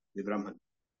affect the Brahman.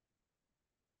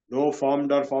 No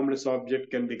formed or formless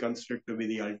object can be considered to be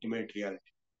the ultimate reality.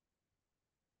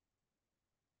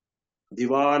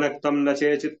 Divanaktam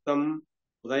nache chittam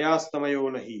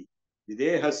udayastamayo nahi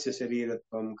videhasya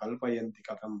shariratvam kalpayanti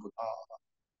katham bhuta.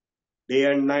 Day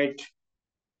and night,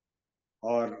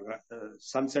 or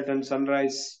sunset and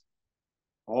sunrise,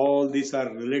 all these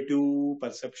are relative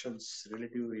perceptions,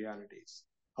 relative realities.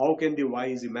 How can the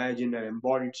wise imagine an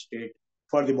embodied state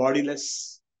for the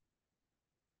bodiless?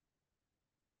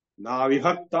 Na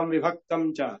vibhaktam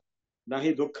vibhaktam cha,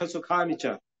 nahi dukkha sukhani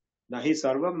cha, nahi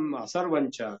sarvam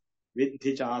asarvam cha,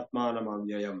 vidhi cha atmanam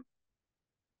avyayam.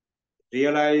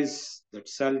 Realize that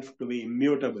self to be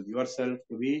immutable, yourself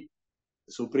to be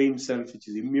the supreme self which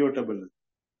is immutable,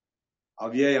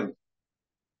 avyayam.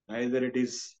 Neither it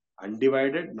is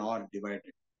undivided nor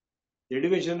divided. The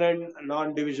division and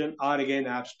non-division are again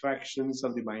abstractions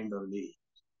of the mind only.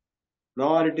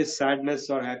 Nor it is sadness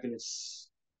or happiness.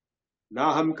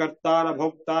 Naham karta na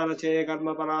bhokta na che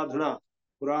karma paradhuna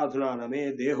puradhuna na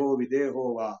me deho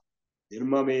videho va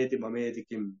nirmameti mameti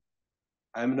kim.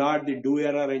 I am not the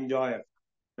doer or enjoyer.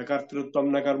 Na kartrutvam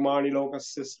na karmani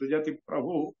lokasya srijati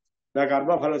Prabhu na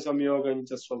karma phala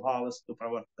samyogancha svabhavastu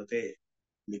pravartate.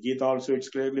 The Gita also it's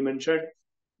clearly mentioned.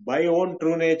 By own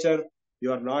true nature,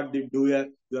 you are not the doer,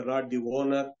 you are not the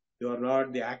owner, you are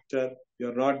not the actor, you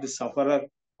are not the sufferer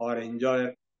or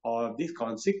enjoyer of the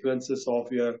consequences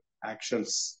of your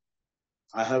actions.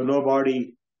 I have no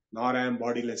body, nor I am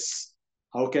bodiless.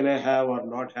 How can I have or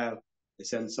not have a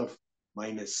sense of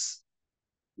minus?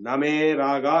 Name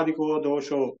ragadiko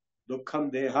dosho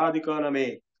dukkham dehadiko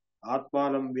name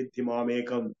atmanam vidhi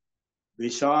mamekam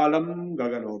vishalam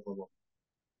gaganopamam.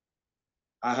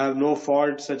 I have no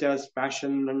fault such as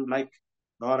passion and like,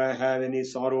 nor I have any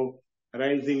sorrow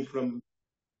arising from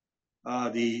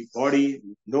the body.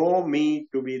 Know me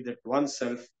to be that one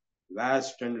self,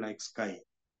 vast and like sky.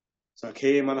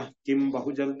 Sakhe manah kim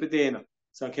bahujalpitena,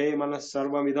 sakhe manah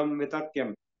sarvamidam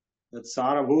vitakyam, that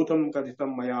sarabhutam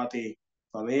kathitam mayate,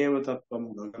 tameva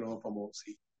tattvam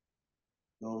gaganopamosi.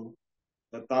 So,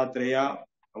 Dattatreya,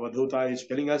 Avadhuta is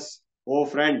telling us, oh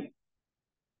friend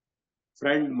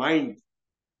mind,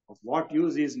 of what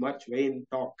use is much vain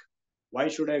talk? Why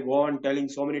should I go on telling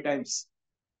so many times?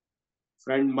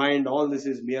 Friend mind, all this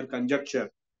is mere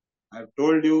conjecture. I have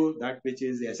told you that which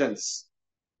is the essence.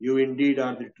 You indeed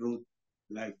are the truth,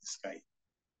 like the sky.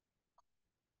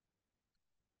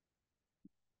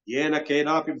 Yena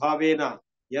kenapi bhavena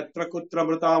yatra kutra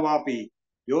mrutavapi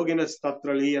yoginas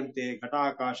tatra liyante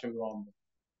ghatakasham.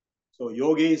 So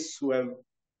yogis who have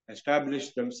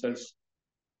established themselves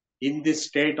in this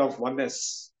state of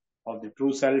oneness of the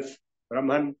true self,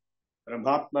 Brahman,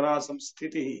 Brahmatmana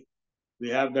samsthitihi. We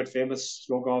have that famous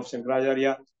sloka of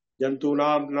Shankaracharya,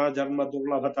 Jantunam na jarma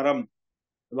durlabhataram.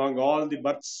 Among all the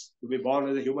births, to be born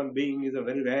as a human being is a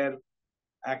very rare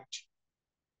act.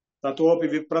 Tatopi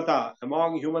viprata,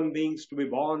 among human beings to be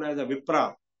born as a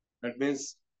vipra, that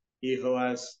means he who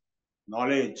has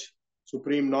knowledge,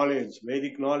 supreme knowledge,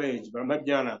 Vedic knowledge,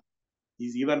 Brahmajnana,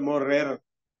 is even more rare.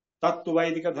 Tattu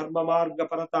Vaidika dharma marga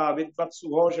parata vidvat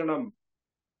sughoshanam,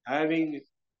 having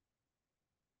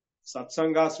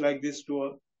satsangas like this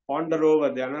to ponder over,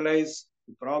 they analyze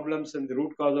the problems and the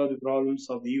root cause of the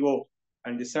problems of the ego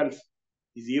and the self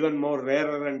is even more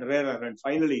rarer and rarer. And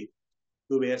finally,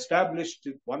 to be established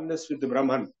oneness with the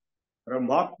Brahman,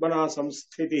 Brahmatmana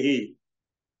samsthitihi,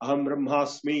 aham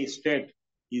brahmasmi state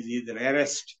is the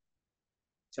rarest.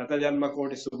 Chatajanma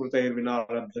koti sukrutair vina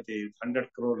labdhate, 100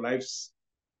 crore lives,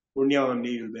 punya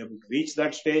only you will be able to reach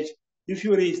that stage. If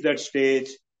you reach that stage,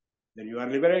 then you are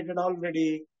liberated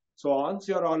already. So once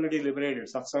you are already liberated,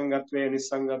 satsangatve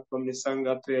nisangatvam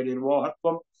nisangatve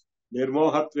nirmohatvam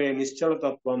nirmohatve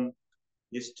nischalatatvam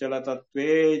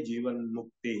nischalatatve jivan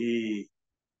muktihi.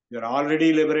 You are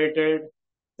already liberated,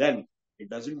 then it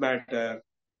doesn't matter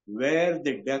where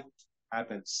the death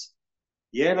happens.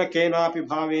 Yena kenapi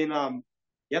bhavenam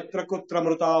yatra kutra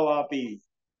mrutavapi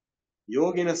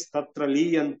yoginas tatra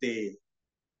liyante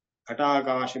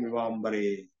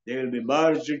ghatakashimivambare. They will be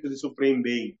merged into the Supreme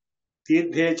Being.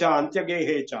 Tirthecha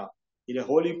antyagehecha, in a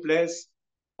holy place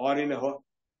or in a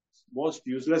most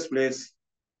useless place,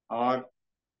 or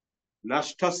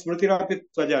nashta smritirapi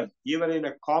tvajan, even in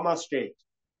a coma state,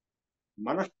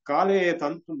 Manah kale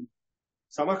tantum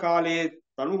samakale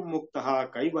tanum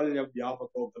muktaha kaivalya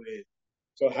vyapako bhavet.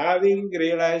 So having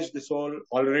realized the soul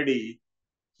already,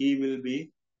 he will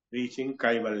be reaching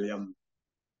Kaivalyam.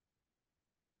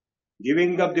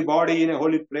 Giving up the body in a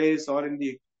holy place or in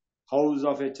the house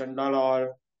of a Chandala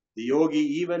or the yogi,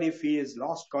 even if he has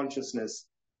lost consciousness,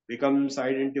 becomes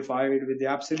identified with the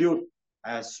Absolute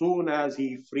as soon as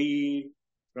he freed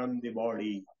from the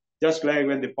body. Just like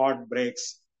when the pot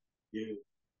breaks, the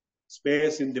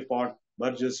space in the pot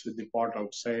merges with the pot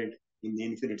outside in the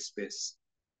infinite space.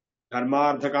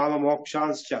 Dharmartha kama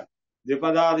mokshanscha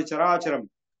dvipadadi characharam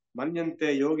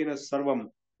manyante yogina sarvam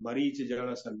marichi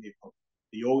jala sannipam.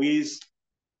 The yogis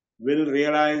will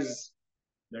realize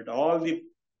that all the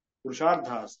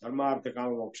purusharthas, dharmartha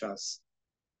kama mokshas,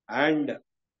 and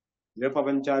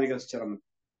vipapancharigascharam,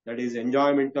 that is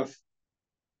enjoyment of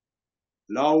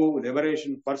love,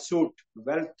 liberation, pursuit,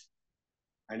 wealth,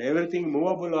 and everything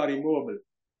movable or immovable,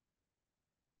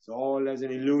 it's all as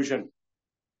an illusion.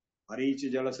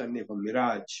 Marichi jala sannipam,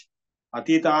 mirage.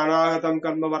 Atita anagatam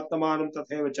karma vartamanam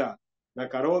tathevacha na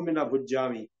karomi na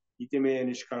bhujjami iti me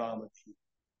nishkalamati.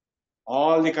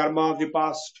 All the karma of the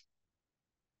past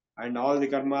and all the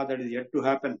karma that is yet to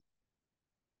happen,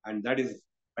 and that is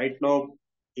right now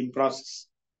in process.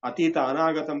 Atita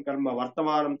anagatam karma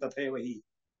vartamanam tathevahi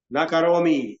na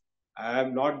karomi, I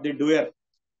am not the doer.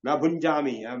 Na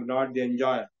bhunjami, I am not the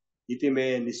enjoyer. Iti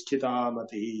me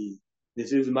nishchitamati.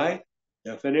 This is my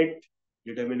definite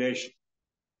determination.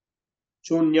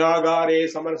 शून्यागारे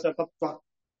समरसतत्व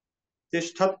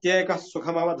तिष्ठत्येकः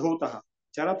सुखमवधूतः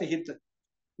चरति हित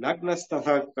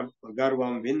नग्नस्तथा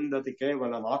गर्वं विन्दति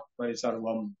केवलम् आत्मनि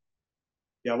सर्वम्.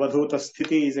 The Avadhuta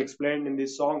sthiti is explained in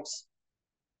these songs.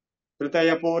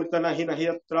 Tritaya purta nahi nahi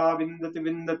yatra vindati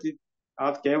vindati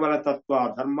at kevala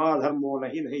tattva dharma dharmo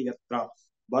nahi nahi yatra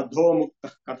baddho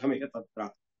mukta kathamiha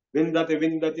tatra vindati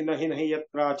vindati nahi nahi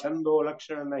yatra chando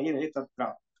lakshana nahi nahi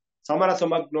tatra samara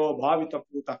samagno bhavita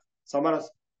puta samara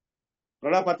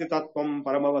प्रणपति तत्वं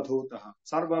परमवधूतः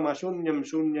सर्वम अशून्यं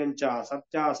शून्यं च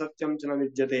सत्या सत्यं च न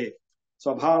विद्यते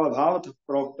स्वभाव भावतः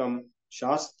प्रोक्तम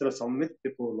शास्त्र संवित्ति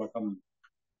पूर्वकम.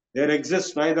 There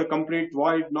exists neither complete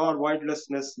void nor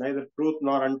voidlessness, neither truth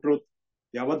nor untruth.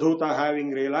 The Avadhuta, having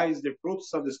realized the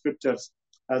truths of the scriptures,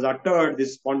 has uttered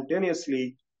this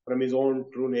spontaneously from his own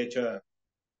true nature.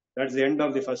 That's the end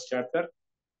of the first chapter.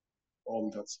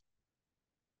 Om Tat Sat.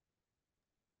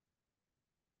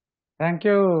 Thank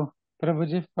you,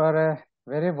 Prabhuji, for a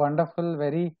very wonderful,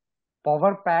 very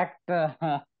power-packed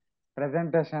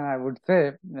presentation, I would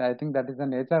say. I think that is the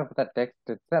nature of the text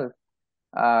itself.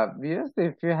 Viewers,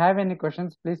 if you have any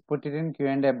questions, please put it in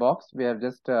Q&A box. We have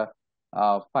just 6,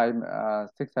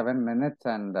 7 minutes,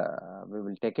 and we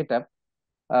will take it up.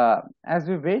 As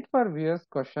we wait for viewers'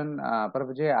 question,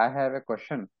 Prabhuji, I have a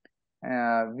question.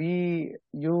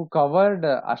 You covered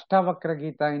Ashtavakra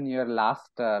Gita in your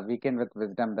last Weekend with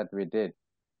Wisdom that we did,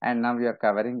 and now we are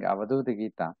covering Avadhuta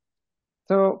Gita.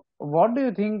 So, what do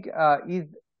you think?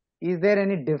 Is there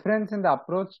any difference in the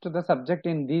approach to the subject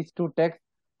in these two texts?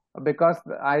 Because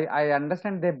I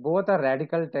understand they both are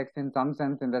radical texts in some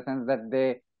sense, in the sense that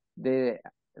they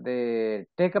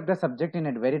take up the subject in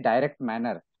a very direct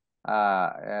manner.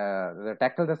 They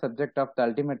tackle the subject of the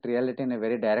ultimate reality in a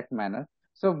very direct manner.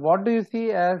 So, what do you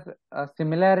see as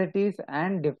similarities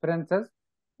and differences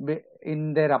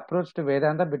in their approach to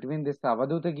Vedanta between this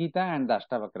Avadhuta Gita and the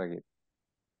Ashtavakra Gita?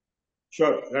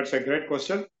 Sure, that's a great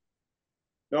question.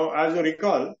 Now, as you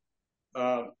recall,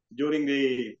 during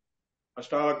the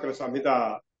Ashtavakra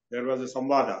Samhita, there was a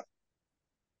samvada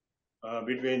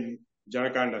between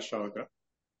Janaka and Ashtavakra.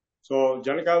 So,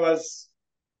 Janaka was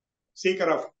seeker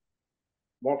of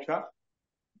moksha.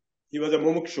 He was a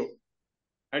mumukshu,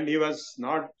 and he was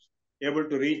not able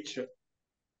to reach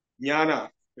jnana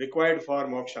required for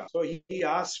moksha. So, he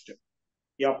approached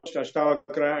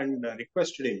Ashtavakra and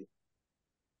requested him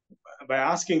by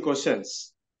asking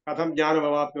questions. Katham jnana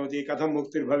avapnoti, katham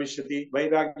muktir bhavishyati,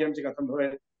 vairagyam cha katham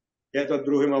bhavet,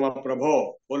 etadruhi mama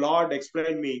prabho. O Lord,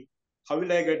 explain me, how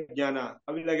will I get jnana,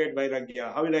 how will I get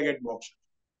vairagya, how will I get moksha?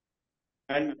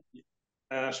 And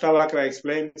Ashtavakra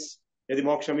explains, yadi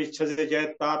moksham ichchase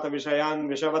chet tata vishayan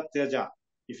vishavatyaja.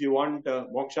 If you want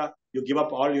moksha, you give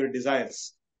up all your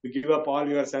desires, you give up all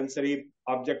your sensory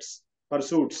objects,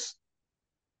 pursuits,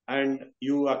 and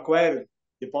you acquire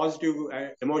the positive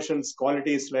emotions,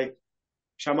 qualities like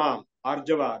Shama,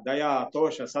 Arjava, Daya,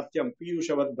 Tosha, Satyam,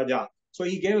 Piyushavad Bhaja. So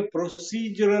he gave a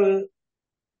procedural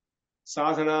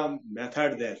sadhana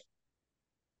method there.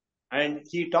 And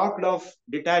he talked of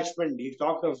detachment, he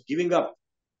talked of giving up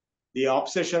the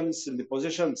obsessions and the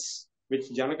possessions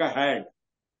which Janaka had.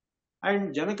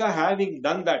 And Janaka, having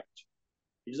done that,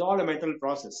 it's all a mental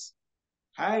process.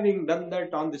 Having done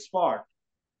that on the spot,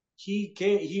 he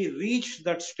reached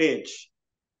that stage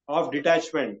of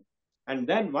detachment. And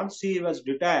then once he was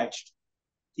detached,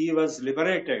 he was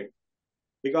liberated,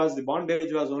 because the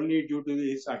bondage was only due to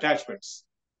his attachments.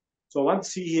 So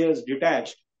once he is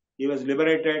detached, he was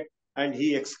liberated, and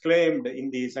he exclaimed in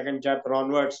the second chapter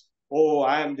onwards, "Oh,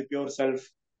 I am the pure self.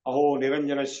 Aho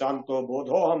niranjana shanto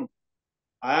bodhoham.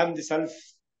 I am the self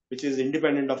which is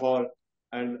independent of all.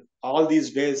 And all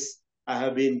these days I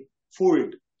have been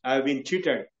fooled. I have been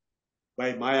cheated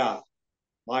by Maya.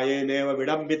 Maya neva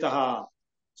vidambitaha."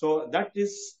 So that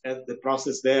is the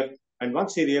process there. And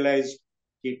once he realized,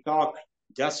 he talked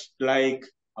just like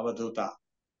Avadhuta.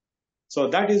 So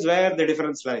that is where the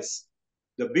difference lies,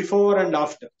 the before and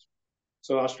after.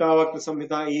 So Ashtavakra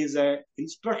Samhita is an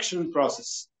instruction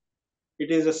process. It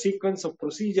is a sequence of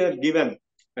procedure given,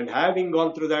 and having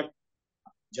gone through that,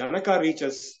 Janaka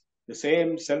reaches the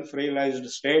same self-realized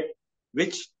state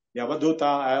which the Avadhuta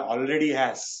already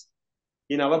has.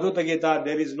 In Avadhuta Gita,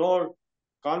 there is no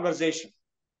conversation,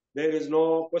 there is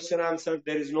no question answer,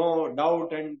 there is no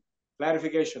doubt and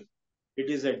clarification. It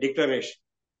is a declaration.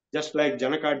 Just like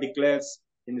Janaka declares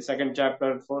in the second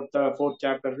chapter, fourth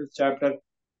chapter, fifth chapter,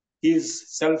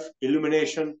 his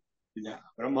self-illumination, the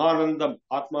Brahmanandam,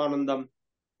 Atmanandam,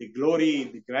 the glory,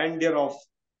 the grandeur of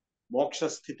moksha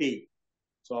sthiti.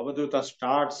 So Avadhuta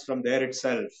starts from there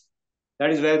itself.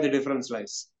 That is where the difference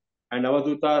lies. And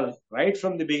Avadhuta, right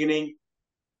from the beginning,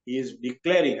 he is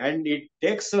declaring, and it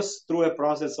takes us through a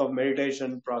process of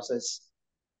meditation process.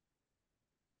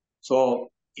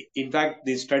 So, in fact,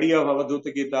 the study of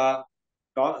Avadhuta Gita,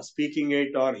 speaking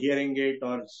it or hearing it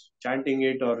or chanting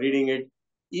it or reading it,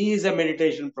 is a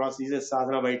meditation process, is a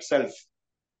sadhana by itself.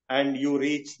 And you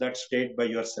reach that state by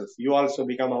yourself. You also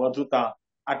become Avadhuta,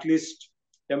 at least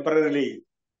temporarily,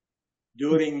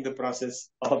 during the process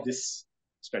of this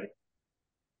study.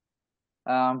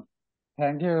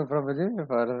 Thank you, Prabhuji,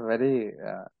 for a very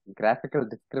graphical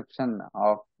description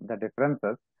of the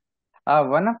differences.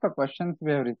 One of the questions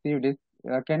we have received is,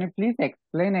 can you please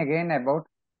explain again about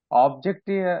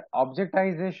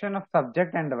objectization of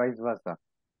subject and vice versa?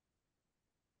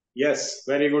 Yes,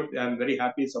 very good. I'm very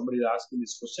happy somebody is asking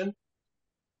this question.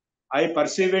 I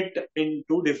perceive it in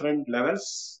two different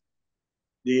levels: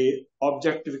 the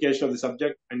objectification of the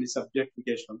subject and the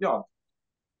subjectification of the object.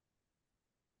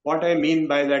 What I mean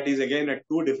by that is, again, at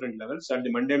two different levels, at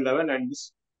the mundane level and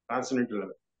this transcendental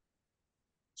level.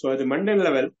 So at the mundane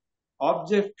level,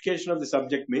 objectification of the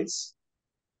subject means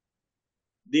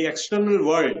the external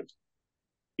world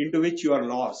into which you are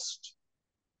lost.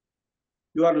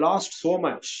 You are lost so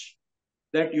much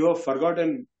that you have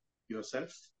forgotten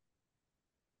yourself,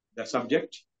 the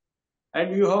subject,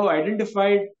 and you have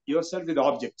identified yourself with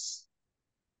objects.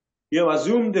 You have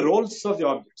assumed the roles of the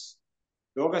objects.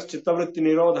 Yogas chittavritti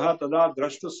nirodha tada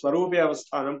drashtu swarupi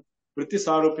avasthanam vritti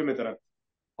sarupya mitarat.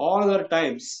 All other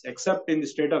times, except in the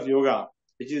state of yoga,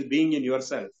 which is being in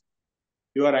yourself,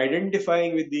 you are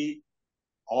identifying with the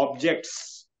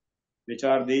objects, which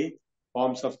are the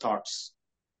forms of thoughts: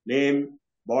 name,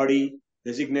 body,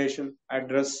 designation,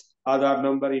 address, Aadhaar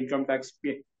number, income tax,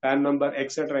 PAN number,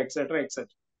 etc., etc., etc.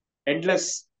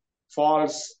 Endless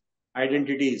false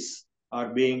identities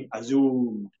are being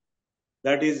assumed.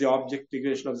 That is the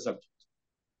objectification of the subject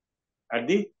at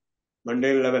the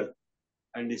mundane level.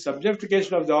 And the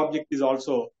subjectification of the object is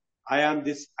also, I am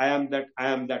this, I am that,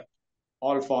 I am that,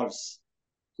 all false.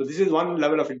 So this is one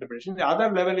level of interpretation. The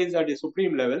other level is at the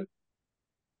supreme level,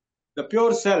 the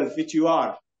pure self which you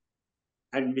are,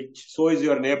 and which so is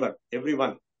your neighbor, every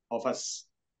one of us.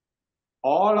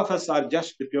 All of us are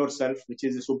just the pure self, which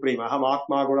is the supreme. Aham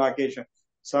Atma Gudakesha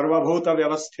Sarvabhuta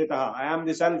Vyavasthita. I am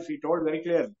the self, he told very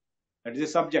clearly. That is the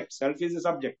subject. Self is the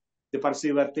subject. The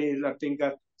perceiver, the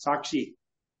thinker, Sakshi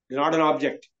is not an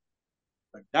object.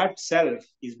 But that self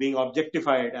is being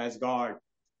objectified as God.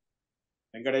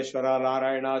 Venkateshwara,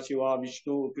 Narayana, Shiva,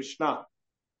 Vishnu, Krishna.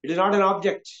 It is not an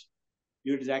object.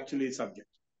 It is actually a subject.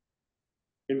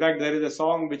 In fact, there is a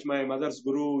song which my mother's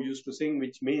guru used to sing,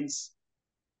 which means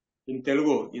in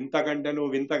Telugu, Intakantanu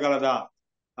Vintagalada,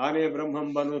 Ane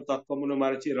Brahmambanu Tattvamunu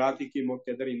Marachi Ratiki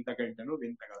Mokyadar Intakantanu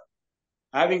Vintagalada.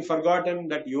 Having forgotten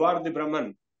that you are the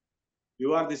Brahman,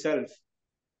 you are the self,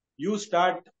 you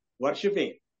start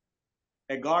worshipping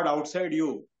a God outside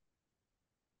you,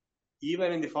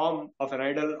 even in the form of an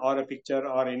idol or a picture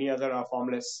or any other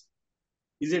formless.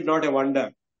 Is it not a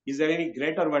wonder? Is there any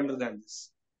greater wonder than this?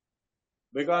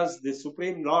 Because the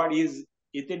Supreme Lord is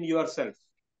within yourself.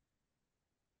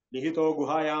 Nihito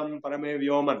guhayam parame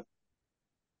vyoman.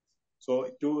 So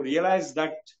to realize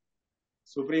that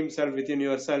Supreme Self within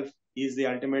yourself is the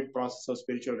ultimate process of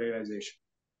spiritual realization.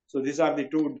 So these are the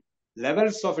two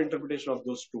levels of interpretation of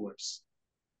those two words.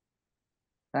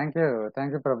 Thank you,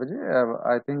 Prabhuji.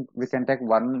 I think we can take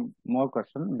one more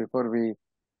question before we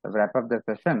wrap up the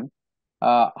session.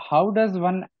 How does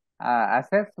one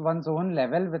assess one's own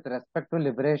level with respect to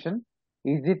liberation?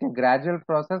 Is it a gradual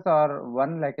process or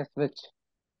one like a switch?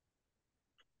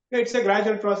 It's a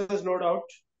gradual process, no doubt.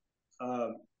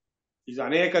 Is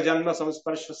aneka janma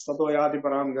samsparsha sato yadi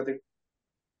param gati.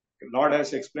 Lord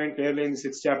has explained clearly in the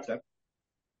 6th chapter.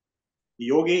 The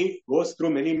yogi goes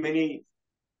through many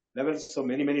levels of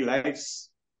many lives,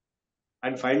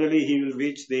 and finally he will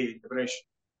reach the liberation.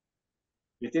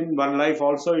 Within one life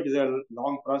also, it is a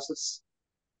long process.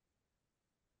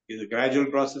 It is a gradual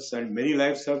process, and many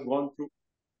lives have gone through.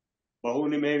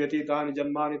 Bahuni me vyatitani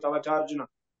janmani tavacharjuna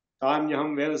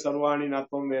tanyaham veda sarvani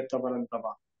natvam veta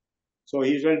parantapa. So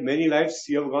he said, many lives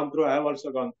you have gone through, I have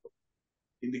also gone through.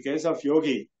 In the case of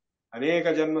yogi,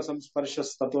 aneka janma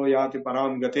samsparshas tato yati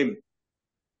param gatim.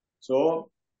 So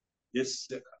this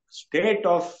state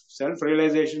of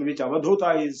self-realization which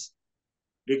Avadhuta is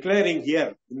declaring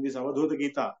here in this Avadhuta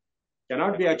Gita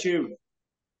cannot be achieved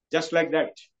just like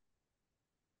that.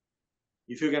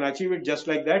 If you can achieve it just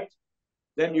like that,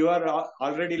 then you are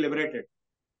already liberated.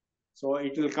 So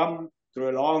it will come through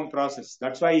a long process.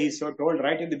 That's why he so told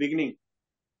right in the beginning.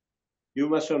 You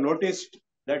must have noticed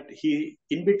that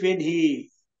in between he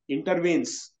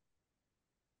intervenes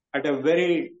at a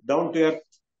very down-to-earth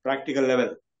practical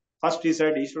level. First he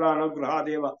said, Ishvara Anugraha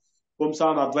Deva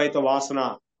Pumsam Advaita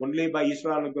Vasana. Only by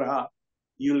Ishvara Anugraha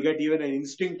you will get even an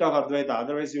instinct of Advaita.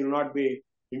 Otherwise you will not be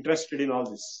interested in all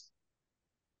this.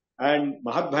 And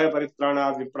Mahadbhaya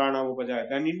Paritrana Viprana Upajaya.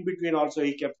 Then in between also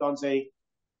he kept on saying,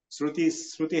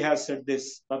 Shruti has said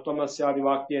this, Tattvamasya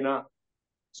Vakyena.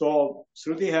 So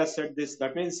Shruti has said this.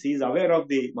 That means he is aware of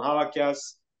the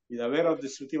Mahavakyas, he is aware of the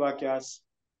Shruti Vakyas.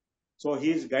 So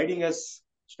he is guiding us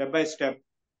step by step,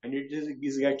 and it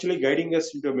is actually guiding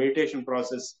us into a meditation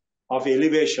process of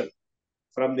elevation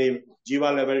from the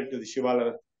Jiva level to the Shiva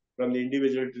level, from the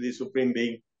individual to the Supreme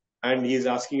Being, and he is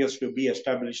asking us to be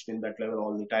established in that level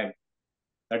all the time.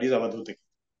 That is Avadhuta.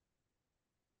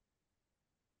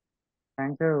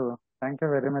 Thank you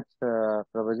very much,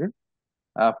 Prabhuji,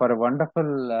 for a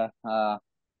wonderful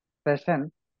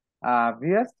session.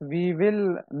 Viewers, we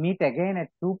will meet again at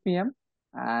 2 p.m.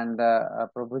 and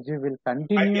Prabhuji will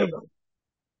continue.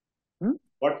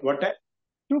 What time?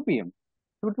 2 p.m.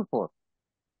 2 to 4.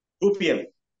 2 p.m.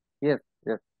 Yes.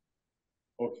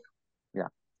 Okay. Yeah.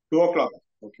 2 o'clock.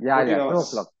 Okay. Yeah, 2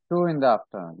 o'clock. 2 in the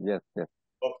afternoon. Yes. Okay.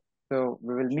 So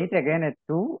we will meet again at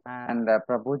 2, and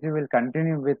Prabhuji will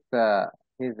continue with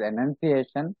his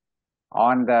enunciation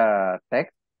on the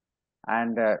text.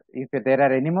 And if there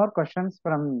are any more questions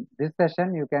from this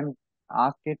session, you can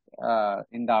ask it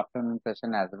in the afternoon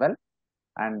session as well,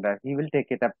 and he will take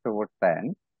it up towards the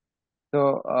end.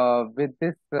 So with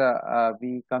this,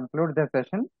 we conclude the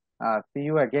session. See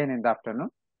you again in the afternoon.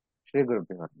 Shri Guru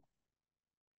Bhyo.